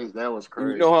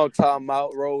crazy. You know what I'm talking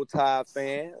about, Roll Tide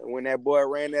fan. When that boy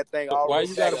ran that thing all why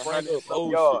you gotta bring up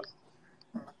old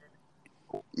shit?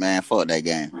 Man, fuck that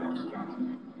game.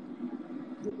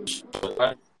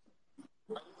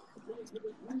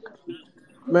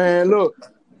 Man, look.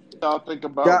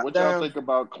 What y'all think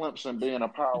about Clemson being a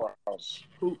powerhouse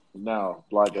now?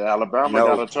 Like Alabama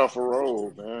got a tougher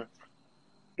road, man.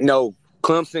 No,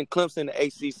 Clemson, the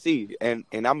ACC, and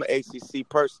I'm an ACC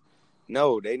person.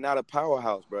 No, they not a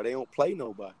powerhouse, bro. They don't play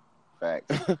nobody. Fact.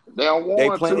 They don't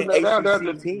want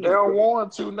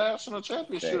two national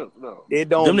championships though. It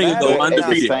don't them niggas go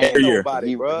undefeated every year.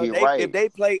 If they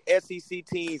play SEC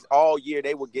teams all year,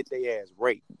 they would get their ass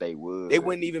raped. They would. They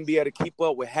wouldn't even be able to keep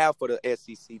up with half of the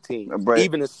SEC teams.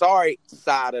 Even the sorry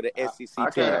side of the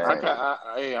SEC teams.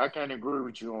 I can't agree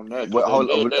with you on that.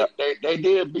 They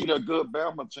did beat a good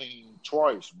Bama team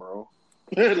twice, bro.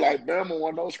 Like Bama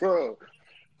won those scrubs.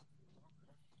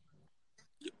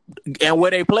 And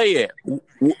where they play at? I'm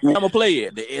gonna play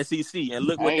at the SEC, and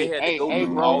look what they had to go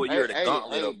through all year. The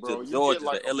gauntlet of the Georgia,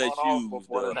 the LSU,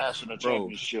 before the national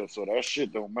championship, so that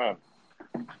shit don't matter.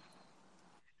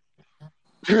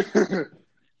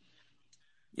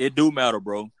 It do matter,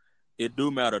 bro. It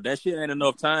do matter. That shit ain't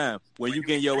enough time when you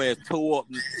get your ass tore up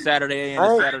Saturday in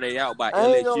and Saturday out by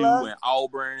LSU and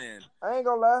Auburn. And I ain't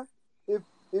gonna lie. If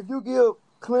you give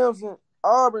Clemson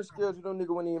Auburn schedule, them nigga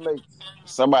wouldn't even make it.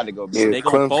 Somebody go be. They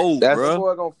gonna fold, bro.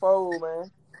 Boy gonna fold,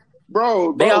 man.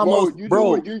 Bro, they almost,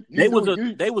 bro. They was a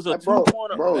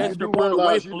 2-point extra point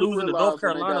away from losing to North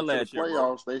Carolina last year.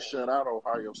 Playoffs, they shut out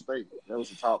Ohio State. That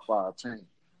was a top 5 team.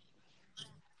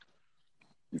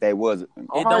 They wasn't.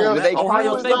 Ohio State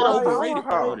was overrated.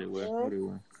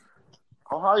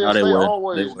 Ohio No, they State were. They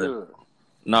always were. good.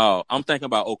 No, I'm thinking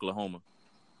about Oklahoma.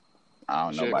 I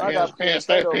don't know Shit, about I that. got Penn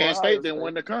State over Penn Ohio State didn't State.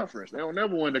 win the conference. They don't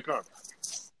never win the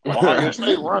conference. Ohio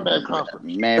State run that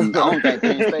conference. Man, I don't think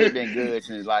Penn State been good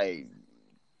since like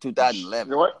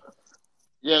 2011. What?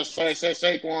 Yes, say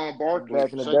Saquon Barkley.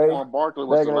 Back in the day. Saquon Barkley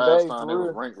was Back the in the last day, time for they was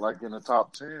real. ranked like in the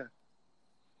top 10.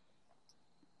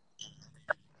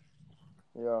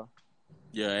 Yeah.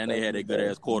 Yeah, and they had a good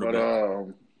ass But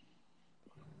quarterback.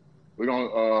 we're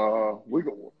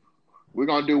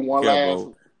gonna do one Yeah, last.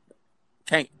 bro.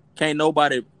 Can't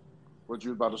nobody. What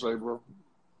you about to say, bro?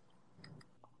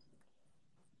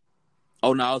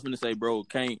 Oh no, I was gonna say, bro.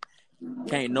 Can't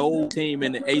no team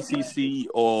in the ACC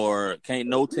or can't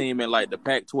no team in like the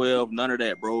Pac-12. None of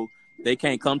that, bro. They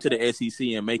can't come to the SEC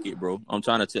and make it, bro. I'm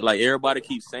trying to tell. Like everybody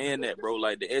keeps saying that, bro.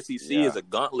 Like the SEC is a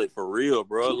gauntlet for real,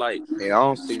 bro. Like I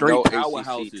don't see straight no ACC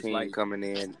powerhouses, team like coming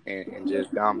in and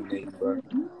just dominating, bro.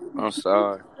 I'm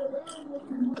sorry.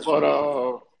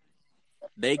 But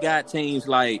they got teams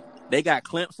like they got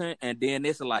Clemson, and then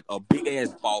it's like a big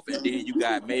ass off, and then you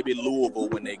got maybe Louisville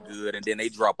when they good, and then they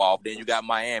drop off. Then you got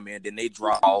Miami, and then they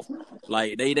drop off.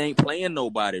 Like they ain't playing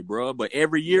nobody, bro. But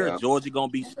every year, Yep. Georgia gonna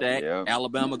be stacked, Yep.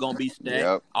 Alabama gonna be stacked,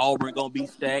 Yep. Auburn gonna be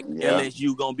stacked, Yep.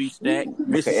 LSU gonna be stacked,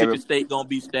 Mississippi State gonna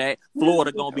be stacked,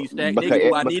 Florida gonna be stacked. Because, Nigga,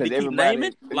 do I need because to keep everybody,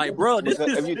 naming? Like, bro, this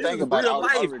because is if you this think is about real all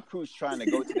life. recruits trying to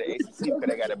go to the ACC because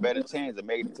they got a better chance of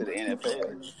making it to the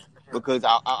NFL. Because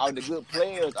all the good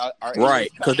players are in Right,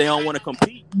 this because they don't want to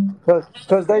compete.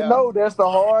 Because they know that's the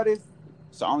hardest.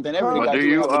 So I don't think they really But got do to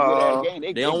you have a good ass game.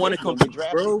 They don't want to gonna get compete,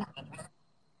 drafted. bro.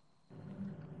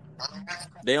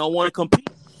 They don't want to compete.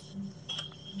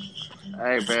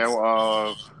 hey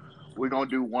man, we're gonna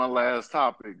do one last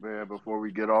topic, man, before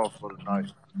we get off for the night.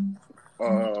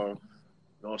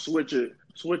 Gonna switch it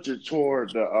toward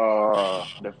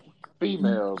the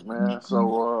females, man.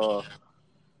 So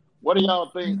what do y'all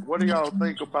think? What do y'all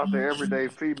think about the everyday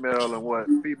female and what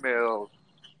females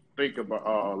think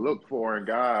about look for in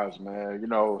guys, man? You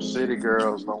know, city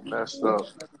girls don't mess up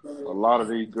a lot of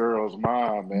these girls'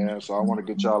 mind, man. So I want to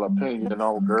get y'all opinion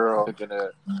on girls thinking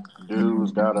that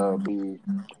dudes gotta be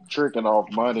tricking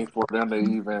off money for them to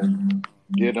even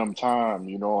get them time.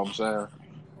 You know what I'm saying?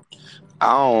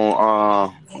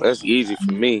 I don't. That's easy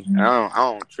for me. I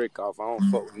don't trick off. I don't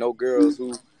fuck with no girls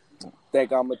who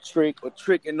think I'm a trick or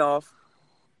tricking off,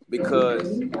 because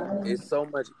it's so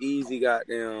much easy.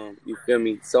 Goddamn, you feel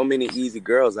me? So many easy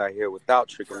girls out here without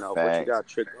tricking off. What you got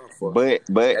trick off for? But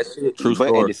That shit. True at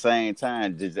story. the same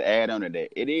time, just to add on to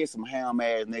that, it is some ham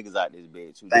ass niggas out this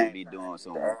bitch who do be doing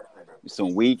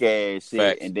some weak ass shit,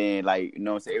 Facts. and then like, you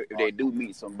know what I'm saying, if they do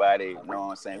meet somebody, you know what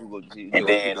I'm saying, who go keep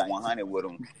it 100 with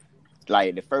them,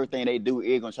 like the first thing they do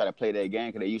is gonna try to play that game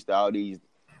because they used to all these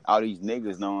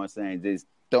niggas, know what I'm saying, just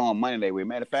throwing money their way.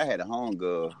 Matter of fact, I had a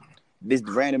homegirl. This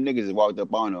random nigga just walked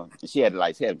up on her, and she had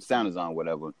sounders on,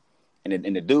 whatever. And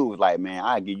the dude was like, "Man,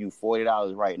 I'll give you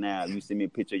 $40 right now if you send me a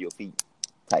picture of your feet,"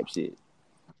 type shit.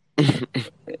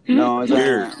 You know what I'm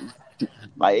Weird. saying?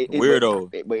 Like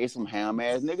Weirdo. but it's some ham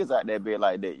ass niggas out there be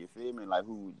like that. You feel me? Like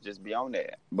who just be on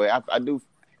that. But I do.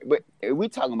 But if we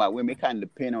talking about women, it kind of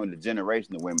depend on the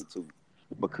generation of women too.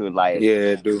 Because like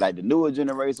like the newer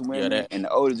generation women and the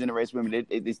older generation women,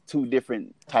 it's two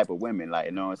different type of women. Like,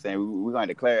 you know what I'm saying? We're going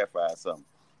to clarify something.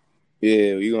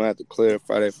 Yeah, you're gonna have to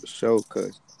clarify that for sure,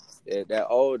 cause that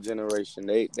old generation,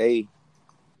 they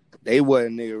what a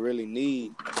nigga really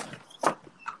need.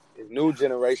 This new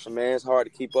generation, man, it's hard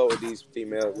to keep up with these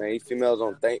females, man. These females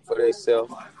don't think for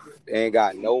themselves. They ain't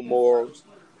got no morals,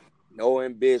 no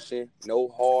ambition, no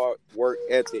hard work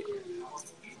ethic,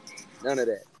 none of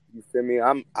that. You feel me?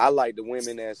 I like the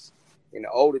women that's in the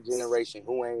older generation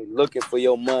who ain't looking for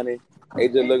your money. They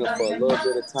just looking for a little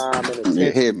bit of time and attention.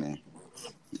 You hear me?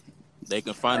 They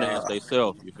can finance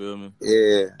themselves. You feel me?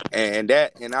 Yeah, and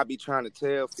I be trying to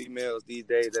tell females these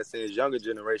days that's in this younger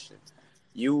generation,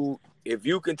 if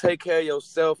you can take care of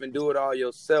yourself and do it all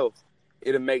yourself,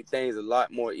 it'll make things a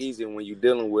lot more easier when you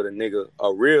dealing with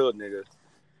a real nigga,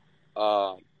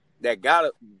 that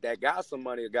got some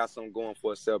money or got something going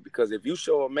for itself. Because if you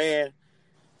show a man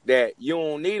that you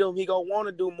don't need him, he gonna want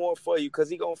to do more for you because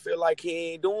he gonna feel like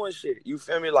he ain't doing shit. You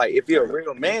feel me? Like if you're a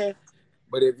real man,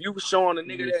 but if you showing a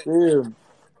nigga that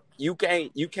you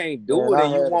can't do it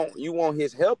and you want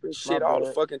his help and shit all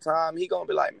the fucking time, he gonna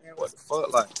be like, man, what the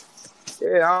fuck? Like,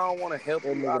 yeah, I don't want to help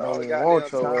you out all the goddamn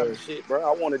time and shit, bro.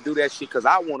 I want to do that shit because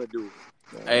I want to do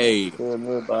it. Hey,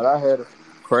 but I had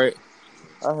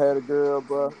a girl,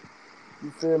 bro.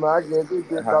 You feel me? I get this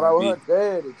bitch thought I was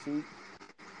her daddy, chief.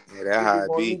 Yeah, that's how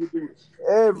it be.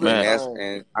 Everything.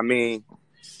 And I mean,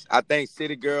 I think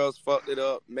City Girls fucked it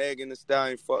up. Megan Thee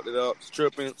Stallion fucked it up.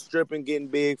 Stripping getting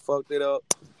big fucked it up.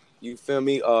 You feel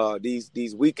me?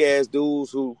 These weak ass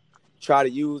dudes who try to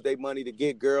use their money to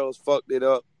get girls fucked it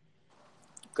up.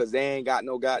 Cause they ain't got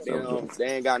no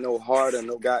heart or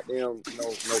no goddamn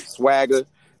no swagger,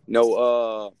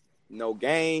 no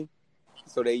game.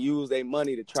 So they use their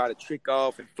money to try to trick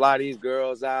off and fly these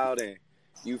girls out and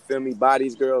you feel me, buy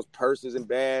these girls purses and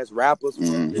bags. Rappers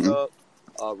fucked it up.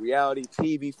 Reality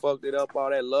TV fucked it up, all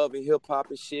that love and hip hop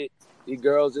and shit. These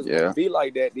girls just want to be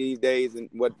like that these days, and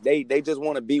what they just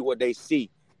want to be what they see.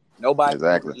 Nobody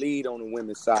can lead on the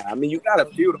women's side. I mean, you got a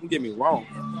few. Don't get me wrong.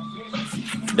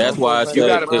 That's why I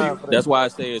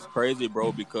say it's crazy,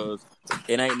 bro, because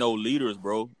it ain't no leaders,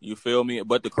 bro. You feel me?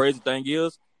 But the crazy thing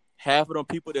is, half of them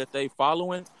people that they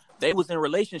following, they was in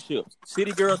relationships.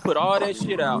 City Girls put all that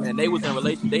shit out, and they was in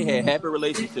relationships. They had happy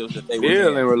relationships that they was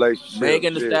in relationships.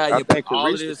 Megan Thee Stallion put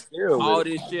all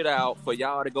this shit out for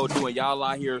y'all to go do, and y'all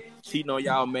out here cheating on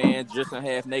y'all man, dressing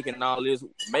half naked and all this.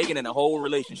 Megan in a whole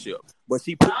relationship, but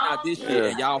she putting out this shit,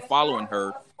 and y'all following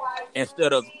her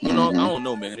instead of I don't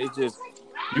know, man. It's just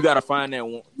you gotta find that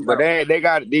one. But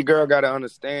these girls gotta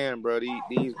understand, bro.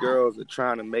 These girls are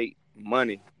trying to make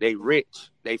money. They rich.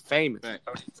 They famous.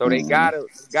 So they gotta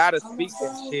speak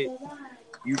that shit.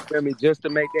 You feel me? Just to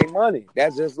make their money.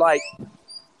 That's just like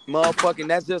motherfucking.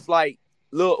 That's just like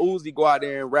Lil Uzi go out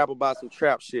there and rap about some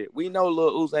trap shit. We know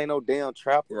Lil Uzi ain't no damn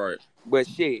trapper. Right. But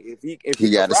shit, if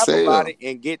he gotta rap about it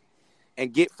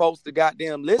and get folks to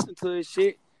goddamn listen to his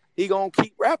shit, he gonna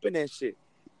keep rapping that shit.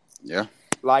 Yeah.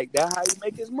 Like that's how he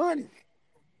make his money.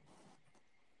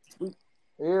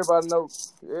 Everybody know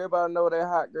that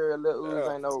hot girl Lil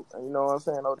Uzi ain't no, you know what I'm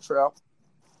saying, no trap.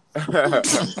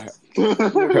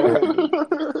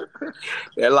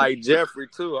 They're like Jeffrey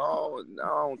too. I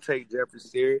don't take Jeffrey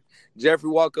serious. Jeffrey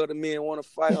walk up to me and want to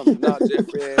fight him. Knock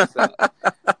Jeffrey ass out.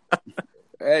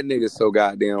 That nigga so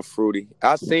goddamn fruity.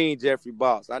 I seen Jeffrey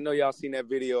box. I know y'all seen that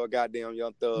video of goddamn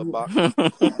Young Thug box.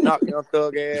 Knock Young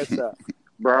Thug ass out.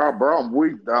 Bro, I'm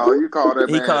weak, dog. You call that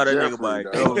man He called that Jeffrey, nigga by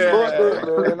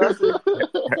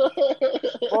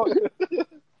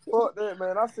Fuck that,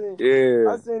 man. I seen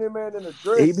him, man, in the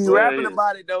dress. He be rapping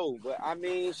about it, though. But, I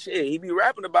mean, shit, he be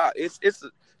rapping about it. It's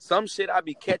some shit I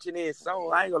be catching in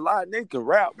song. I ain't gonna lie, nigga can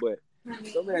rap, but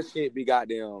some of that shit be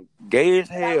goddamn gay as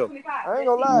hell. I ain't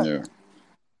gonna lie. Yeah.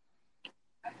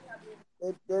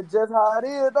 That's just how it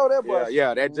is, though. That boy.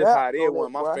 Yeah, that's just how it is. One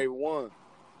of my favorite ones.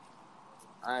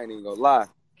 I ain't even gonna lie.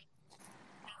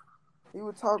 He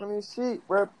was talking this shit,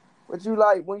 bro. But you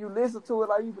like when you listen to it,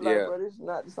 like you be like, bro, this is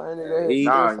not the same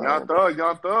nigga.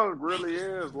 Young Thug really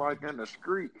is like in the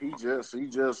street. He just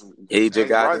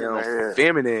got him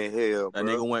feminine hell, bro.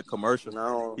 That nigga went commercial.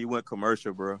 No. He went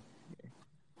commercial, bro.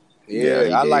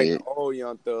 Yeah, I like the old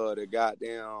Young Thug, the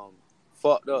goddamn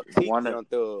fucked up teeth Young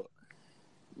Thug.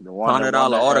 $100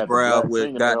 autograph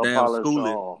with goddamn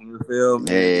schooling. You feel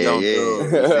me?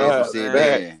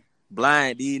 Yeah.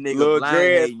 Blind, these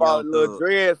niggas little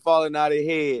dreads falling out of his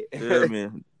head. Yeah,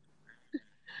 man.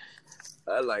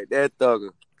 I like that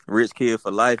thugger. Rich kid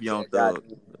for life, Young Thug.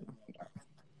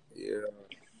 Yeah.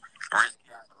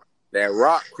 That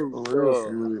Rock Crew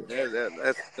thug.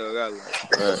 That's thug I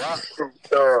like. Rock Crew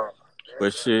thug.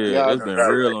 But shit, it's been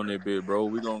real on that bit, bro.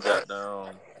 We gonna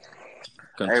goddamn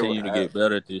continue to get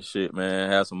better at this shit,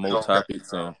 man. Have some more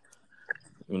topics and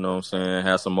you know what I'm saying,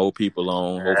 have some more people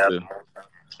on, hopefully.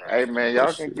 Hey man,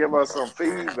 y'all can give us some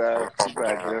feedback.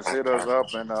 Just hit us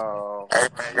up and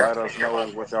let us know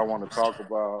what y'all want to talk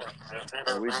about.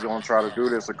 And we're gonna try to do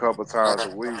this a couple times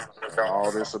a week.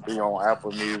 All this will be on Apple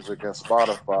Music and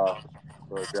Spotify.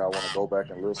 So if y'all want to go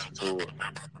back and listen to it.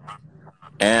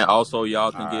 And also,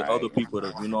 y'all can get other people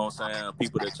to, you know what I'm saying,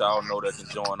 people that y'all know that can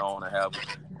join on and have a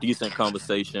decent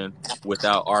conversation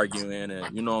without arguing.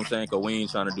 And you know what I'm saying? Because we ain't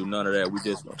trying to do none of that. We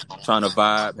just trying to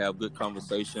vibe, have good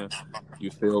conversation. You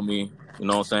feel me? You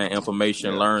know what I'm saying?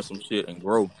 Information, learn some shit, and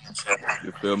grow.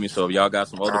 You feel me? So if y'all got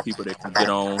some other people that can get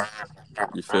on,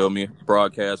 you feel me?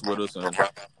 Broadcast with us and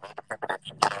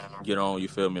get on, you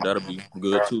feel me? That'll be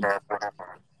good too.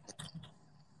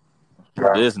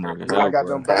 This nigga, I got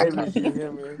them babies, you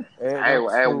hear me? Hey,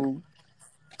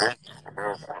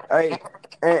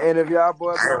 and if y'all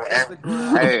boys on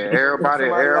Instagram, everybody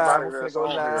that's on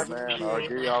here, man,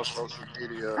 give y'all social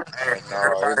media and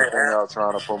anything y'all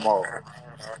trying to promote.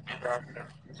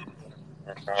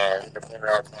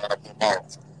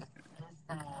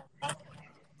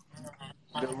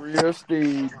 The Real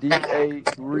Steve, DA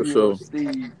Real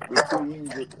Steve with 2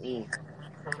 E's at the end.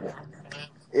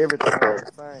 Everything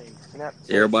the same. Snapchat,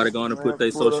 everybody going to put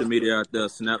their social media out there,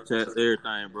 Snapchat,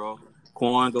 everything, bro.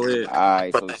 Quan, go ahead. All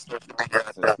right, so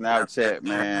Snapchat,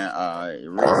 man,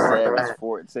 Rich Savage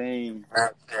 14,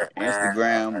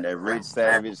 Instagram, that Rich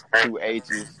Savage 2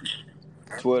 H's,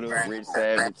 Twitter, Rich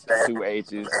Savage 2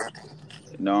 H's. You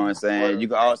know what I'm saying? You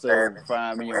can also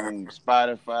find me on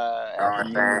Spotify,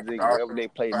 Apple Music, wherever they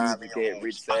play music at,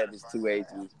 Rich Savage 2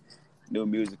 H's. New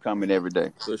music coming every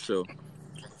day. For sure.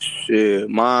 Shit,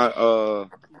 my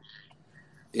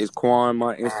is Quan.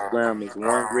 My Instagram is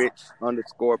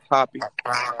 @1rich_Poppy.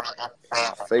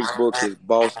 My Facebook is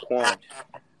Boss Quan.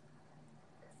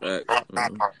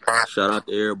 Shout out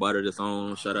to everybody that's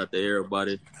on. Shout out to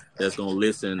everybody that's gonna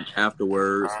listen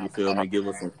afterwards. You feel me? Give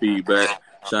us some feedback.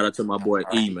 Shout out to my boy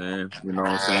E, man. You know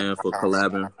what I'm saying? For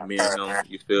collabing me and him.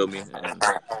 You feel me? And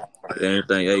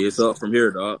anything. Hey, it's up from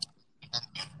here, dog.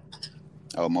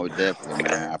 Oh, most definitely,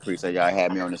 man. I appreciate y'all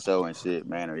having me on the show and shit,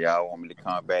 man. If y'all want me to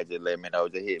come back, just let me know.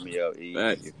 Just hit me up, E.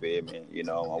 Facts. You feel me? You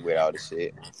know, I'm with all the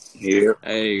shit. Yeah.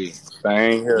 Hey,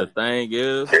 same here. The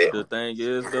thing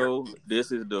is though,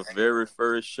 this is the very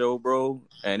first show, bro,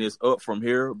 and it's up from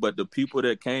here. But the people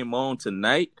that came on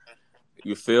tonight,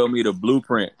 you feel me? The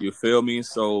blueprint, you feel me?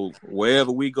 So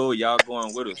wherever we go, y'all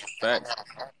going with us. Facts.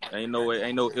 Ain't no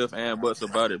if and buts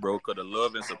about it, bro. Cause the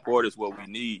love and support is what we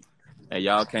need. And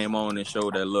y'all came on and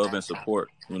showed that love and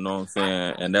support. You know what I'm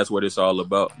saying? And that's what it's all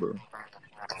about, bro.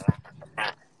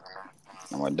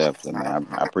 I'm definitely, man.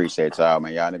 I appreciate y'all,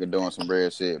 man. Y'all nigga doing some real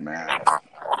shit, man.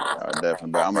 Y'all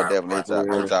definitely, but I'm gonna definitely hit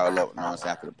y'all up, you know what I'm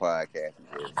saying, after the podcast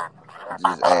and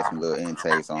just ask some little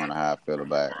intakes on how I feel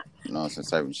about it. You know what I'm saying,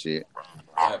 certain shit.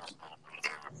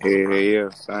 Yeah,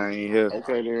 same here.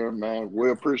 Okay then, man. We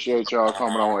appreciate y'all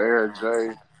coming on Eric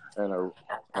J and a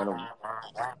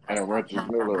Renters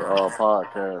Miller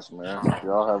podcast, man.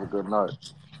 Y'all have a good night.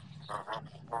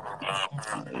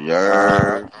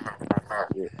 Yeah.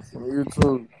 You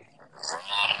too.